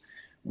is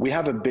we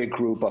have a big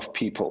group of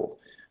people.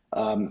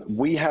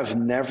 We have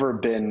never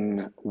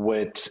been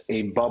with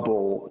a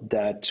bubble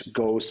that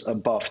goes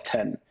above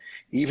 10,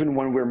 even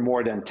when we're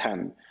more than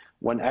 10.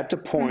 When at the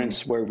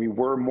points where we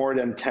were more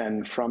than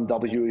 10 from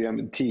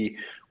WDWNT,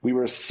 we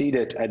were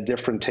seated at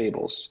different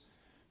tables.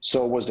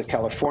 So was the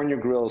California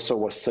Grill, so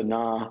was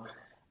Sanaa.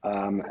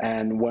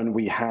 And when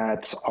we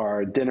had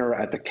our dinner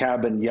at the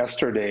cabin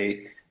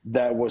yesterday,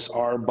 that was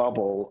our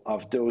bubble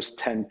of those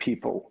 10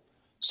 people.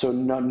 So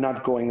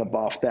not going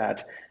above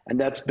that. And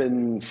that's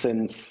been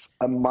since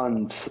a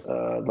month,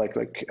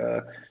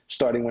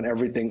 starting when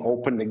everything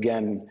opened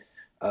again.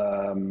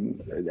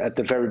 At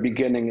the very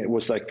beginning, it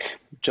was like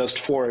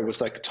it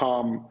was like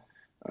Tom,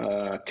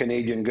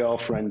 Canadian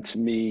girlfriend,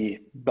 me,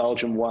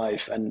 Belgian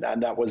wife, and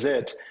that was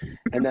it.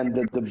 And then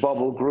the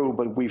bubble grew,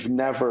 but we've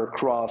never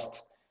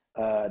crossed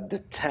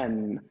the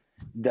 10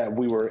 that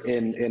we were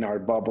in our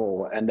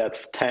bubble. And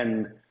that's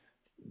 10,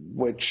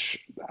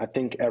 which I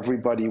think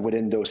everybody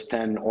within those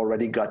 10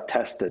 already got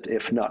tested,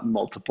 if not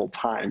multiple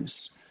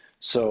times.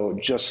 So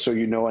just so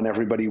you know, and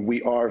everybody,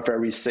 we are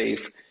very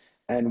safe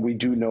and we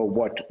do know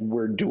what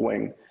we're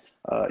doing.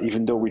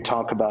 Even though we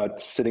talk about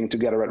sitting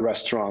together at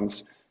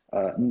restaurants,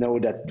 know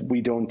that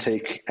we don't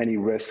take any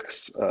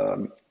risks.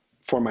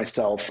 For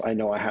myself, I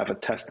know I have a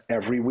test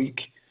every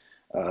week.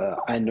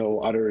 I know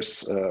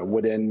others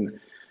within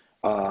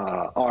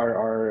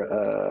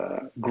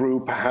our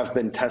group have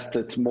been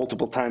tested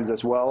multiple times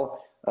as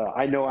well.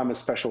 I know I'm a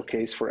special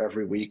case for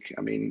every week.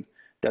 I mean,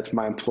 that's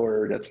my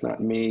employer, that's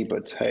not me,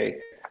 but hey,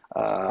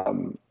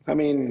 I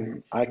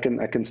mean, I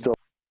can still,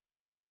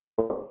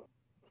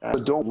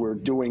 we're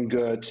doing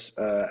good,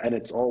 and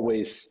it's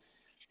always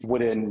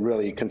within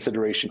really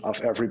consideration of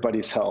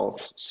everybody's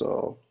health.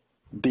 So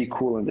be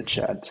cool in the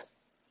chat.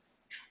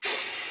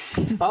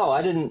 Oh,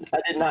 I did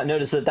not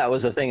notice that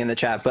was a thing in the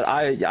chat, but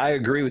I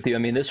agree with you. I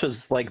mean,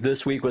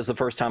 this week was the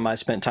first time I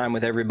spent time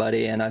with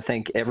everybody, and I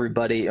think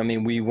everybody, I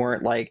mean, we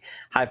weren't like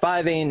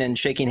high-fiving and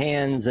shaking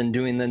hands and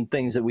doing the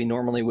things that we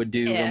normally would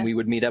do when we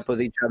would meet up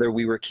with each other.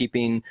 We were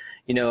keeping,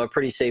 a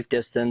pretty safe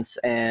distance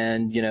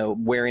and,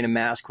 wearing a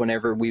mask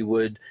whenever we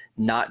would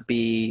not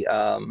be,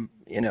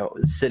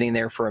 sitting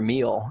there for a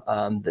meal.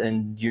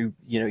 Then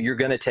you're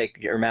going to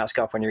take your mask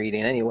off when you're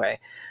eating anyway.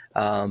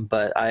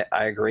 But I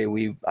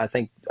agree. I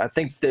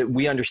think that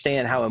we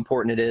understand how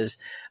important it is,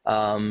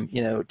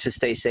 to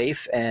stay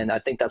safe. And I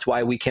think that's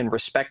why we can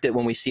respect it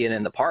when we see it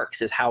in the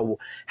parks, is how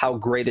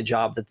great a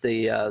job that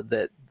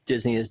that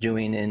Disney is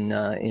doing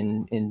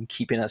in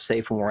keeping us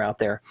safe when we're out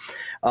there.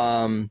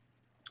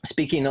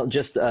 Speaking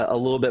just a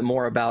little bit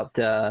more about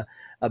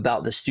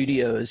the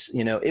studios,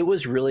 it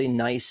was really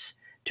nice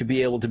to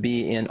be able to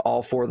be in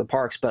all four of the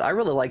parks, but I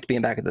really liked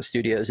being back at the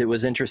studios. It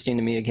was interesting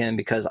to me again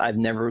because I've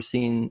never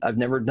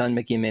done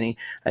Mickey and Minnie.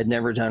 I'd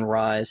never done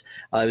Rise.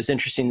 It was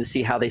interesting to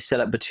see how they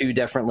set up Batuu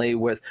differently,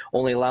 with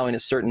only allowing a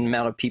certain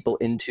amount of people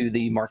into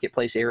the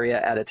marketplace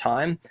area at a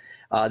time.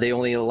 They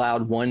only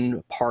allowed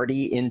one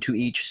party into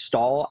each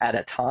stall at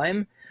a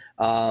time.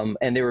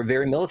 And they were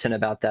very militant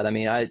about that. I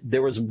mean,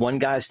 there was one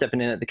guy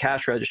stepping in at the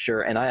cash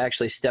register, and I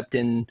actually stepped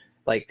in,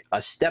 like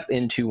a step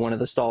into one of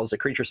the stalls, the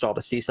creature stall,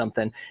 to see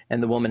something,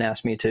 and the woman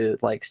asked me to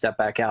step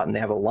back out, and they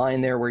have a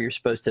line there where you're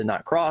supposed to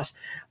not cross.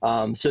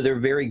 So they're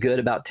very good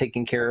about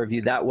taking care of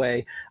you that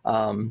way.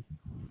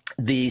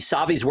 The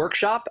Savi's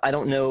workshop, I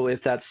don't know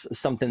if that's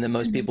something that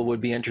most people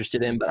would be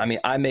interested in, but I mean,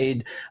 I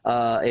made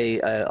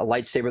a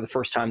lightsaber the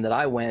first time that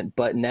I went,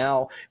 but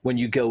now when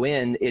you go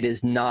in, it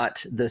is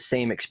not the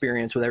same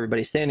experience with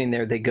everybody standing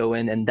there. They go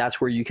in, and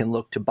that's where you can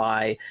look to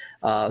buy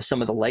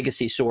some of the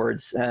legacy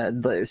swords,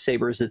 the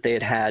sabers that they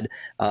had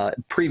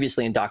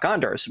previously in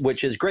Doc-Ondars,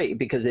 which is great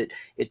because it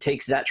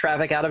takes that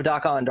traffic out of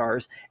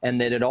Doc-Ondars, and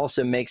then it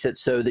also makes it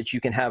so that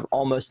you can have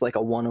almost like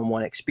a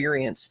one-on-one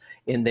experience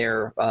in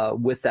there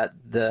with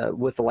the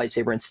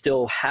lightsaber, and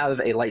still have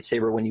a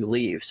lightsaber when you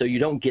leave. So you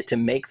don't get to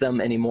make them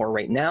anymore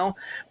right now,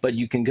 but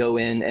you can go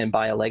in and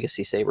buy a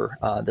legacy saber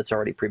that's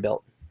already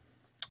pre-built.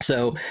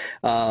 So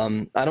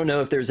I don't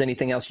know if there's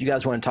anything else you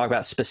guys want to talk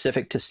about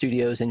specific to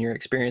studios and your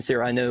experience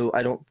there. I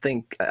don't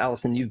think,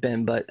 Allison, you've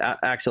been, but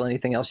Axel,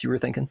 anything else you were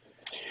thinking?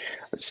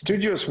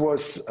 Studios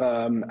was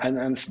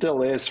and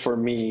still is for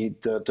me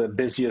the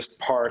busiest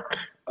park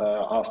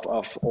of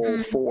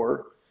all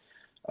four.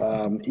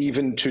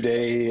 Even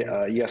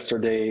today,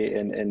 yesterday,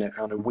 and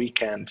on a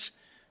weekend,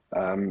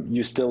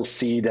 you still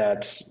see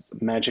that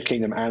Magic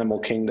Kingdom, Animal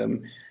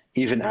Kingdom,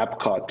 even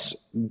EPCOT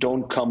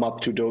don't come up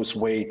to those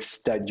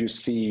weights that you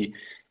see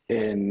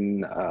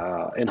in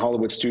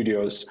Hollywood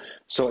Studios.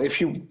 So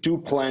if you do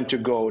plan to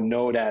go,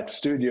 know that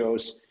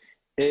Studios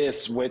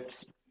is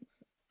with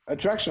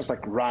attractions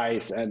like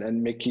Rise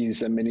and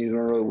Mickey's and Minnie's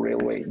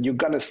Railway. You're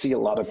gonna see a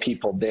lot of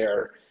people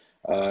there.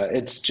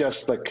 It's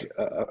just like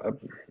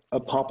a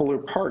popular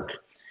park.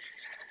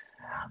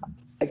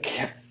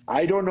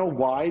 I don't know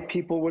why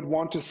people would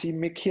want to see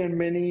Mickey and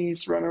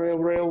Minnie's Runaway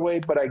Railway,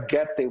 but I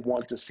get they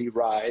want to see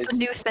It's the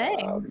new Rise.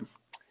 thing.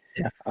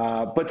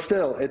 But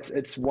still,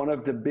 it's one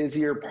of the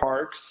busier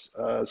parks,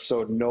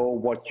 so know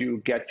what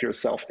you get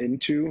yourself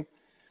into,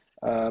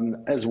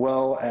 as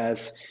well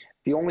as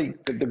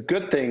the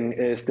good thing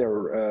is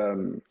their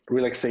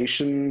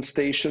relaxation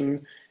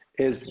station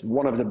is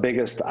one of the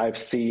biggest I've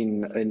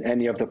seen in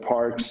any of the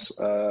parks.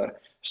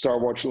 Star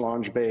Wars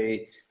Launch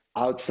Bay,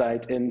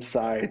 outside,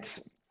 inside.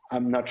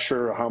 I'm not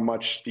sure how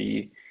much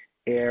the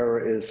air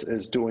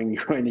is doing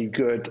you any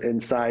good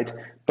inside,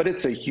 but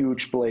it's a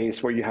huge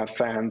place where you have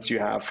fans, you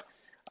have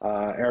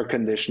air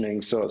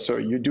conditioning, so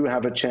you do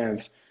have a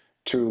chance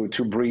to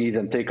breathe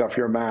and take off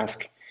your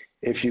mask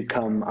if you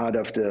come out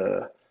of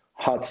the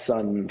hot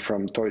sun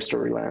from Toy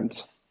Story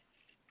Land.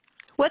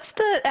 What's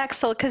the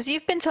Axel? Because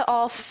you've been to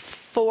all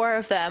four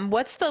of them.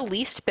 What's the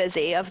least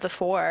busy of the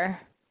four?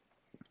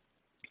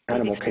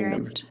 Animal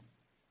Kingdom.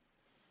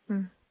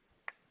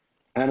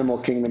 Animal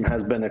Kingdom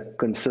has been a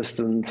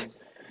consistent.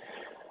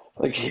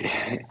 Like,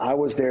 I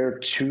was there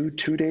two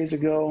days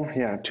ago.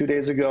 Yeah, 2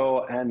 days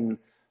ago, and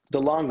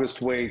the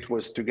longest wait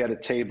was to get a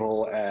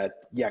table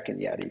at Yak and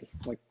Yeti.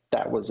 Like,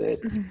 that was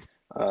it.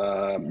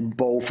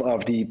 Both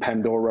of the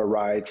Pandora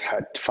rides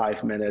had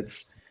 5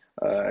 minutes.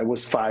 It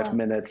was 5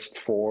 minutes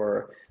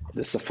for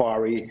the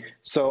safari.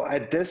 So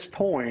at this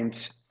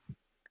point,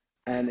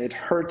 and it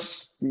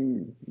hurts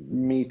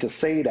me to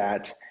say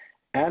that,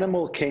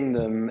 Animal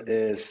Kingdom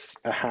is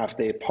a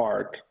half-day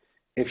park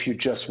if you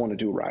just want to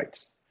do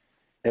rides.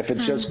 If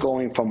it's just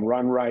going from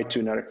one ride to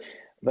another,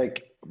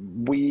 like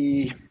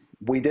we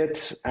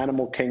did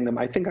Animal Kingdom.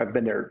 I think I've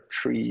been there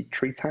three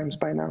times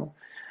by now.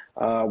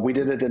 We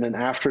did it in an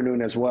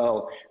afternoon as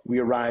well. We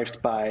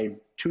arrived by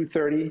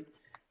 2:30,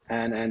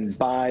 and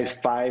by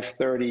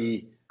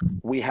 5:30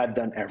 we had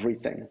done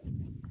everything.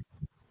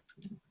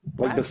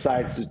 Like,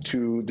 besides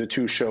the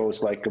two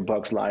shows, like A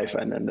Bug's Life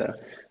and then the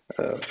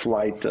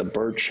Flight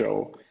Bird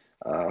Show,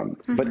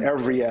 but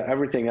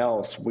everything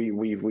else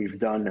we've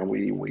done, and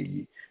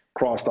we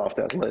crossed off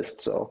that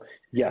list. So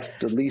yes,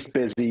 the least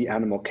busy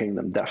Animal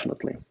Kingdom,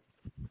 definitely.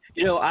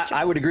 You know,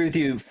 I would agree with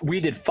you. We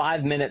did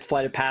 5 minute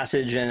Flight of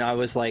Passage, and I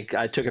was like,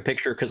 I took a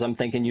picture because I'm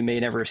thinking you may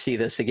never see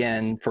this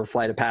again for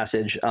Flight of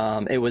Passage.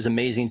 It was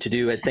amazing to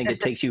do. I think it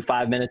takes you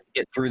 5 minutes to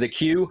get through the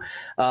queue.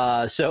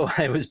 So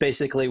it was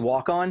basically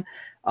walk on.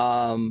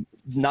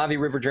 Navi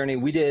River Journey,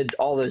 we did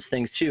all those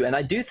things too. And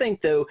I do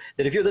think, though,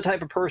 that if you're the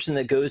type of person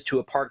that goes to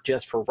a park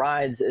just for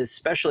rides,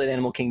 especially at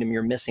Animal Kingdom,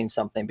 you're missing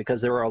something,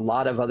 because there are a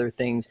lot of other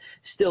things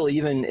still,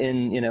 even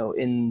in, you know,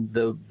 in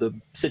the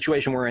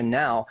situation we're in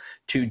now,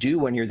 to do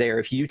when you're there.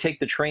 If you take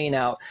the train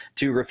out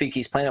to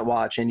Rafiki's Planet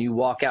Watch and you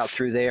walk out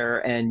through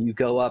there and you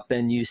go up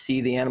and you see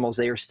the animals,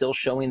 they are still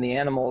showing the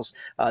animals.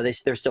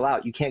 They're still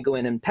out. You can't go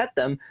in and pet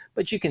them,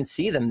 but you can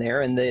see them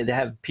there, and they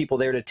have people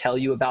there to tell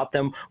you about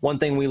them. One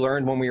thing we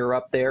learned when we were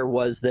up there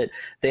was that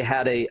they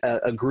had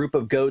a group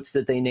of goats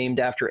that they named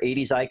after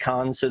 80s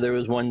icons. So there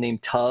was one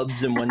named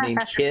Tubbs and one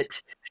named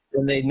Kit.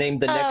 And they named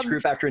the next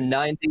group after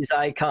 90s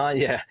icon.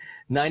 Yeah,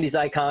 90s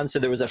icons. So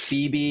there was a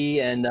Phoebe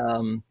and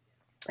a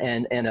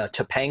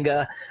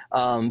Topanga.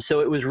 So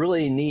it was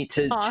really neat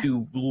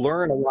to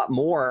learn a lot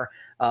more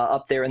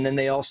up there. And then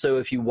they also,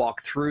 if you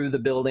walk through the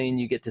building,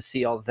 you get to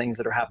see all the things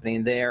that are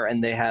happening there.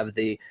 And they have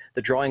the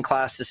drawing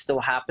class is still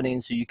happening,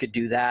 so you could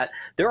do that.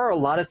 There are a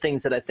lot of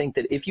things that I think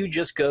that if you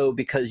just go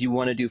because you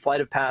want to do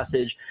Flight of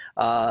Passage,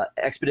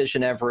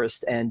 Expedition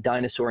Everest, and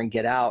Dinosaur and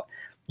get out,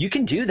 you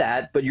can do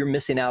that, but you're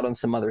missing out on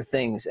some other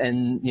things.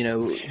 And, you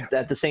know,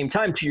 at the same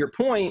time, to your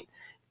point,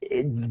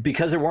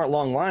 because there weren't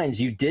long lines,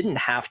 you didn't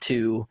have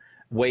to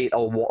wait a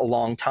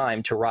long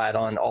time to ride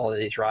on all of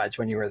these rides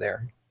when you were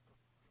there.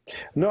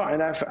 No,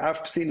 and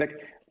I've seen, like,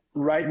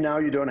 right now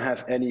you don't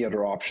have any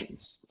other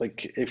options.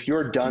 Like, if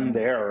you're done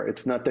there,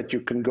 it's not that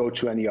you can go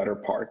to any other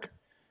park.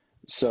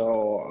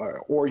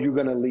 So, or you're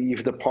going to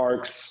leave the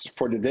parks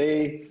for the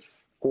day,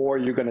 or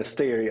you're going to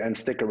stay and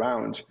stick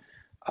around.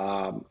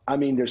 I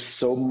mean, there's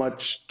so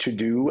much to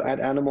do at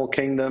Animal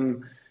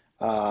Kingdom.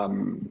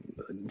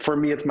 For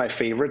me, it's my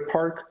favorite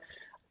park.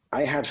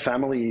 I had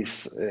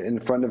families in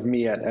front of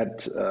me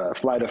at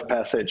Flight of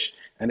Passage,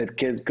 and the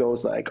kids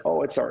goes like,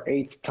 "Oh, it's our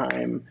 8th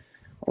time."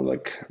 I'm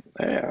like,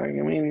 "Yeah, I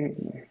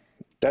mean,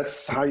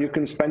 that's how you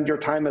can spend your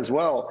time as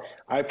well."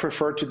 I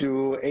prefer to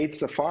do 8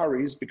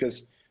 safaris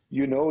because,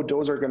 you know,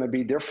 those are going to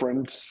be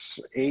different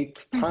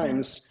 8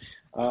 times.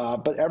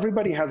 But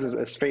everybody has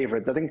his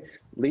favorite. I think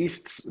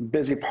least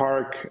busy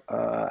park,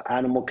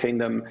 Animal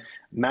Kingdom.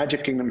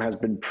 Magic Kingdom has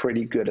been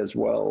pretty good as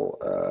well.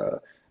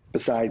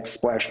 Besides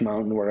Splash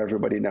Mountain, where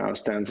everybody now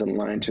stands in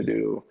line to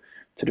do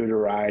the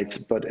rides,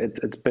 but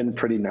it's been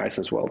pretty nice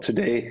as well.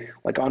 Today,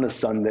 like on a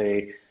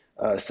Sunday,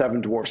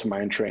 Seven Dwarfs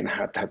Mine Train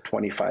had to have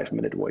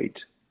 25-minute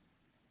wait.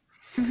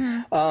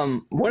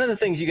 One of the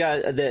things you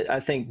got that I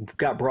think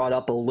got brought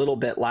up a little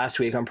bit last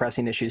week on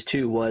Pressing Issues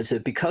too was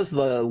that because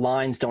the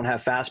lines don't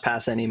have Fast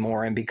Pass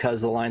anymore and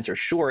because the lines are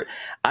short,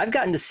 I've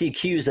gotten to see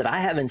queues that I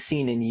haven't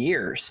seen in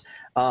years.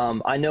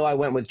 I know I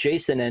went with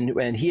Jason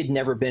and he had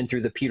never been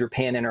through the Peter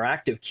Pan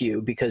interactive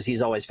queue because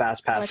he's always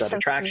Fast Pass that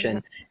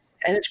attraction. Cool.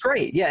 And it's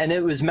great. Yeah. And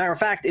it was, matter of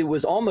fact, it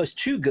was almost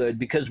too good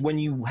because when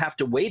you have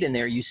to wait in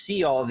there, you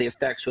see all of the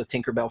effects with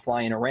Tinkerbell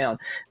flying around.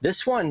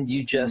 This one,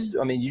 you just,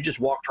 I mean, you just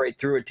walked right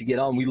through it to get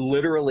on. We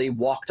literally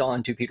walked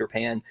on to Peter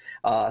Pan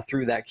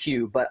through that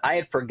queue. But I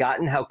had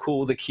forgotten how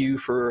cool the queue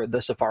for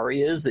the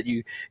safari is, that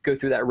you go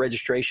through that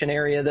registration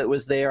area that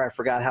was there. I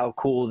forgot how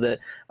cool the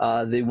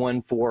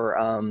one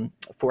for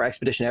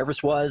Expedition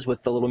Everest was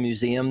with the little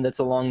museum that's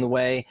along the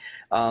way.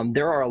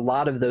 There are a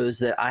lot of those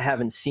that I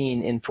haven't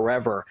seen in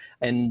forever.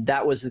 And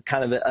that was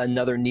kind of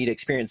another neat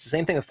experience. The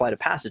same thing with Flight of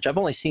Passage. I've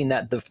only seen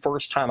that the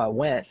first time I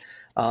went,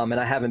 and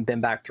I haven't been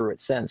back through it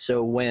since.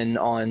 So when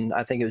on,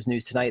 I think it was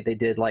News Tonight, they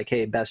did like,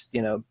 hey, best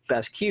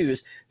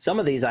queues. Some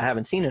of these I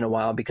haven't seen in a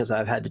while because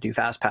I've had to do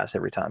Fast Pass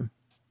every time.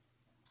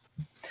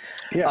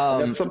 Yeah,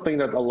 that's something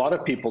that a lot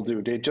of people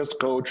do. They just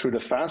go through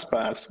the Fast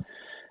Pass.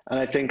 And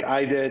I think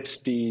I did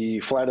the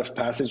Flight of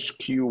Passage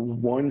queue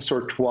once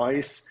or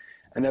twice,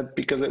 and that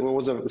because it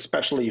was a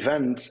special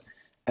event.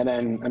 And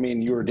then, I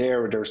mean, you're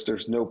there,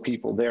 there's no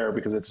people there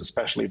because it's a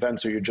special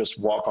event. So you just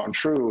walk on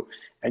through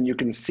and you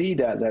can see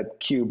that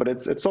queue, but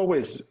it's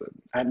always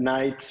at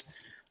night.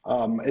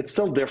 It's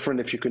still different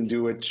if you can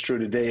do it through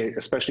the day,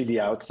 especially the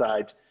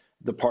outside,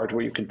 the part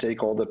where you can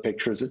take all the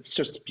pictures. It's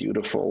just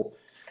beautiful.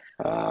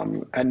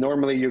 And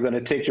normally you're going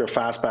to take your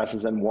Fast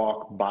Passes and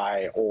walk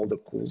by all the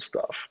cool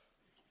stuff.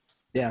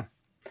 Yeah.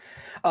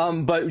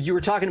 But you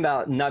were talking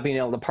about not being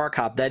able to park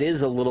hop. That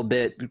is a little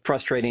bit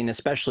frustrating,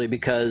 especially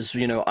because,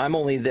 you know, I'm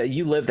only there,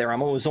 you live there. I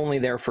was only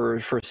there for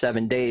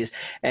 7 days,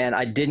 and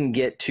I didn't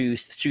get to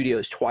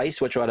studios twice,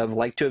 which I'd have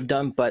liked to have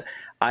done. But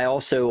I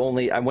also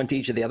I went to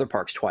each of the other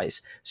parks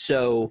twice.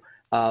 So,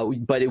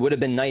 but it would have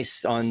been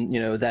nice on,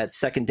 you know, that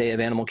second day of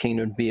Animal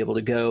Kingdom to be able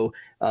to go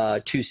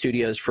to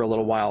studios for a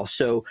little while.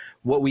 So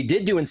what we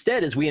did do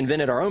instead is we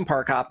invented our own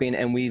park hopping,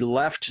 and we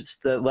left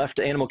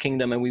Animal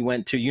Kingdom and we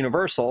went to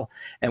Universal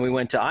and we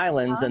went to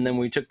Islands, and then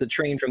we took the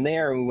train from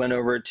there and we went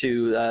over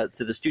to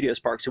the Studios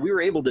park. So we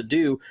were able to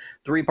do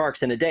 3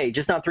 parks in a day,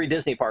 just not 3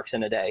 Disney parks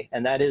in a day.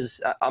 And that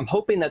is, I'm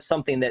hoping that's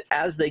something that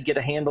as they get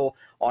a handle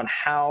on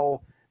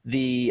how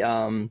the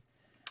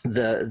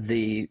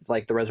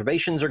like the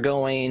reservations are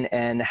going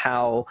and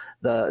how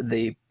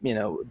the you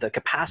know, the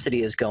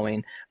capacity is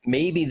going,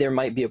 maybe there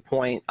might be a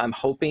point, I'm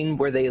hoping,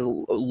 where they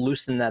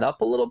loosen that up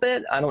a little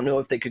bit. I don't know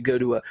if they could go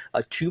to a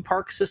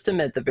 2-park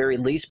system at the very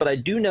least, but I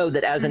do know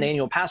that as an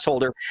annual pass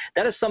holder,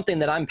 that is something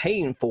that I'm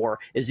paying for,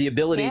 is the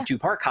ability to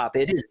park hop.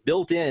 It is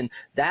built in,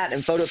 that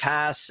and Photo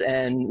Pass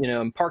and, you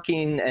know,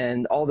 parking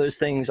and all those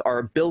things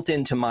are built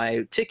into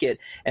my ticket.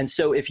 And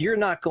so if you're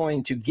not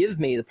going to give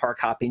me the park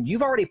hopping,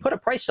 you've already put a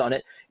price on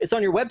it. It's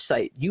on your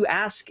website. You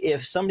ask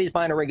if somebody's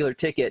buying a regular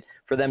ticket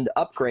for them to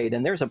upgrade,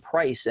 and there's a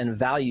price and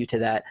value to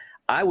that.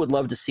 I would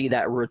love to see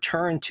that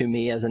return to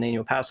me as an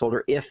annual pass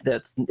holder if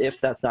that's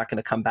not going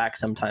to come back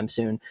sometime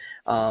soon.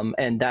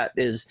 And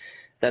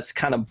that's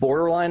kind of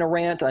borderline a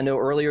rant. I know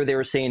earlier they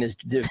were saying if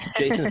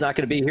Jason's not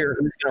going to be here,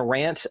 who's going to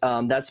rant?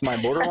 That's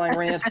my borderline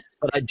rant.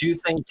 But I do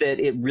think that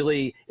it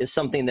really is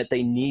something that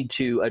they need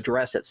to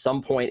address at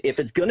some point. If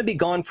it's going to be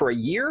gone for a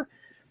year,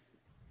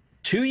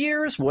 2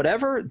 years,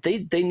 whatever,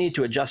 they need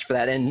to adjust for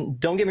that. And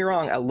don't get me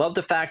wrong, I love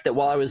the fact that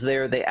while I was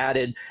there, they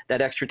added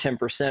that extra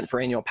 10% for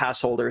annual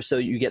pass holders, so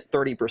you get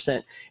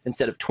 30%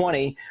 instead of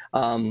 20.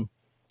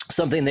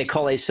 Something they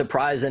call a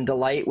surprise and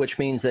delight, which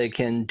means they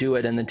can do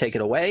it and then take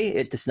it away.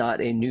 It's not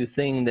a new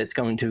thing that's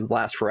going to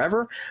last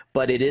forever,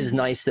 but it is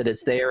nice that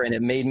it's there, and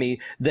it made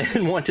me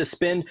then want to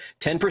spend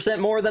 10%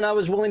 more than I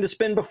was willing to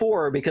spend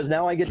before, because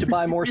now I get to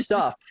buy more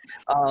stuff.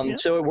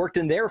 So it worked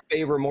in their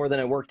favor more than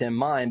it worked in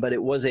mine, but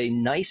it was a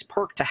nice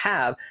perk to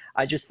have.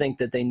 I just think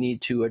that they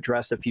need to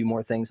address a few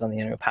more things on the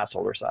annual pass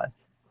holder side.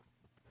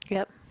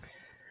 Yep.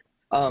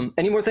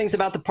 Any more things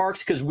about the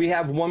parks? Because we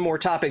have one more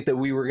topic that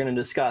we were going to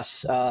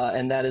discuss,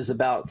 and that is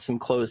about some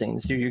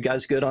closings. Are you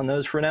guys good on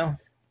those for now?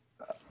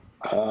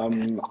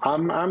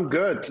 I'm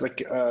good. Like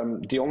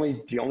the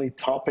only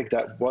topic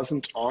that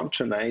wasn't on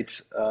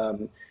tonight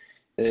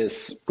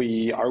is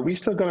are we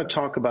still going to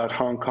talk about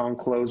Hong Kong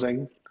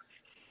closing?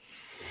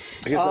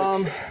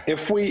 Because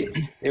if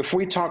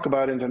we talk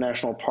about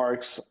international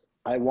parks,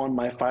 I won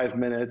my 5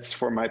 minutes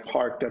for my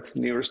park that's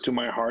nearest to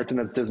my heart, and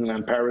that's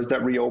Disneyland Paris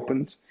that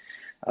reopened.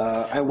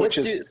 And which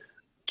is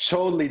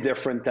totally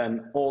different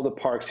than all the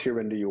parks here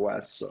in the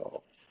US.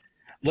 So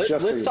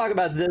let's talk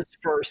about this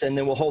first, and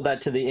then we'll hold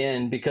that to the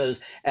end,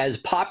 because as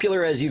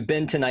popular as you've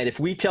been tonight, if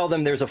we tell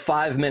them there's a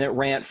 5-minute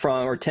rant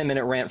or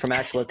 10-minute rant from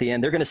Axel at the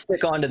end, they're going to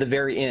stick on to the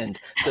very end.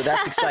 So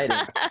that's exciting.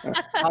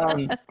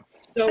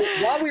 So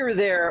while we were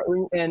there,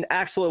 and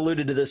Axel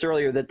alluded to this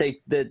earlier, that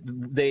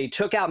they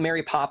took out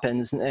Mary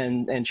Poppins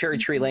and Cherry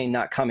Tree Lane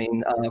not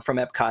coming from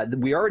Epcot.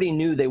 We already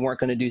knew they weren't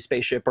going to do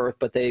Spaceship Earth,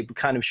 but they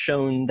kind of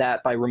shown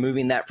that by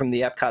removing that from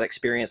the Epcot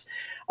experience.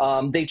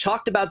 They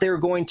talked about they were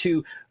going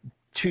to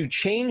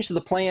change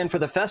the plan for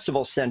the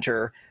festival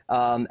center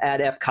at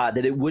Epcot,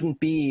 that it wouldn't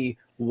be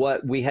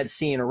what we had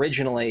seen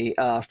originally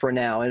for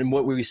now. And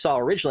what we saw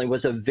originally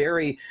was a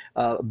very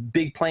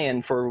big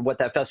plan for what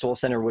that festival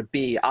center would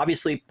be.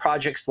 Obviously,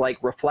 projects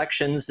like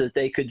Reflections that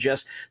they could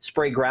just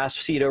spray grass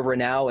seed over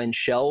now and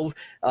shelve,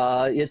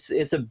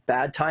 it's a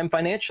bad time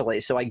financially.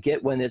 So I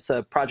get when it's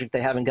a project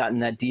they haven't gotten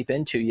that deep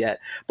into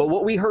yet. But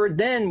what we heard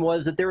then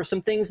was that there were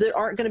some things that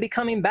aren't going to be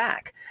coming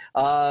back.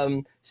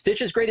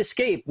 Stitch's Great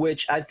Escape,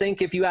 which I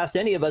think if you asked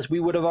any of us, we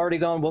would have already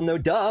gone, well, no,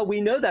 duh,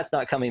 we know that's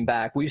not coming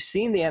back. We've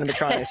seen the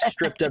animatronics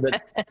stripped of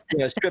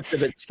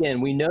its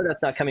skin. We know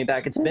that's not coming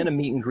back. It's been a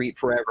meet and greet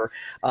forever.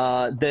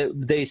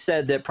 They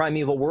said that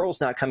Primeval Whirl's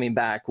not coming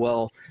back.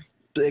 Well,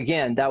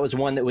 again, that was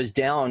one that was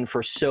down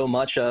for so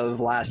much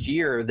of last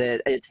year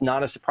that it's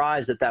not a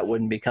surprise that that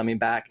wouldn't be coming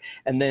back.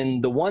 And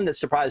then the one that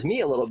surprised me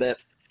a little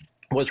bit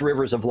was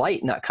Rivers of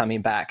Light not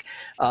coming back.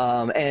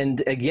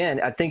 And again,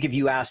 I think if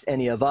you asked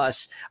any of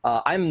us,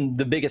 I'm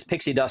the biggest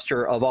pixie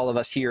duster of all of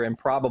us here and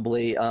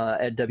probably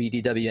at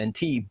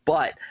WDWNT,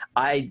 but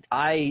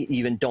I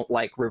even don't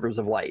like Rivers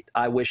of Light.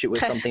 I wish it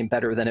was something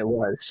better than it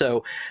was.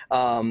 So,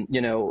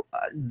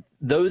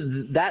 though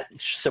that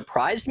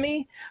surprised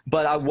me,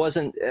 but I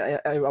wasn't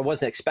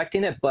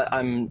expecting it, but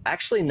I'm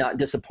actually not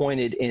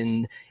disappointed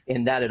in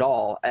that at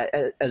all.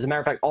 As a matter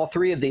of fact, all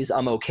three of these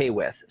I'm okay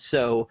with.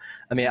 So,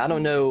 I mean, I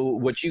don't know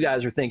what you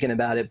guys are thinking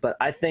about it, but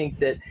I think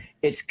that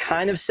it's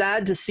kind of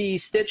sad to see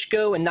Stitch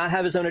go and not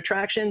have his own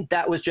attraction.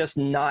 That was just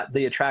not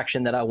the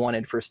attraction that I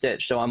wanted for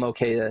Stitch. So I'm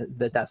okay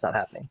that that's not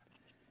happening.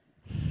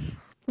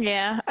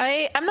 Yeah,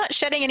 I'm not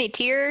shedding any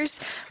tears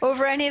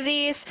over any of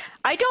these.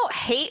 I don't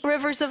hate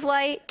Rivers of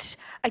Light.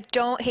 I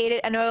don't hate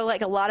it. I know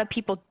like a lot of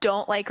people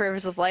don't like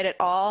Rivers of Light at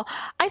all.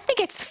 I think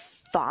it's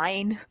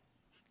fine.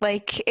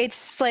 Like,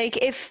 it's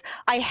like if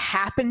I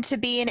happen to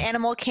be in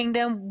Animal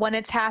Kingdom when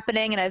it's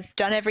happening and I've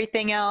done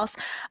everything else,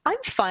 I'm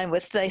fine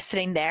with like,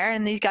 sitting there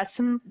and they've got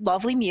some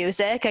lovely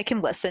music I can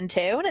listen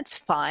to and it's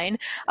fine.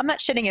 I'm not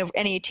shedding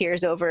any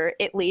tears over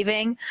it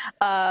leaving.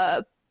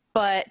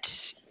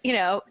 But you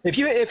know, if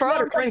you had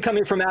a friend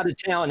coming from out of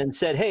town and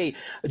said, "Hey,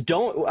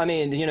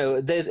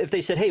 if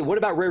they said, "Hey, what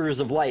about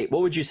Rivers of Light?"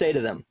 What would you say to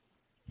them?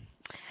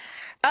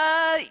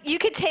 You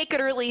could take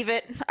it or leave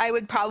it. I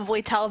would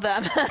probably tell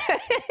them.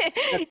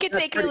 You could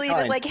take it or leave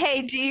it. Like,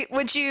 hey,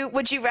 would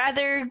you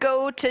rather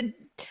go to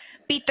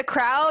beat the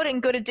crowd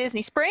and go to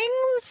Disney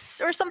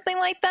Springs or something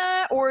like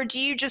that, or do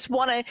you just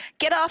want to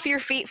get off your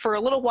feet for a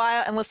little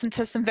while and listen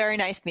to some very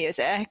nice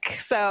music?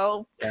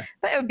 So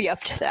that would be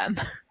up to them.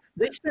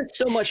 They spent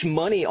so much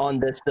money on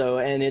this though,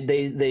 and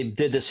they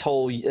did this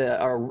whole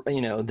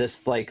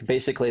this like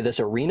basically this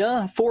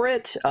arena for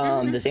it,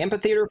 this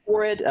amphitheater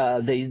for it.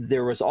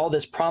 There was all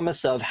this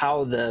promise of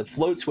how the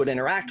floats would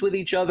interact with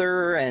each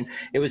other, and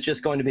it was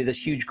just going to be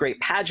this huge great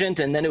pageant.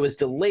 And then it was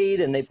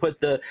delayed, and they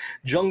put the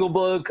Jungle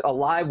Book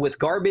Alive with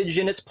garbage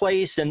in its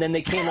place, and then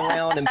they came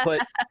around and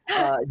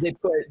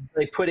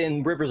they put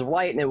in Rivers of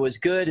Light, and it was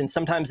good. And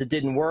sometimes it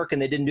didn't work,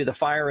 and they didn't do the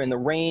fire and the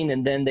rain,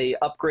 and then they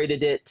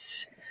upgraded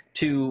it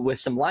with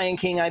some Lion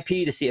King IP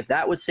to see if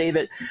that would save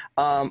it.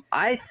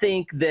 I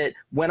think that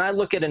when I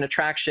look at an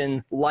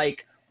attraction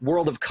like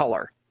World of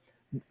Color,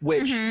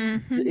 which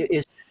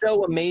is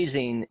so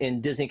amazing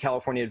in Disney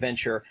California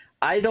Adventure,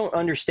 I don't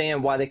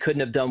understand why they couldn't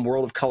have done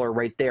World of Color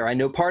right there. I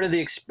know part of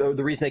the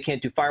reason they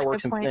can't do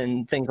fireworks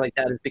and things like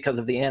that is because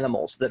of the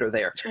animals that are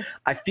there. Sure.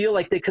 I feel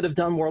like they could have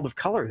done World of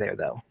Color there,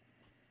 though.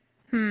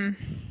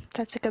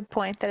 That's a good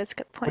point. That is a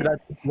good point.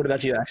 What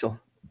about you, Axel?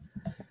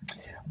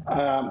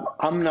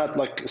 I'm not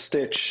like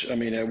Stitch. I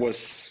mean,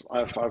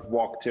 I've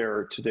walked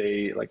there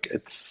today. Like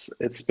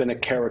it's been a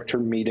character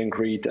meet and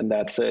greet, and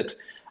that's it.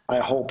 I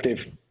hope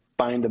they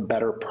find a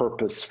better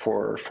purpose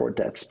for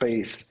that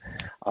space.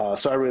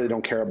 So I really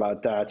don't care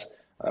about that.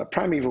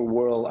 Primeval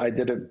Whirl, I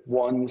did it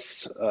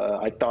once.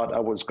 I thought I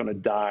was going to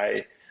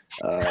die.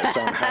 So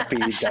I'm happy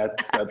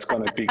that's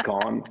going to be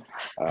gone.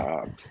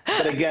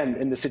 But again,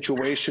 in the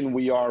situation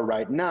we are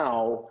right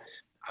now,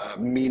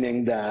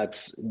 meaning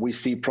that we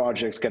see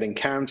projects getting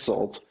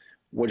canceled,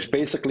 which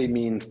basically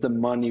means the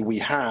money we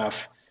have,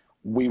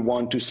 we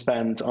want to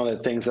spend on the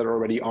things that are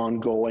already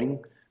ongoing,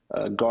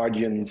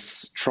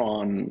 Guardians,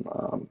 Tron,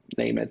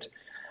 name it.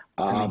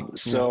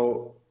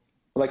 So,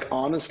 like,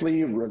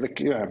 honestly,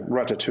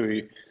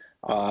 Ratatouille,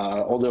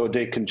 although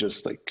they can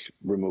just, like,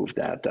 remove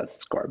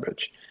that's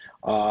garbage.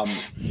 But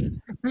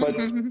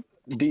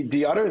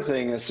the other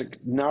thing is, like,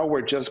 now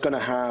we're just going to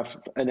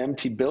have an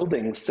empty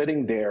building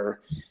sitting there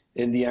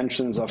in the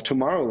entrance of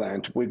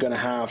Tomorrowland. We're going to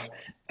have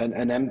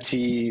an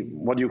empty,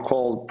 what do you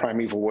call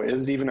Primeval Whirl?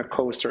 Is it even a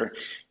coaster?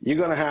 You're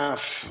going to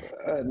have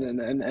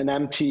an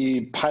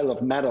empty pile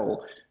of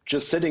metal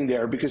just sitting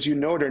there because you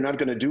know they're not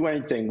going to do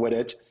anything with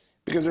it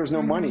because there's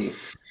no money.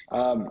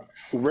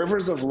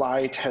 Rivers of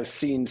Light has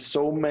seen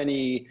so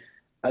many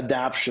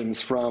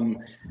adaptions, from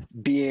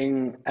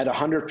being at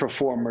 100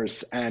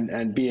 performers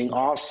and being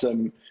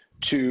awesome,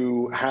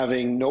 to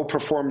having no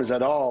performers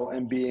at all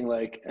and being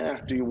like,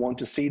 do you want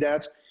to see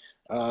that?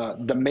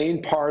 The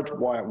main part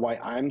why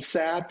I'm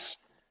sad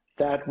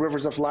that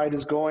Rivers of Light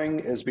is going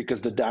is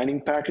because the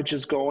dining package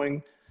is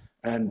going.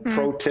 And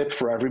pro tip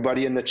for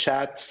everybody in the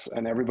chat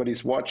and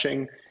everybody's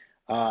watching,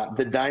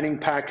 the dining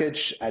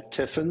package at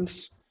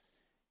Tiffin's,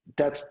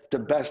 that's the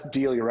best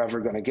deal you're ever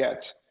going to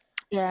get.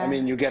 Yeah. I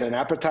mean, you get an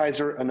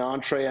appetizer, an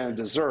entree, and a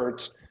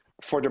dessert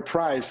for the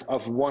price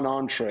of one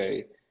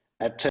entree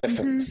at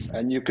Tiffin's,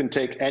 and you can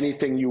take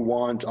anything you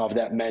want off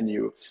that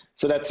menu.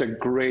 So that's a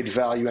great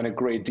value and a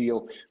great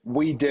deal.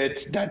 We did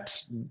that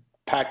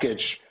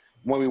package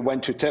when we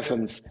went to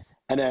Tiffin's,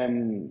 and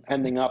then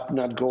ending up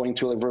not going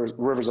to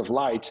Rivers of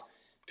Light,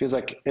 because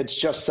like it's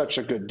just such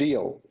a good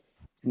deal.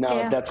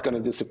 Now that's going to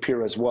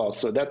disappear as well.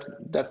 So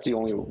that's the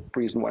only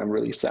reason why I'm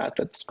really sad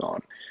that's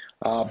gone.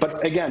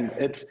 But again,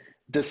 it's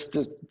the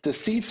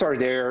seats are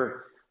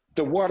there.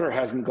 The water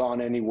hasn't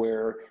gone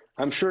anywhere.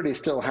 I'm sure they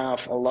still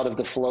have a lot of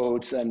the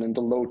floats and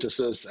the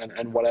lotuses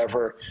and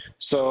whatever.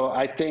 So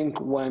I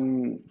think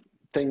when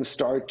things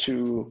start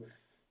to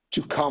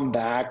come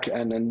back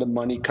and then the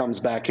money comes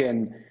back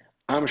in,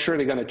 I'm sure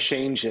they're going to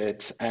change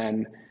it.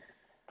 And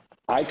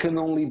I can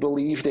only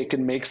believe they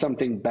can make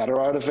something better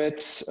out of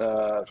it.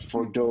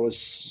 For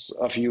those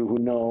of you who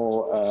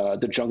know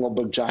the Jungle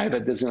Book Jive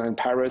at Disneyland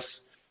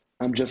Paris,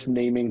 I'm just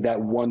naming that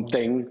one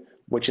thing,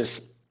 which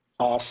is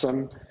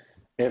awesome.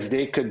 If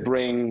they could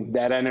bring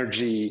that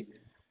energy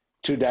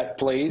to that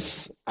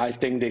place, I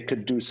think they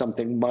could do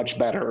something much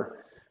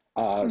better.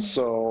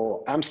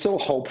 So I'm still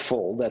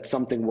hopeful that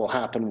something will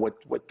happen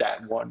with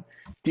that one.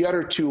 The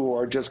other two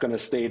are just going to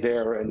stay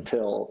there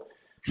until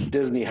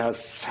Disney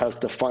has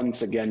the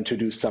funds again to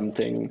do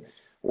something,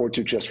 or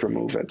to just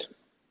remove it.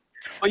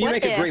 Well, you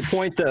make a great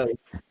point, though.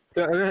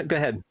 Go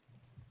ahead.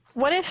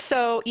 What if,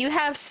 so you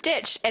have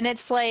Stitch and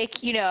it's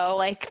like, you know,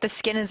 like the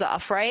skin is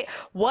off, right?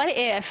 What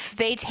if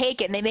they take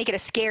it and they make it a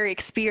scary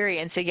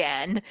experience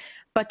again,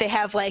 but they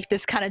have like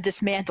this kind of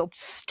dismantled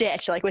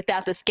Stitch, like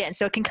without the skin?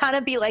 So it can kind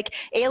of be like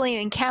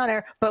Alien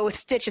Encounter, but with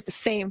Stitch at the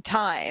same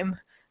time.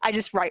 I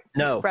just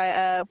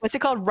what's it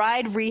called?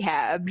 Ride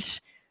Rehabbed.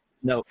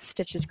 No.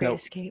 Stitch's Great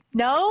Escape.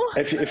 No?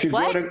 If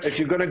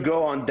you're gonna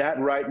go on that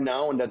right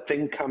now and that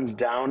thing comes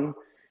down,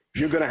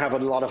 you're going to have a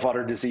lot of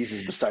other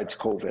diseases besides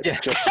COVID. Yeah.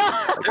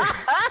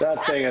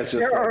 That thing is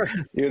just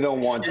you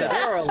don't want that.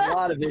 There are a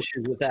lot of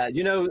issues with that.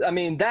 You know, I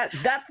mean, that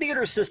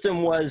theater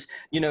system was,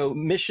 you know,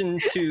 mission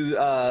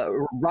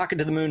to rocket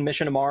to the moon,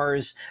 mission to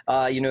Mars.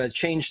 You know, it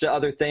changed to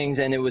other things,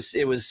 and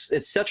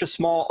it's such a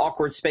small,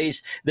 awkward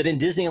space that in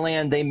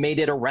Disneyland they made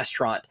it a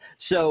restaurant.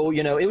 So,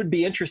 you know, it would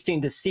be interesting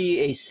to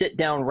see a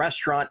sit-down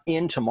restaurant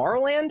in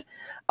Tomorrowland.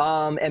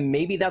 And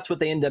maybe that's what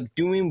they end up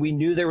doing. We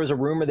knew there was a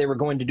rumor they were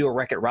going to do a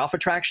Wreck-It Ralph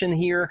attraction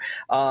here.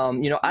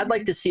 You know, I'd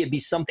like to see it be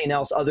something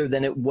else other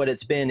than what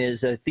it's been,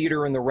 is a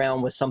theater in the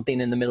round with something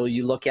in the middle.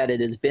 You look at it,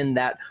 has been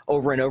that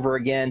over and over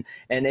again.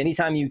 And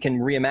anytime you can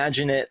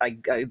reimagine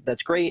it,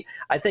 that's great.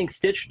 I think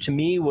Stitch, to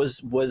me,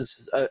 was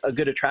a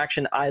good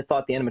attraction. I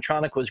thought the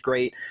animatronic was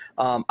great.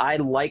 I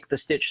like the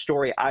Stitch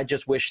story. I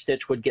just wish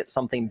Stitch would get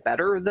something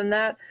better than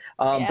that.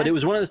 But it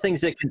was one of the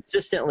things that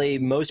consistently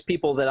most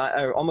people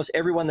almost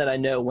everyone that I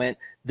know went,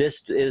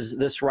 this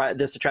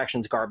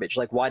attraction's garbage.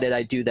 Like, why did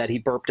I do that? He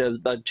burped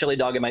a chili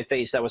dog in my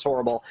face. That was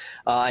horrible.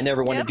 I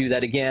never want to do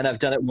that again. I've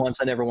done it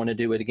once. I never want to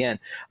do it again.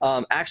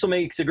 Axel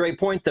makes a great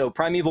point, though.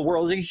 Primeval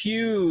Whirl is a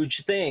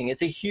huge thing.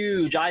 It's a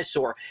huge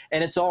eyesore,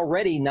 and it's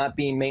already not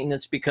being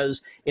maintained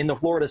because in the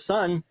Florida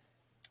sun,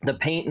 the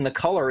paint and the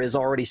color is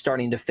already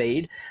starting to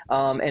fade,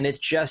 and it's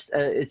just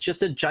a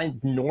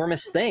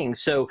ginormous thing.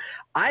 So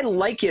I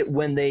like it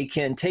when they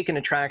can take an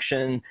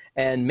attraction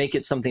and make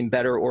it something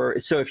better. Or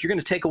so if you're going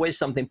to take away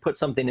something, put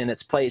something in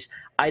its place.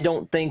 I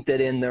don't think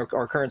that in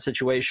our current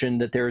situation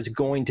that there is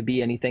going to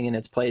be anything in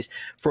its place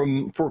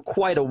for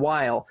quite a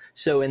while.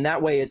 So in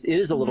that way, it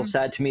is a little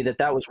sad to me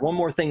that was one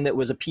more thing that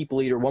was a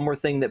people eater, one more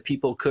thing that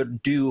people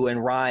could do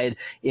and ride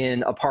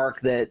in a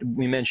park that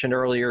we mentioned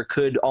earlier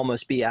could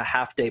almost be a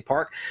half-day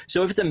park.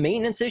 So if it's a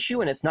maintenance issue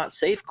and it's not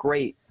safe,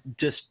 great.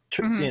 Just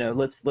you know,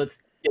 let's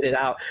get it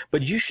out.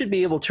 But you should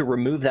be able to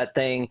remove that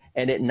thing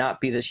and it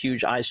not be this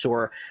huge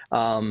eyesore,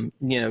 you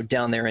know,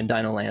 down there in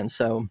Dinoland.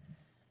 So,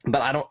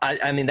 but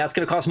I mean, that's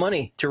going to cost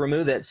money to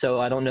remove it. So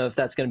I don't know if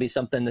that's going to be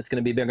something that's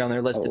going to be big on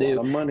their list to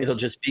do. It'll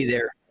just be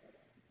there.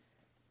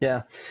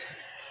 Yeah.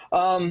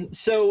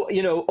 So,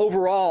 you know,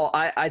 overall,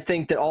 I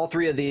think that all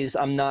three of these,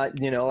 I'm not,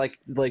 you know,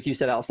 like you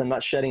said, Allison, I'm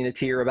not shedding a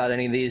tear about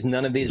any of these.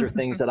 None of these are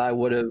things that I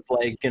would have,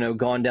 like, you know,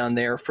 gone down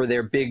there for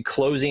their big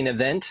closing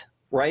event.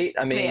 Right.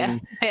 I mean,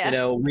 you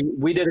know,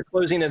 we did a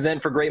closing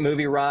event for Great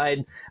Movie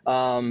Ride.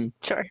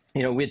 Sure.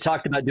 You know, we had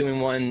talked about doing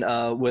one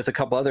with a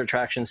couple other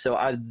attractions. So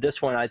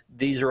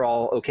these are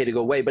all okay to go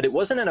away, but it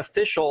wasn't an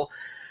official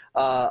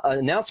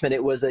announcement.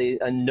 It was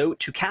a note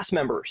to cast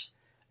members.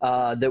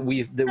 that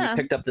we Huh.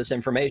 picked up this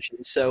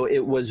information. So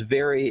it was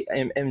very,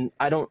 and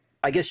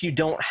I guess you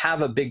don't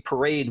have a big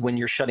parade when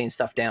you're shutting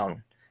stuff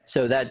down.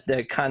 So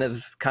that kind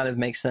of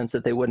makes sense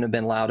that they wouldn't have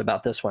been loud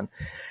about this one.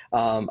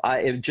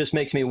 It just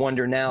makes me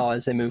wonder now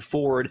as they move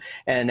forward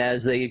and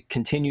as they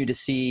continue to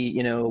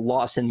see,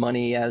 loss in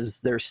money,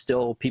 as there's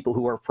still people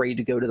who are afraid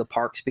to go to the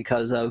parks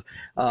because of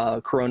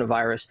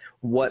coronavirus,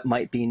 what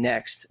might be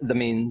next. I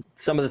mean,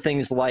 some of the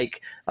things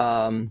like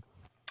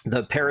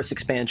the Paris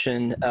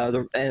expansion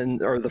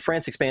or the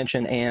France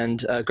expansion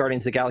and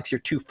Guardians of the Galaxy are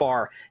too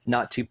far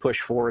not to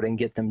push forward and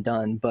get them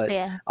done. But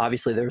Yeah.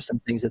 obviously there are some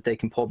things that they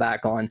can pull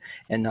back on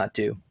and not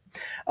do.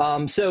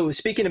 So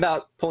speaking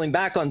about pulling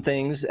back on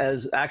things,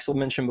 as Axel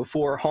mentioned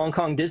before, Hong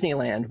Kong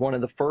Disneyland, one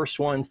of the first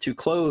ones to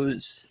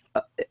close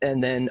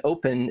and then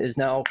open, is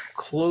now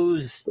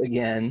closed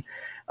again.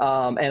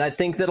 And I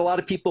think that a lot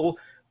of people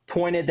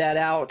pointed that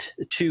out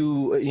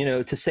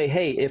to say,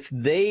 hey, if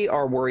they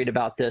are worried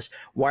about this,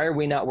 why are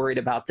we not worried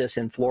about this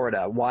in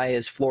Florida? Why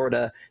is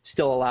Florida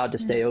still allowed to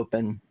stay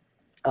open?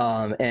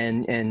 And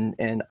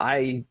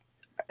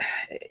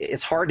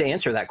it's hard to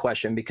answer that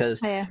question because,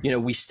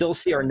 we still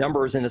see our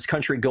numbers in this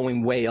country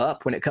going way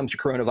up when it comes to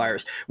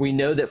coronavirus. We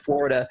know that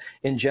Florida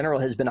in general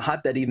has been a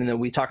hotbed, even though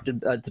we talked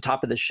at the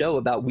top of the show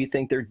about we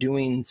think they're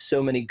doing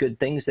so many good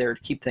things there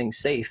to keep things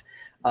safe.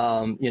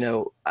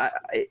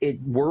 It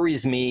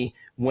worries me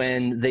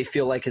when they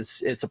feel like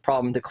it's a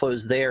problem to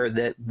close there,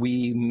 that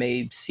we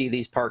may see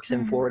these parks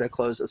in Florida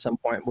close at some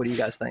point. What do you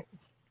guys think?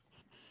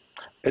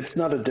 It's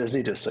not a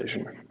Disney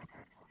decision.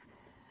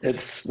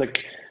 It's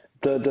like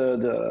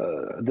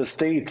the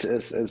state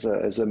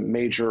is a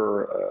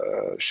major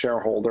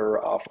shareholder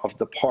of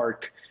the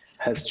park,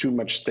 has too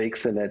much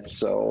stakes in it,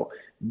 so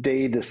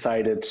they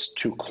decided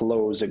to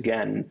close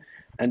again.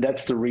 And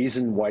that's the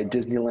reason why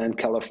Disneyland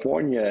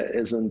California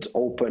isn't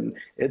open.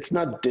 It's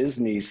not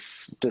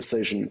Disney's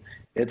decision.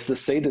 It's the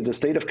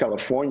state of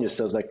California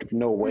says, like,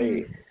 no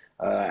way.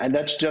 And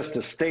that's just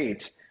the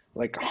state.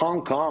 Like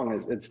Hong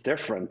Kong, it's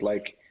different.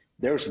 Like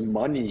there's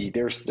money,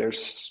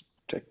 there's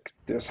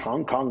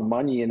Hong Kong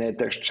money in it,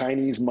 there's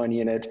Chinese money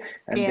in it,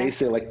 and they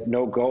say like,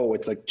 no go,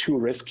 it's like too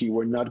risky,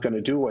 we're not going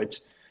to do it.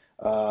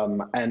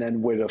 And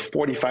then with a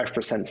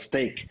 45%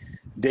 stake,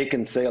 they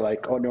can say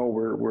like, oh no,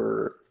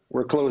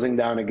 we're closing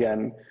down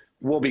again,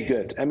 we'll be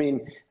good. I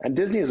mean, and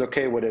Disney is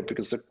okay with it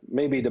because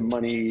maybe the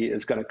money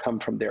is going to come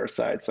from their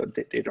side, so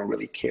they don't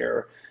really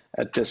care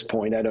at this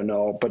point. I don't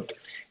know, but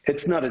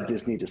it's not a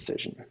Disney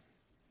decision.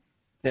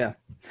 Yeah.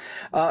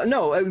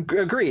 No,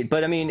 agreed.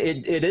 But I mean,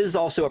 it is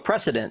also a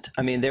precedent.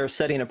 I mean, they're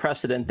setting a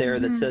precedent there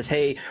that says,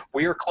 hey,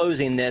 we are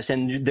closing this,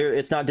 and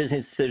it's not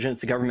Disney's decision,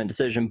 it's a government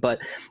decision.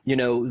 But,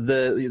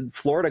 the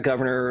Florida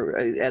governor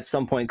at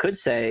some point could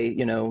say,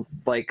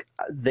 like,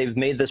 they've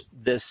made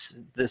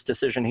this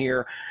decision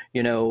here,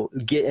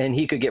 and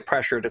he could get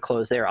pressure to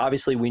close there.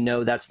 Obviously, we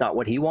know that's not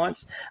what he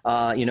wants.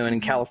 And in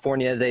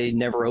California, they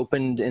never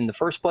opened in the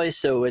first place.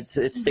 So it's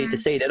state to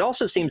state. It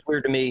also seems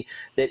weird to me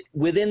that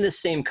within the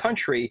same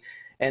country,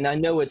 and I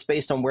know it's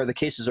based on where the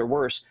cases are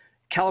worse,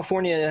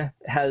 California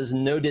has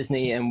no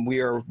Disney, and we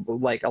are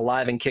like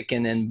alive and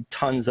kicking, and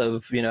tons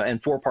of,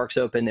 and 4 parks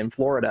open in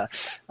Florida.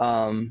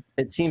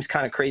 It seems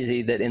kind of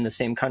crazy that in the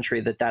same country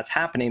that's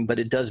happening, but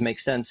it does make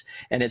sense.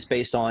 And it's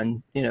based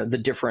on,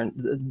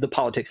 the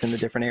politics in the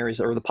different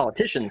areas, or the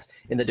politicians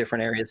in the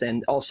different areas,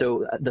 and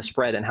also the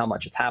spread and how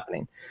much it's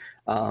happening.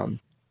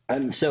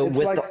 And so it's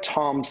like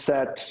Tom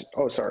said,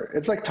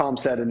 it's like Tom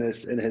said in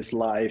his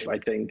live, I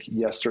think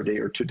yesterday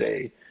or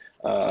today.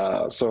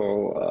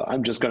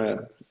 I'm just going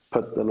to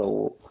put the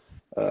little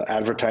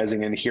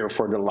advertising in here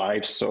for the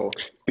live. So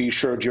be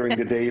sure during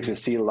the day to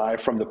see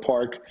live from the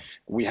park.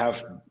 We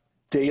have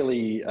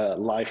daily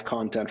live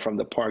content from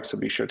the park, so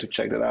be sure to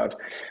check that out.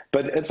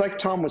 But it's like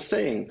Tom was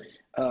saying,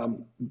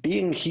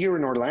 being here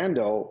in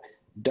Orlando,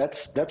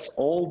 that's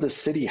all the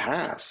city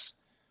has.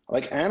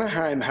 Like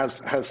Anaheim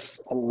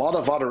has a lot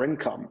of other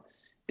income.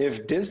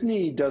 If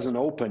Disney doesn't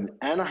open,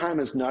 Anaheim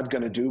is not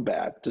going to do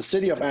bad. The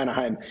city of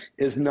Anaheim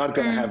is not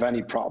going to have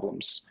any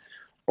problems.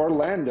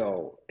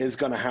 Orlando is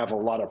going to have a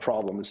lot of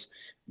problems.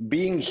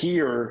 Being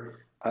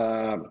here,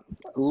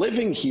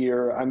 living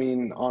here, I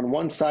mean, on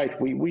one side,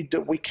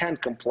 we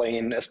can't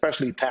complain,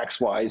 especially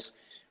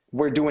tax-wise.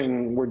 We're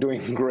doing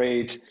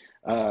great.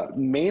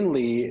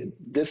 Mainly,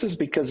 this is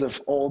because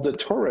of all the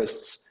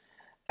tourists.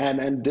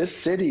 And this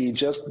city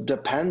just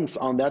depends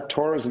on that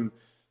tourism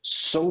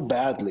so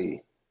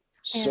badly,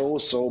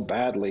 so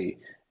badly,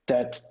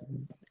 that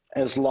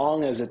as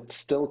long as it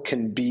still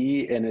can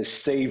be in a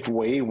safe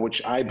way,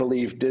 which I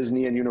believe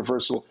Disney and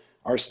Universal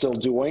are still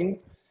doing,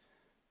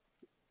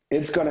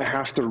 it's going to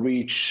have to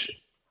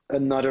reach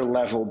another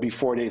level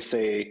before they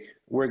say,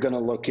 we're going to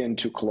look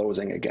into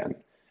closing again.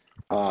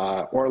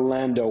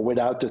 Orlando,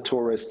 without the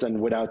tourists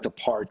and without the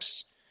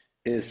parks,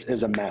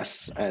 is a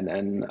mess,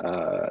 and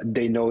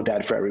they know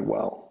that very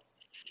well.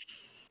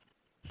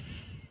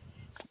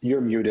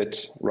 You're muted,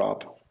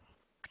 Rob.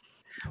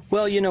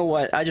 Well, you know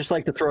what? I just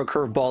like to throw a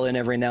curveball in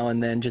every now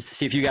and then just to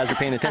see if you guys are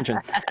paying attention.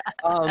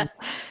 Um,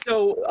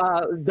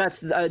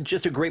 that's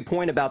just a great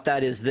point about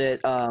that is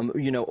that,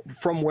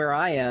 from where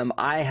I am,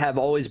 I have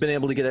always been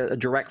able to get a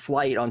direct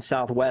flight on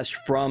Southwest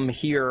from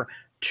here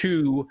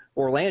to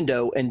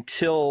Orlando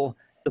until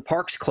the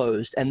parks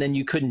closed, and then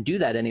you couldn't do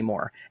that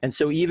anymore. And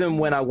so even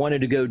when I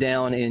wanted to go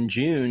down in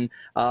June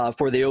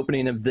for the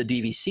opening of the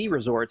DVC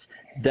resorts,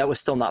 that was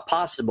still not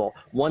possible.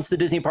 Once the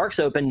Disney parks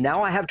open,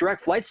 now I have direct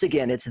flights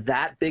again. It's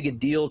that big a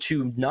deal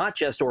to not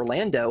just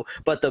Orlando,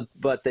 but the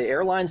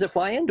airlines that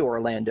fly into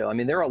Orlando. I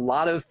mean, there are a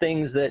lot of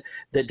things that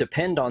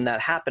depend on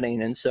that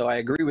happening. And so I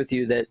agree with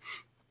you that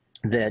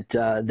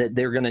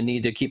they're going to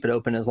need to keep it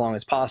open as long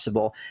as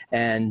possible.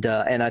 And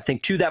I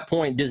think to that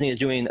point, Disney is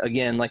doing,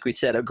 again, like we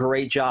said, a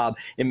great job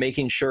in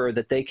making sure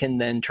that they can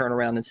then turn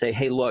around and say,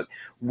 hey, look,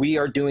 we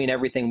are doing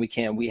everything we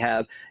can. We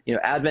have,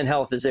 Advent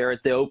Health is there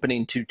at the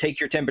opening to take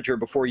your temperature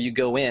before you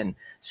go in.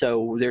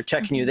 So they're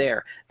checking you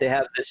there. They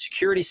have the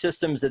security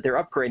systems that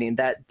they're upgrading,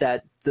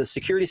 that the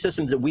security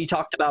systems that we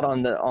talked about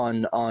on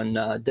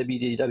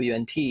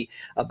WDWNT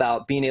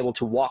about being able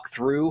to walk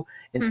through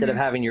instead of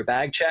having your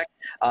bag checked.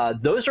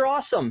 Those are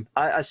awesome.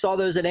 I saw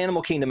those at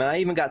Animal Kingdom, and I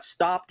even got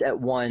stopped at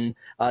one.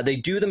 They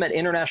do them at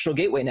International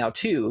Gateway now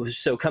too.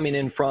 So coming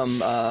in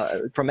from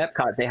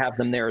EPCOT, they have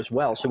them there as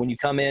well. So when you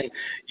come in,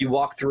 you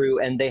walk through,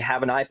 and they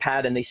have an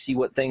iPad, and they see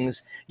what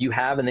things you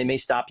have, and they may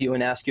stop you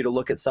and ask you to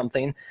look at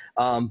something.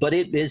 But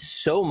it is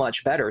so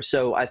much better.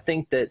 So I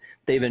think that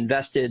they've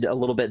invested a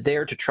little bit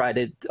there to try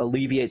to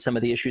alleviate some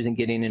of the issues in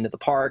getting into the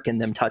park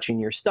and them touching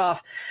your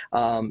stuff.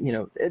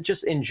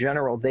 Just in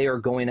general, they are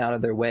going out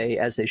of their way,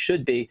 as they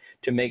should be,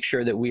 to make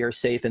sure that we are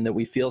safe and that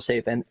we feel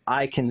safe. And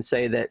I can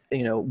say that,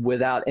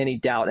 without any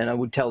doubt, and I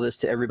would tell this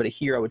to everybody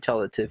here, I would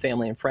tell it to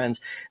family and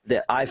friends,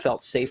 that I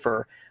felt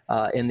safer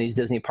in these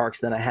Disney parks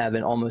than I have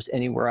in almost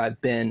anywhere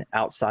I've been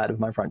outside of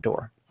my front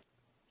door.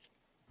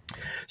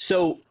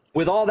 So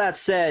with all that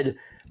said,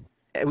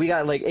 we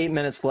got like 8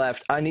 minutes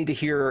left. I need to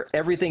hear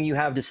everything you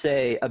have to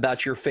say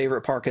about your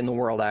favorite park in the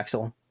world,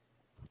 Axel.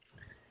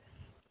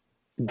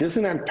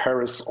 Disneyland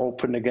Paris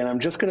opened again. I'm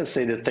just going to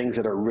say the things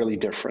that are really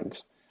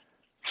different.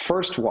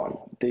 First one,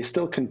 they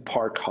still can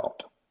park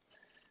hop.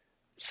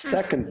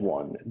 Second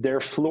one, their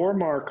floor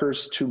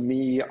markers to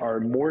me are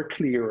more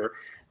clear,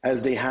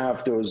 as they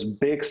have those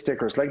big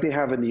stickers like they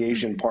have in the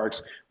Asian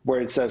parks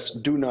where it says,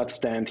 do not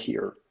stand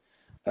here.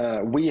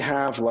 We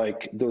have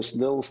like those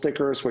little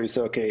stickers where you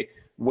say, okay,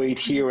 wait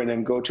here and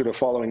then go to the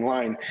following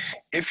line.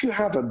 If you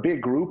have a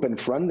big group in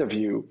front of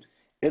you,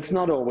 it's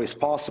not always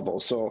possible.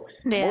 So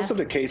most of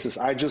the cases,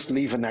 I just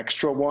leave an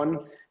extra one,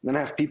 and then I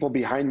have people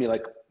behind me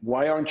like,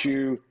 why aren't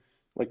you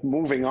like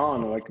moving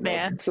on? Like, no,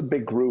 it's a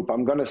big group.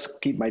 I'm going to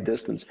keep my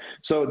distance.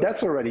 So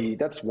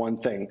that's one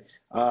thing.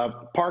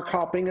 Park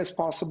hopping is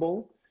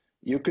possible.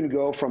 You can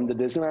go from the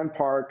Disneyland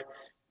park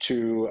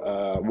to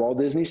Walt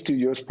Disney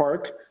Studios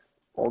Park.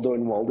 Although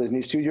in Walt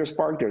Disney Studios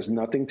Park, there's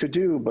nothing to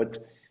do, but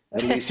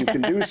at least you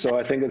can do so.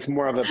 I think it's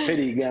more of a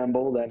pity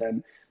gamble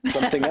than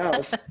something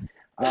else.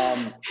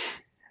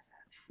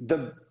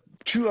 The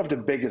two of the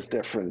biggest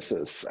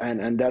differences,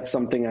 and that's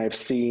something I've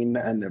seen,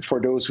 and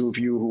for those of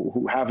you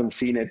who haven't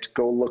seen it,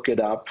 go look it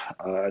up.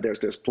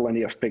 There's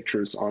plenty of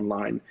pictures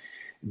online.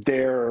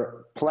 They're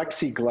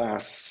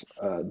plexiglass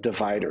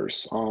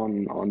dividers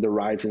on the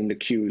rides and the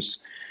queues.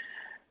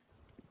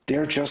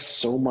 They're just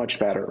so much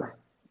better.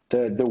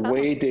 The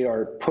way they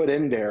are put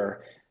in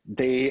there,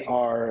 they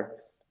are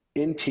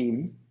in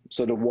team.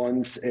 So the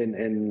ones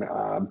in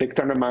Big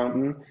Thunder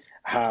Mountain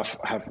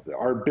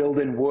are built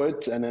in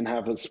wood and then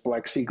have this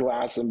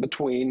plexiglass in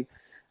between.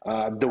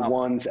 The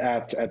ones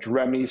at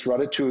Remy's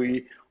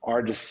Ratatouille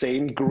are the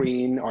same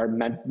green, are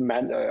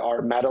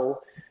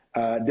metal.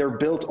 They're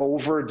built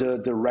over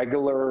the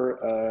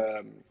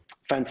regular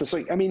fences.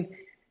 So I mean,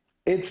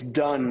 it's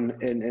done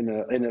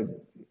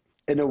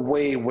in a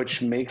way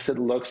which makes it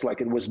looks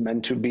like it was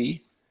meant to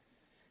be,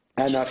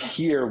 and not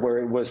here where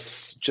it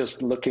was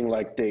just looking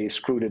like they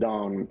screwed it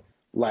on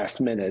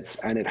last minute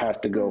and it has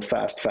to go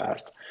fast.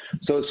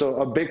 So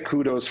a big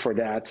kudos for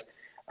that.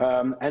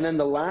 And then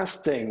the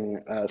last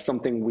thing,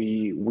 something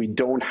we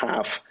don't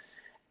have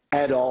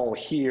at all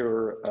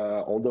here,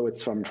 although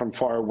it's from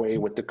far away,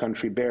 with the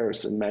Country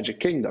Bears in Magic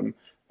Kingdom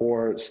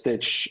or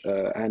Stitch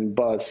and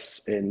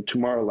Buzz in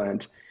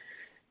Tomorrowland,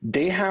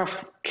 they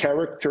have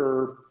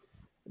character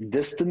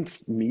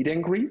distance meet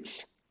and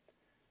greets.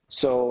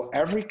 So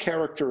every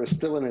character is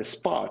still in his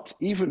spot.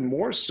 Even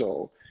more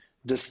so,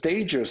 the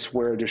stages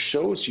where the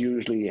shows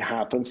usually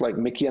happens, like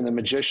Mickey and the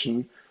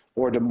Magician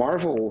or the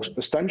Marvel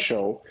stunt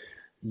show,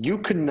 you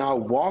can now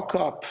walk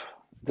up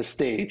the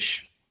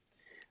stage.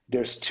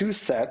 There's two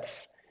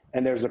sets,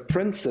 and there's a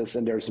princess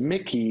and there's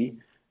Mickey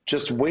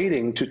just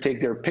waiting to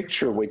take their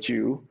picture with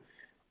you,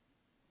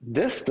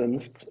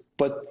 distanced,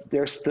 but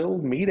they're still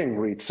meet and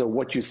greets. So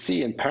what you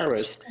see in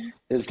Paris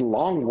is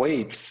long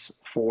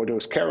waits for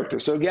those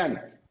characters. So again,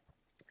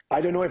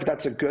 I don't know if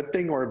that's a good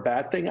thing or a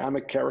bad thing. I'm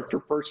a character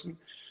person,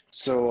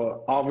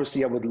 so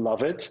obviously I would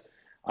love it.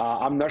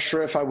 I'm not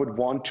sure if I would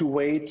want to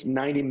wait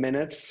 90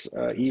 minutes,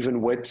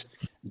 even with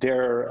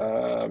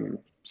their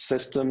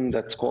system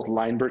that's called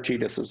Lineberty.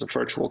 This is a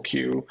virtual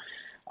queue.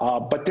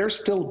 But they're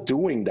still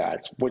doing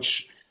that,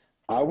 which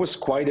I was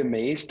quite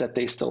amazed that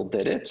they still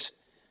did it.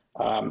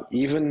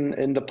 Even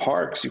in the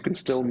parks, you can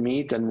still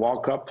meet and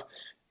walk up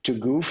to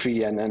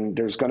Goofy, and then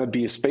there's going to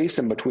be a space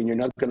in between. You're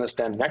not going to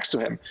stand next to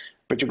him,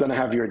 but you're going to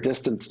have your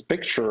distance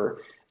picture,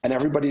 and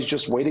everybody's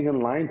just waiting in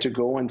line to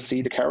go and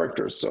see the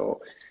characters.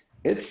 So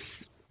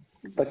it's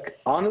like,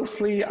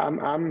 honestly,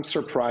 I'm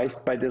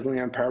surprised by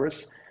Disneyland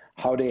Paris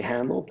how they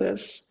handled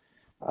this.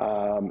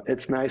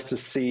 It's nice to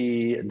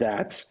see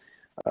that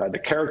the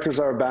characters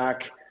are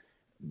back.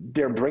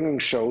 They're bringing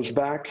shows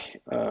back.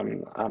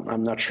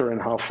 I'm not sure in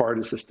how far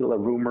this is still a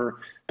rumor,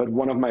 but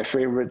one of my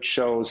favorite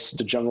shows,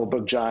 The Jungle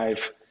Book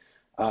Jive,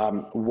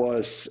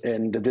 was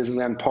in the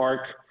Disneyland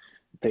Park.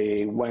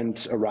 They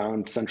went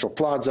around Central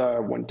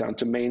Plaza, went down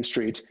to Main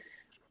Street.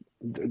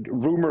 The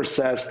rumor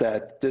says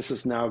that this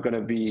is now going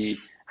to be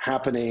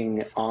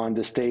happening on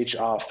the stage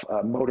of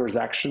Motors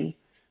Action,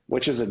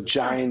 which is a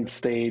giant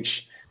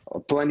stage,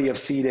 plenty of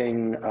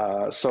seating.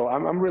 So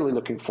I'm really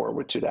looking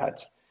forward to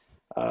that.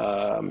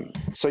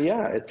 So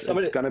yeah, it's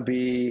going to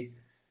be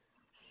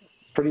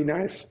pretty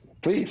nice.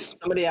 Please.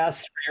 Somebody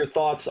asked for your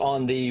thoughts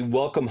on the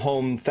Welcome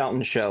Home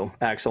fountain show,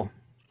 Axel.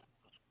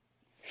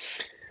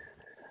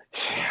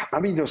 I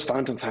mean, those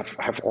fountains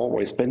have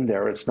always been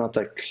there. It's not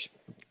like,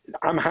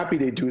 I'm happy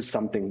they do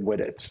something with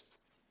it.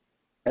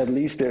 At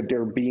least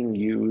they're being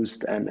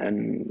used,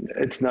 and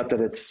it's not that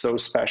it's so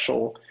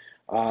special.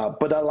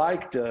 But I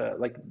like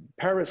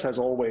Paris has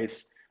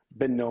always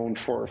been known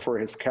for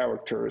his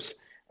characters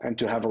and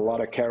to have a lot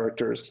of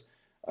characters.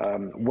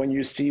 When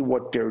you see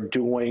what they're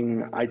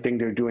doing, I think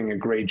they're doing a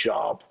great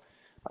job.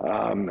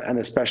 And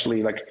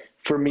especially like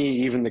for me,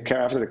 even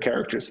after the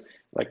characters,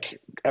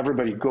 like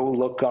everybody go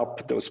look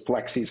up those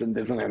plexis in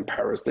Disneyland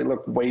Paris. They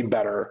look way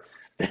better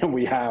than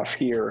we have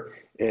here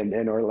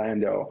in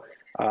Orlando.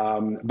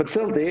 But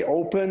still, they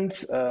opened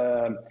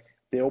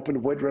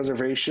with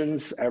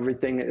reservations.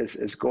 Everything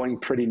is going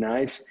pretty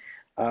nice.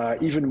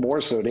 Even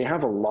more so, they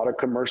have a lot of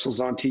commercials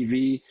on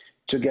TV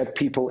to get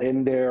people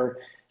in there.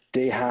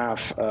 They have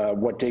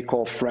what they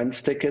call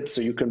friends tickets, so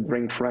you can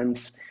bring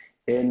friends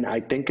in. I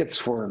think it's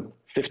for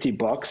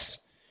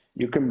 $50.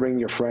 You can bring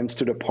your friends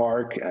to the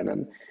park, and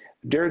then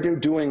they're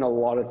doing a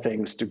lot of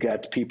things to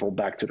get people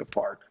back to the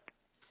park.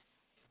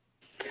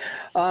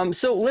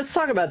 So let's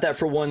talk about that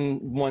for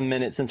one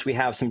minute, since we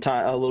have some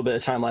time, a little bit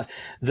of time left.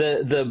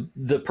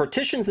 The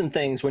partitions and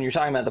things, when you're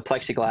talking about the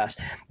plexiglass,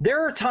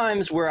 there are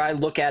times where I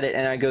look at it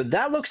and I go,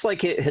 that looks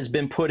like it has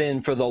been put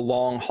in for the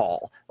long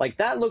haul. Like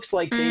that looks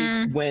like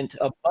they went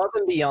above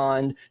and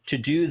beyond to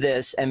do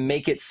this and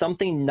make it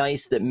something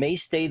nice that may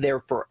stay there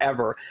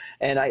forever.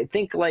 And I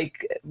think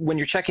like when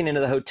you're checking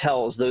into the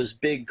hotels, those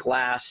big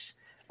glass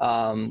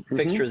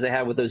fixtures they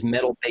have with those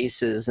metal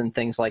bases and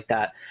things like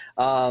that.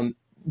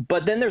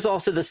 But then there's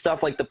also the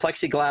stuff like the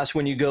plexiglass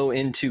when you go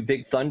into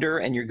Big Thunder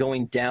and you're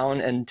going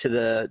down and to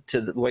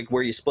the like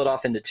where you split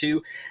off into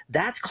two.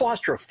 That's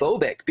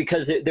claustrophobic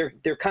because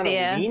they're kind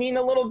of leaning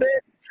a little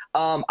bit.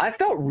 I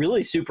felt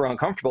really super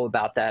uncomfortable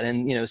about that.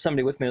 And,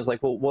 somebody with me was like,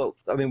 well,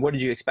 I mean, what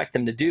did you expect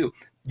them to do?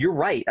 You're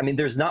right. I mean,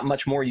 there's not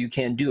much more you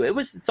can do.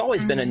 It's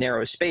always been a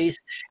narrow space,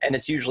 and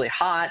it's usually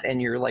hot,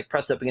 and you're like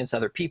pressed up against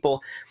other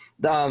people.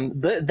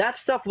 That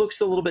stuff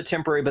looks a little bit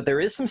temporary, but there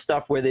is some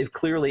stuff where they've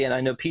clearly, and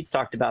I know Pete's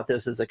talked about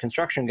this as a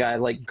construction guy,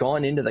 like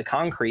gone into the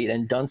concrete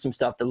and done some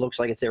stuff that looks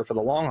like it's there for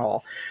the long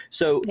haul.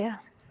 So,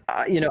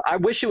 I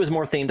wish it was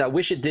more themed. I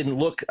wish it didn't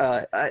look,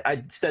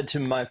 I said to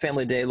my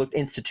family today, it looked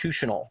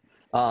institutional.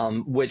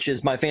 Which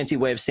is my fancy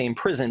way of saying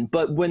prison.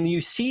 But when you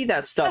see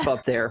that stuff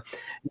up there,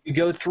 you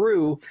go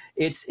through,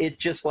 it's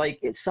just like,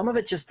 some of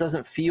it just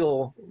doesn't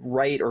feel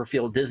right or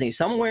feel Disney.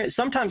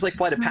 Sometimes like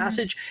Flight of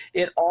Passage,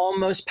 it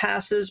almost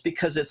passes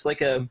because it's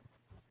like a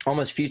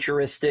almost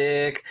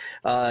futuristic,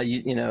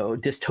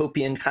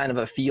 dystopian kind of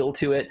a feel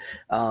to it.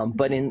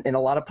 But in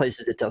a lot of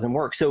places it doesn't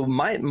work. So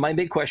my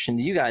big question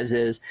to you guys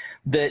is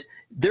that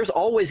there's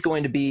always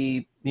going to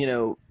be,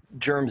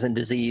 germs and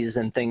disease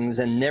and things,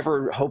 and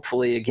never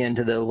hopefully again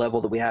to the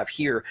level that we have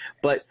here.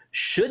 But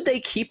should they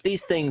keep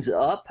these things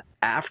up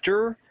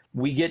after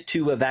we get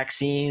to a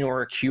vaccine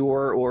or a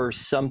cure or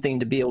something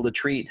to be able to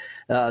treat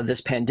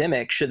this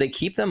pandemic? Should they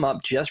keep them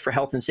up just for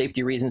health and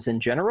safety reasons in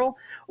general,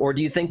 or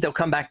do you think they'll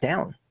come back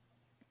down?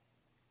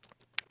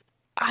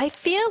 I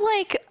feel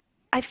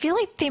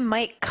like they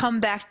might come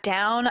back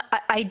down.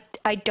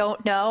 I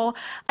don't know.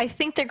 I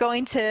think they're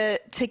going to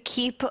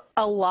keep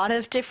a lot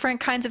of different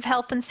kinds of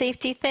health and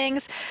safety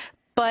things,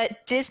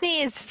 but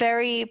Disney is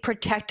very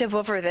protective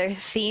over their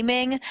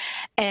theming,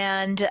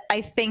 and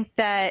I think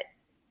that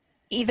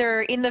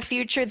either in the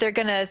future they're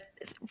going to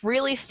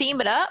really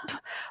theme it up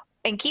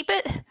and keep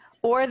it,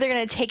 or they're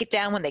going to take it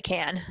down when they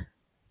can.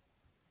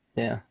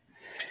 Yeah.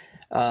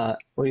 What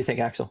do you think,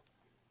 Axel?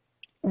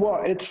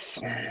 Well,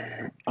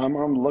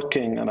 I'm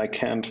looking and I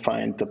can't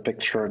find the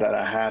picture that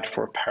I had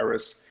for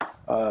Paris.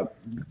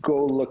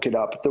 Go look it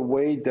up. The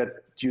way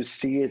that you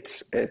see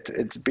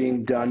it's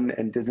being done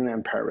in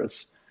Disneyland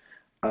Paris,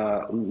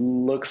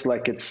 looks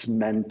like it's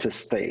meant to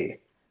stay.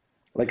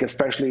 Like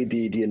especially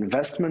the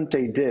investment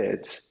they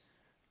did,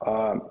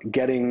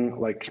 getting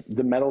like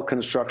the metal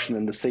construction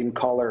in the same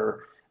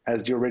color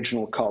as the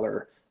original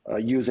color,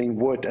 using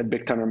wood at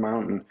Big Thunder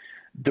Mountain.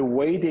 The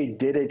way they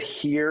did it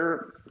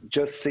here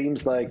just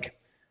seems like,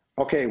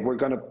 okay, we're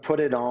going to put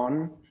it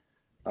on,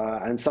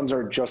 and some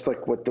are just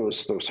like with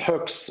those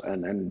hooks,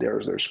 and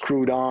they're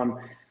screwed on.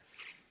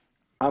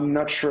 I'm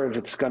not sure if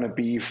it's going to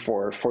be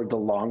for the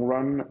long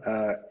run.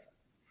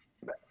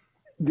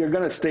 They're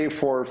going to stay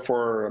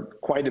for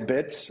quite a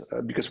bit,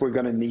 because we're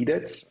going to need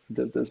it.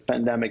 This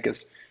pandemic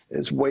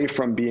is way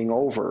from being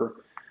over.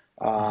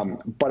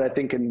 But I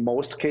think in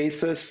most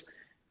cases,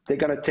 they're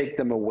going to take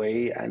them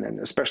away. And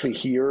especially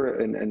here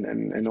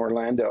in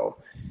Orlando,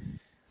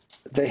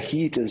 the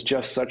heat is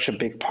just such a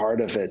big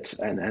part of it.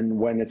 And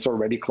when it's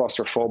already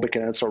claustrophobic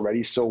and it's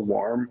already so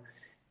warm,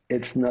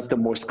 it's not the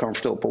most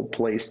comfortable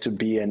place to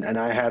be in. And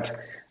I had,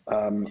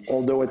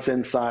 although it's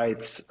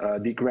inside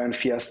the Grand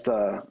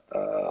Fiesta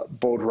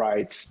boat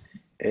rides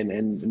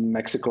in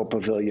Mexico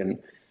Pavilion,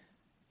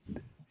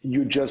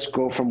 you just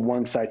go from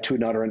one side to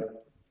another, and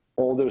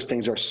all those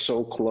things are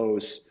so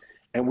close.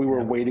 And we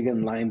were waiting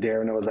in line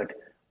there, and I was like,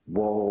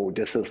 whoa,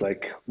 this is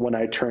like, when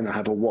I turn, I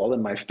have a wall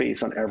in my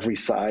face on every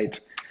side.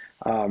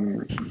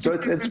 So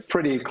it's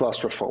pretty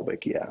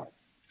claustrophobic, yeah.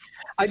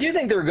 I do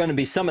think there are going to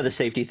be some of the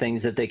safety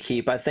things that they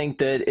keep. I think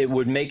that it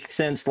would make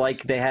sense,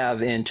 like they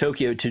have in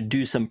Tokyo, to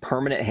do some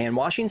permanent hand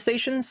washing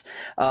stations.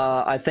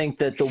 I think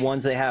that the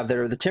ones they have that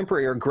are the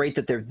temporary are great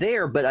that they're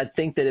there, but I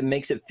think that it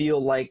makes it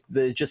feel like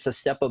just a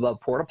step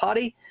above porta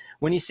potty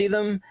when you see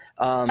them.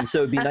 So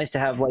it'd be nice to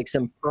have like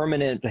some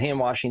permanent hand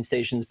washing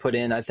stations put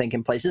in, I think,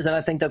 in places. And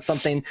I think that's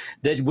something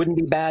that wouldn't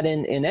be bad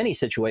in any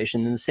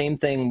situation. And the same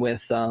thing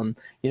with,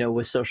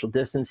 with social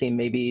distancing,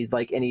 maybe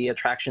like any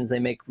attractions they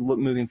make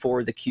moving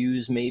forward, the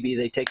queues, maybe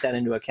they take that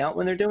into account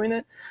when they're doing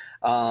it.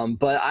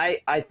 But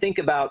I think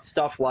about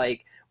stuff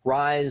like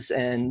Rise,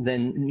 and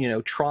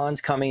then,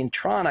 Tron's coming.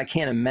 Tron, I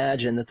can't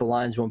imagine that the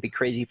lines won't be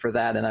crazy for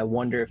that. And I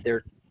wonder if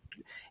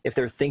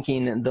they're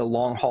thinking the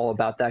long haul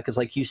about that, because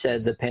like you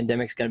said, the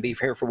pandemic's going to be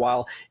here for a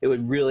while. It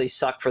would really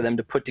suck for them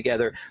to put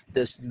together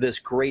this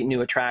great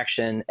new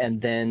attraction and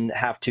then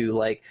have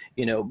to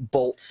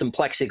bolt some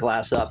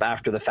plexiglass up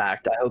after the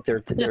fact. I hope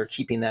they're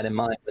keeping that in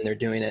mind when they're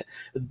doing it.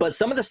 But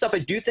some of the stuff I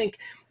do think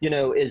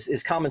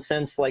is common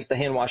sense, like the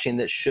hand washing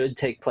that should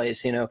take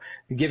place.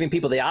 Giving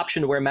people the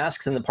option to wear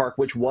masks in the park,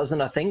 which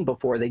wasn't a thing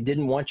before. They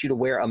didn't want you to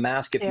wear a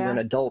mask if you were an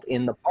adult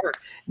in the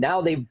park.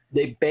 Now they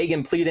beg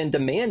and plead and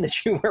demand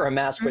that you wear a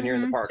mask when you're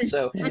in the park.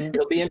 So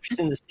it'll be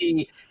interesting to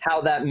see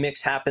how that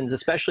mix happens,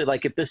 especially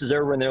like if this is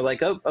over and they're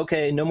like, oh,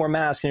 okay, no more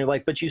masks. And you're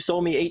like, but you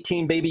sold me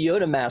 18 Baby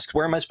Yoda masks.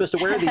 Where am I supposed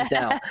to wear these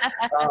now?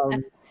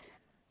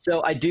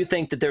 So I do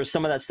think that there's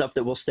some of that stuff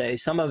that will stay.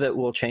 Some of it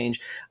will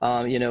change.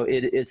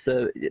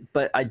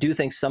 But I do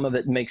think some of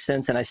it makes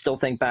sense. And I still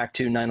think back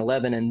to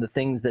 9/11 and the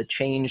things that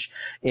changed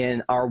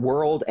in our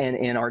world and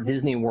in our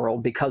Disney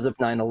World because of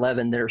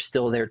 9/11 that are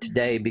still there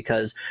today,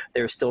 because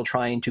they're still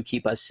trying to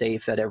keep us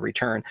safe at every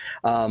turn.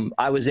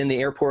 I was in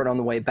the airport on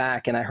the way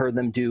back, and I heard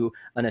them do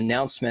an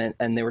announcement,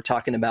 and they were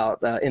talking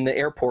about in the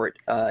airport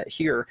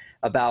here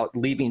about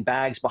leaving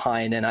bags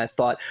behind. And I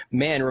thought,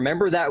 man,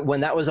 remember that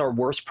when that was our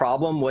worst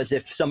problem, was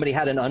if somebody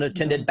had an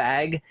unattended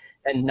bag,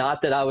 and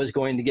not that I was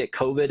going to get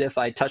COVID if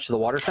I touched the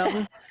water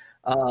fountain.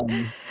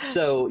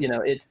 So,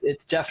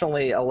 it's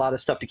definitely a lot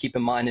of stuff to keep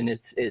in mind. And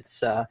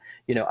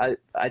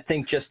I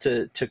think just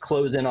to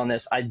close in on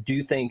this, I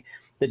do think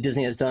that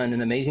Disney has done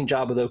an amazing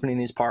job with opening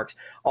these parks.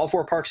 All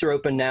 4 parks are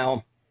open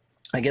now.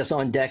 I guess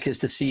on deck is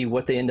to see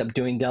what they end up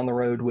doing down the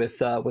road with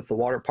the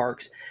water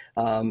parks.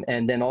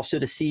 And then also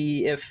to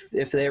see if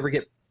they ever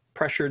get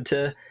pressured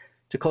to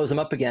close them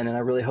up again. And I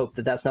really hope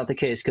that that's not the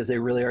case, because they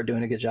really are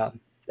doing a good job.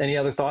 Any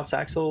other thoughts,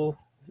 Axel,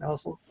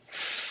 Allison?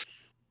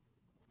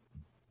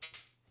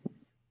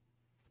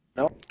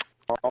 No.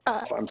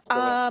 I'm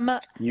still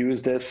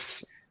use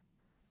this.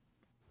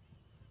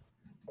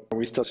 Are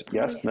we still?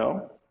 Yes.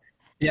 No.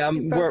 Yeah.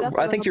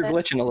 I think you're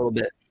glitching a little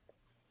bit.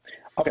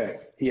 Okay.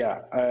 Yeah.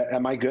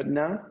 Am I good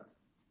now?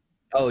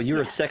 Oh,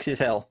 you're sexy as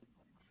hell.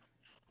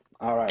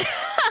 All right.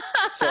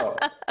 So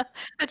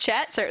the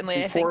chat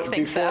certainly, I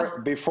think so.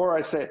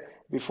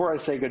 Before I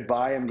say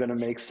goodbye, I'm going to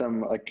make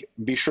some,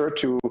 be sure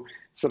to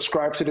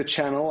subscribe to the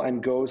channel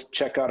and go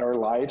check out our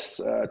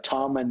lives.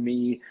 Tom and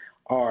me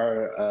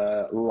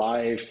are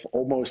live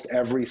almost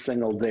every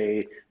single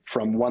day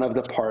from one of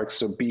the parks,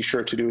 so be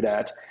sure to do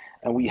that.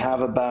 And we have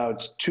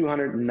about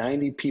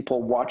 290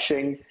 people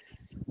watching.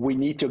 We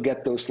need to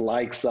get those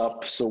likes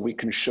up so we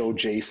can show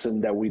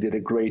Jason that we did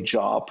a great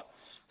job.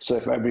 So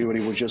if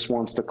everybody just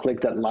wants to click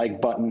that like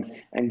button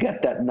and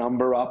get that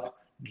number up,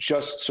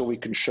 just so we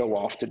can show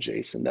off to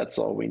Jason, that's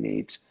all we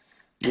need.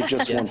 We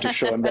just want to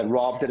show him that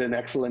Rob did an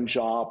excellent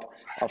job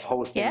of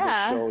hosting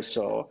the show.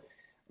 So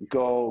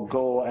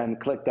go and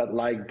click that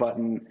like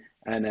button,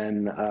 and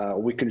then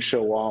we can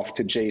show off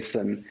to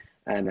Jason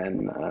and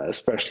then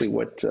especially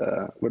with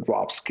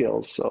Rob's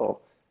skills. So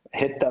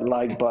hit that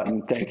like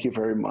button. Thank you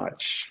very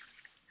much.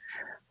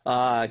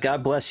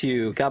 God bless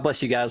you. God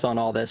bless you guys on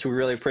all this. We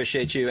really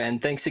appreciate you.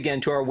 And thanks again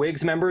to our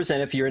WIGS members.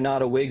 And if you're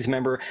not a WIGS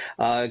member,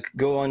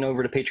 go on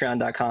over to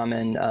patreon.com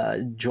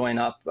and join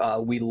up.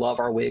 We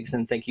love our WIGS,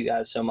 and thank you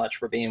guys so much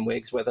for being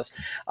WIGS with us.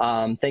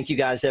 Thank you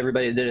guys to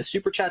everybody that did a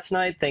super chat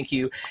tonight. Thank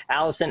you,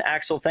 Allison,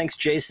 Axel. Thanks,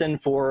 Jason,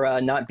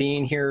 for not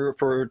being here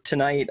for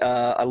tonight.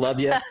 I love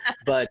you,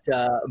 but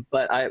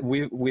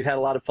we've had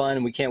a lot of fun,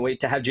 and we can't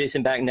wait to have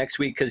Jason back next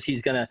week, because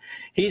he's the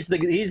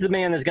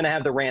man that's gonna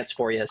have the rants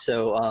for you.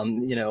 So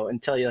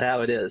and tell you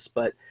how it is.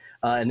 But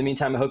in the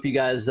meantime, I hope you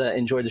guys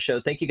enjoyed the show.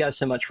 Thank you guys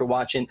so much for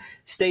watching.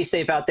 Stay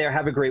safe out there.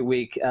 Have a great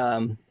week.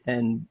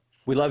 And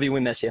we love you. We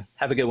miss you.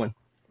 Have a good one.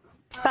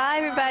 Bye,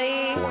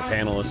 everybody. 4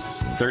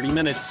 panelists, 30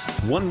 minutes,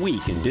 1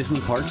 week in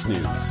Disney Parks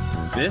news.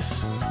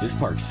 This is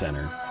Parks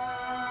Center.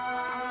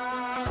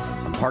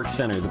 On Parks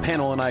Center, the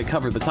panel and I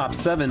cover the top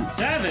 7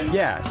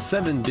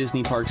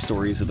 Disney Park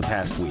stories of the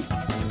past week.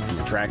 From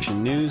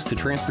attraction news to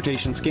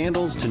transportation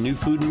scandals to new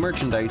food and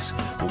merchandise,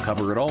 we'll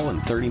cover it all in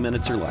 30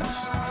 minutes or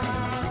less. You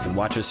can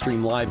watch us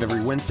stream live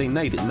every Wednesday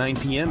night at 9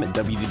 p.m. at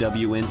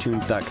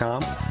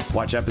wdwntunes.com,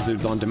 watch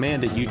episodes on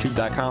demand at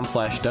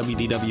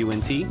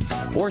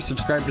youtube.com/wdwnt, or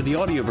subscribe to the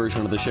audio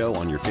version of the show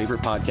on your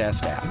favorite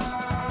podcast app.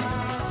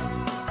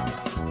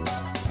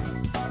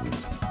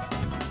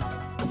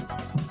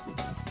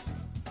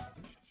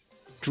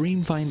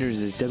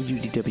 Dreamfinders is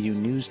WDW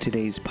News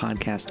Today's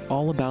podcast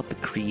all about the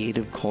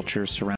creative culture surrounding